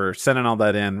for sending all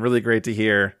that in. Really great to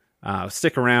hear.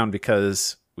 Stick around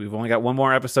because we've only got one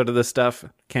more episode of this stuff.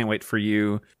 Can't wait for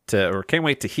you can't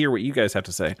wait to hear what you guys have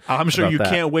to say. I'm sure you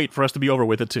can't wait for us to be over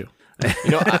with it too.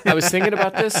 I was thinking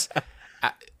about this.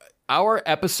 Our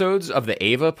episodes of the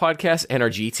Ava podcast and our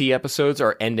GT episodes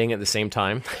are ending at the same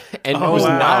time. And it was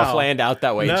not planned out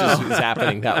that way. No. It just was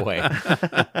happening that way.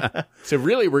 So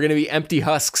really, we're going to be empty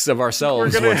husks of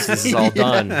ourselves once this is all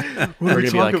done. We're going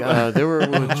to be like, there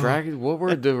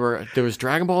was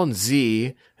Dragon Ball and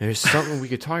Z. There's something we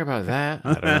could talk about that.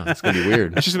 I don't know. It's going to be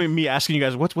weird. It's just going to be me asking you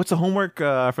guys, what's the homework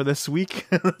for this week?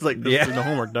 It's like, this is the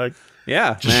homework, Doug.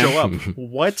 Yeah. Just show up.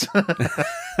 What?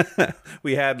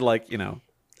 We had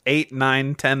 8,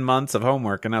 9, 10 months of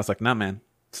homework, and I was like, nah, man,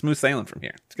 smooth sailing from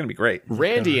here. It's gonna be great.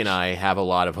 Randy and I have a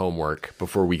lot of homework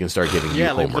before we can start giving you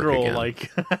homework again.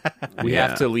 We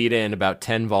have to lead in about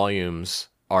 10 volumes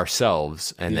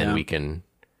ourselves, and then we can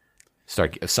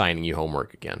start assigning you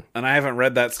homework again. And I haven't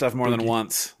read that stuff more than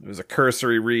once. It was a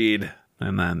cursory read,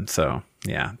 and then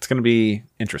it's gonna be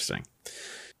interesting.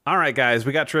 All right, guys,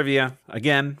 we got trivia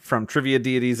again from Trivia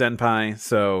Deity Zenpai.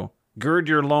 So gird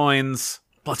your loins.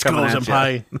 Let's go,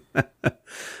 Senpai.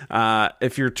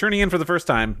 If you're tuning in for the first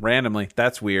time randomly,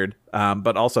 that's weird.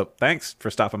 But also, thanks for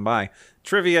stopping by.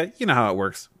 Trivia, you know how it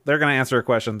works. They're going to answer a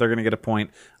question. They're going to get a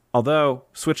point. Although,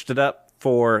 switched it up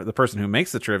for the person who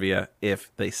makes the trivia.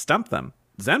 If they stump them,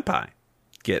 Senpai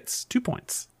gets 2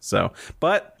 points. So,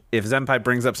 but if Senpai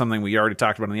brings up something we already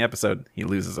talked about in the episode, he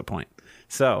loses a point.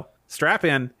 So, strap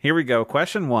in. Here we go.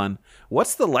 Question 1.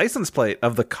 What's the license plate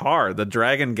of the car the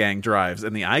Dragon Gang drives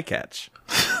in the eye catch?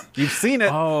 You've seen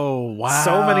it Oh, wow.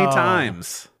 so many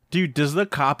times. Dude, does the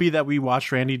copy that we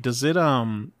watched, Randy, does it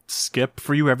skip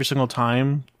for you every single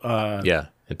time? Yeah,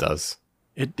 it does.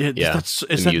 Is The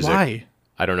that music. why?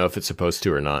 I don't know if it's supposed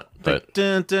to or not, but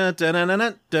Yeah.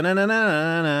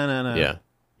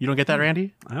 You don't get that,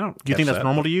 Randy? I don't. You think that's that.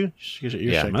 normal to you?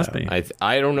 yeah, it must be.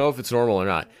 I don't know if it's normal or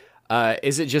not.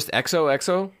 Is it just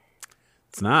XOXO?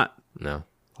 It's not. No,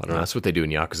 I don't know. That's what they do in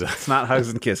Yakuza. It's not hugs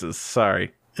and kisses.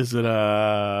 Sorry. Is it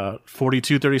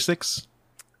 4236?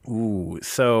 Ooh,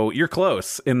 so you're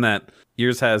close in that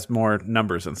yours has more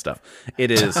numbers and stuff.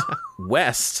 It is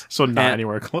West. So not at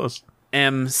anywhere close.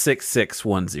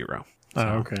 M6610. Oh,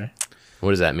 okay.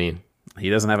 What does that mean? He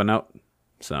doesn't have a note,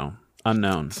 so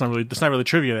unknown. That's not really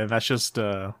trivia then. That's just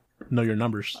know your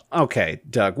numbers. Okay,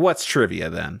 Doug, what's trivia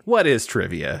then? What is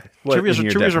trivia?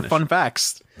 Trivias are fun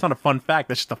facts. It's not a fun fact.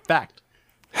 That's just a fact.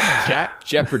 Jack?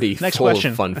 Jeopardy. Next full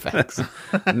question. Of fun facts.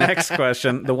 Next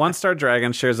question. The one-star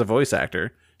dragon shares a voice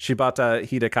actor, Shibata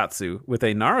Hidekatsu, with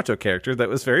a Naruto character that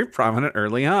was very prominent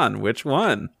early on. Which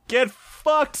one? Get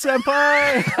fucked,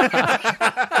 senpai!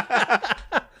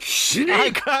 I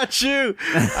got you!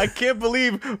 I can't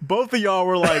believe both of y'all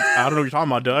were like, I don't know what you're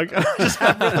talking about, Doug. I just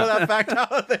happened to throw that fact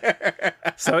out there.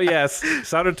 So yes,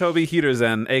 Sarutobi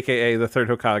Hiruzen, a.k.a. the third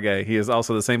Hokage. He is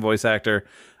also the same voice actor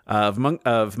of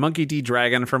Monkey D.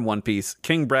 Dragon from One Piece,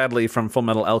 King Bradley from Full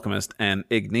Metal Alchemist, and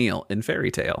Igneel in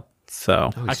Fairy Tail.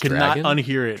 So I could not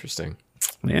unhear it. Interesting.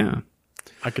 yeah.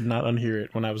 I could not unhear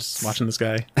it when I was watching this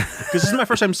guy. Because this is my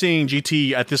first time seeing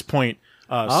GT at this point,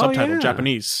 subtitled yeah.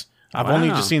 Japanese. I've only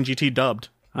just seen GT dubbed.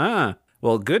 Ah,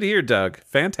 well, good ear, Doug.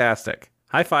 Fantastic.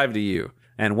 High five to you.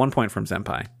 And 1 point from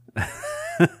Senpai.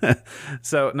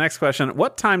 So, next question.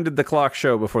 What time did the clock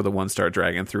show before the one-star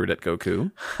dragon threw it at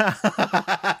Goku?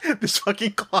 This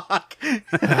fucking clock.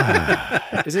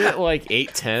 Isn't it like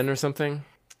 8:10 or something?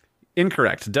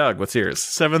 Incorrect. Doug, what's yours?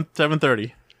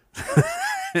 7:30.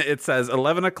 It says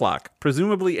 11 o'clock,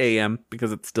 presumably a.m.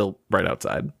 because it's still right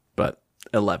outside, but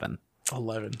 11.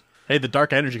 11. Hey, the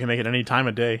dark energy can make it any time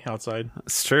of day outside.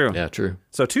 It's true. Yeah, true.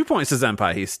 So 2 points to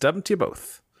Senpai. He stumped you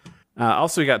both.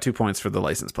 Also, he got 2 points for the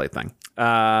license plate thing.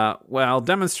 While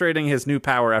demonstrating his new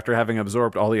power after having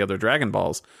absorbed all the other Dragon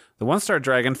Balls, the one-star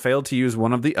dragon failed to use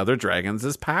one of the other dragons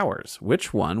as powers.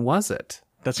 Which one was it?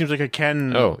 That seems like a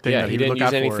Ken thing yeah, that he would didn't look use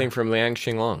out anything for. from Liang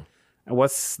Xinglong.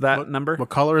 What's that number? What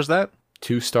color is that?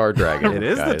 2-star dragon. It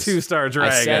is guys. the 2-star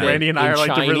dragon. I said it. Randy and I in are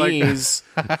like different, like- Chinese.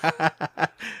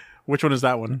 Which one is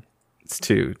that one? It's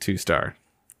 2-star.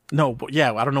 No, but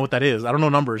yeah, I don't know what that is. I don't know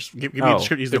numbers. Give me Oh, a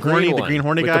description. He's the green green one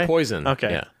horny with guy? the poison.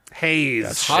 Okay. Yeah.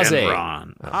 Haze Haze.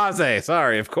 Shenron. Haze,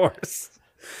 sorry, of course.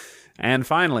 And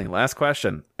finally, last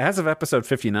question. As of episode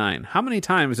 59, how many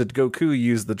times did Goku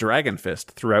use the Dragon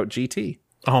Fist throughout GT?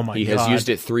 Oh my god. He has used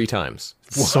it 3 times.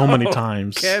 so many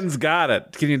times. Ken's got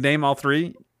it. Can you name all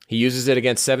 3? He uses it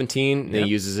against 17, then he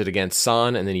uses it against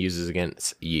San, and then he uses it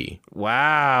against Yi.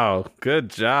 Wow. Good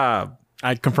job.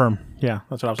 I'd confirm. Yeah,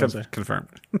 that's what I was going to say. Confirmed.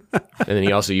 And then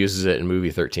he also uses it in movie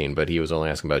 13, but he was only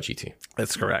asking about GT.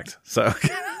 That's correct. So,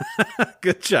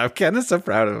 good job. Ken is so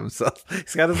proud of himself.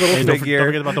 He's got his little Hey, figure. don't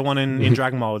forget about the one in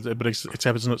Dragon Ball, but except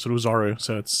it's Suruzaru,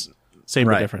 so it's same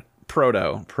but different.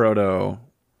 Proto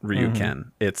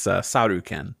Ryuken. It's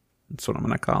Saruken. That's what I'm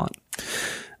going to call it.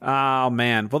 Oh,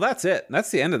 man. Well, that's it. That's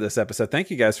the end of this episode.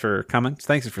 Thank you guys for coming.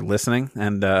 Thanks for listening.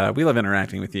 And we love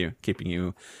interacting with you, keeping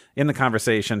you in the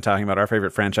conversation, talking about our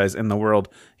favorite franchise in the world.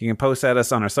 You can post at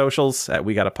us on our socials at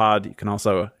We Got a Pod. You can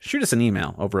also shoot us an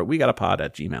email over at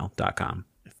wegotapod@gmail.com.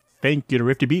 Thank you to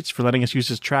Rifty Beats for letting us use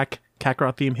his track,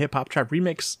 Kakarot Theme Hip Hop Trap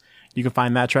Remix. You can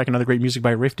find that track and other great music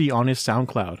by Rifty on his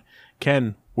SoundCloud.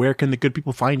 Ken, where can the good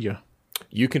people find you?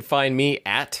 You can find me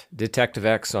at Detective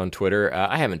X on Twitter.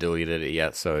 I haven't deleted it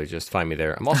yet, so just find me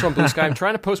there. I'm also on Blue Sky. I'm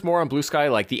trying to post more on Blue Sky,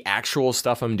 like the actual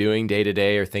stuff I'm doing day to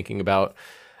day or thinking about.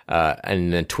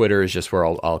 And then Twitter is just where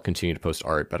I'll continue to post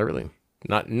art, but I really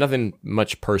nothing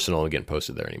much personal getting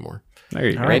posted there anymore. There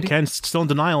you go. All right, Ken's still in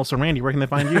denial, so Randy, where can they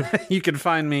find you? You can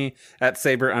find me at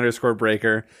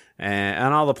Saber_Breaker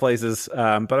and all the places,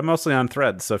 but I'm mostly on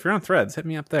Threads. So if you're on Threads, hit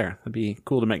me up there. That'd be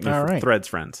cool to make new Threads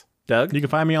friends. Doug? You can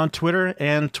find me on Twitter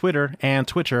and Twitcher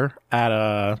at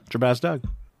Jabaz Doug.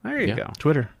 There you go.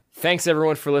 Twitter. Thanks,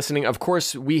 everyone, for listening. Of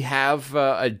course, we have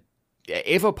a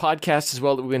AVO podcast as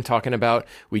well that we've been talking about.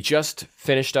 We just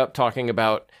finished up talking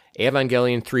about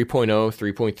Evangelion 3.0,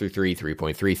 3.33,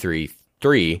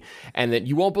 3.333, and that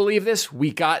you won't believe this,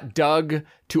 we got Doug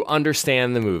to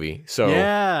understand the movie. So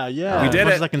yeah, we did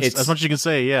it. As much as you can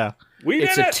say, yeah.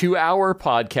 It's a 2-hour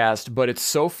podcast, but it's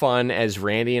so fun as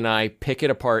Randy and I pick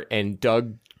it apart, and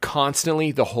Doug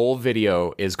constantly, the whole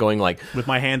video is going like, with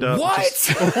my hand up.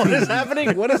 What? What is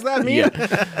happening? What does that mean?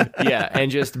 Yeah,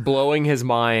 and just blowing his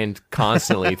mind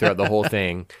constantly throughout the whole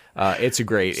thing. It's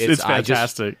great. It's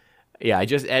fantastic. I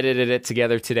just edited it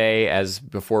together today as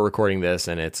before recording this,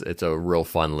 and it's a real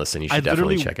fun listen. You should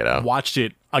definitely check it out. I watched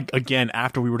it again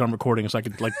after we were done recording, so I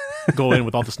could like go in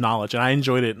with all this knowledge, and I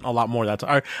enjoyed it a lot more that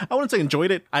time. I wouldn't say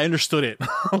enjoyed it. I understood it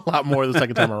a lot more the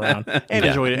second time around, and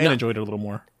enjoyed it a little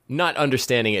more. Not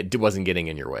understanding it wasn't getting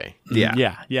in your way.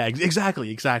 Yeah,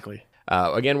 exactly.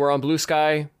 Again, we're on Blue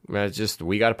Sky. Just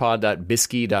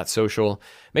wegotapod.bisky.social.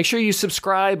 Make sure you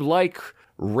subscribe, like,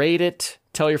 rate it,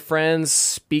 tell your friends,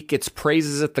 speak its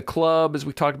praises at the club, as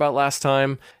we talked about last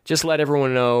time. Just let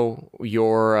everyone know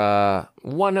you're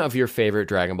one of your favorite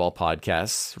Dragon Ball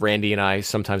podcasts. Randy and I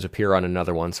sometimes appear on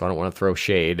another one, so I don't want to throw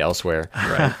shade elsewhere.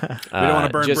 Right. We don't want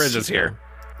to burn bridges here.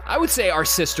 I would say our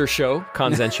sister show,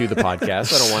 Kanzenshu the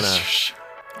podcast. I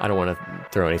don't want to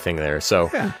throw anything there. So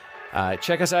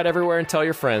check us out everywhere and tell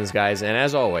your friends, guys. And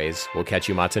as always, we'll catch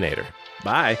you Matinator.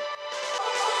 Bye.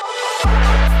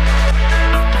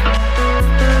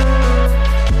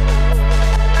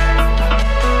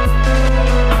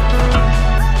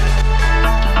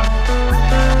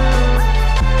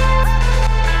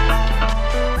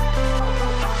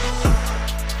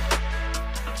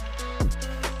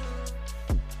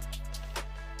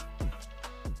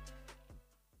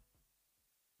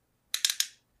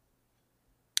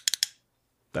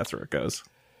 That's where it goes.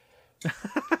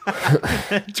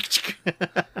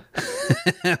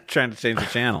 Trying to change the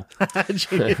channel.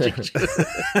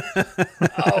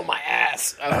 Oh, my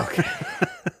ass. Okay.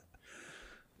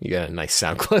 You got a nice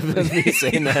sound clip of me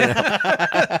saying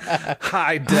that.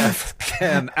 High def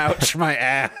can ouch my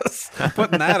ass. I'm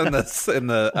putting that in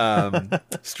the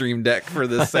stream deck for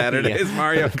this Saturday's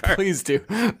Mario Kart.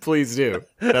 Please do.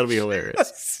 That'll be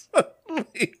hilarious.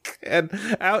 And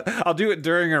I'll do it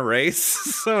during a race,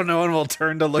 so no one will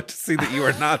turn to look to see that you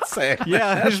are not saying.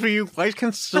 Yeah, just for you. Why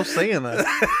can't still saying that?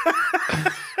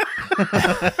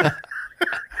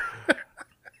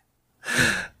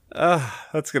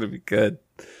 That's gonna be good.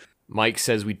 Mike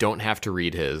says we don't have to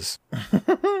read his.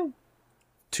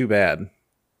 Too bad.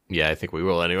 Yeah, I think we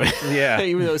will anyway. Yeah.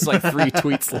 Even though it's like 3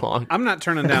 tweets long. I'm not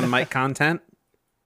turning down Mike content.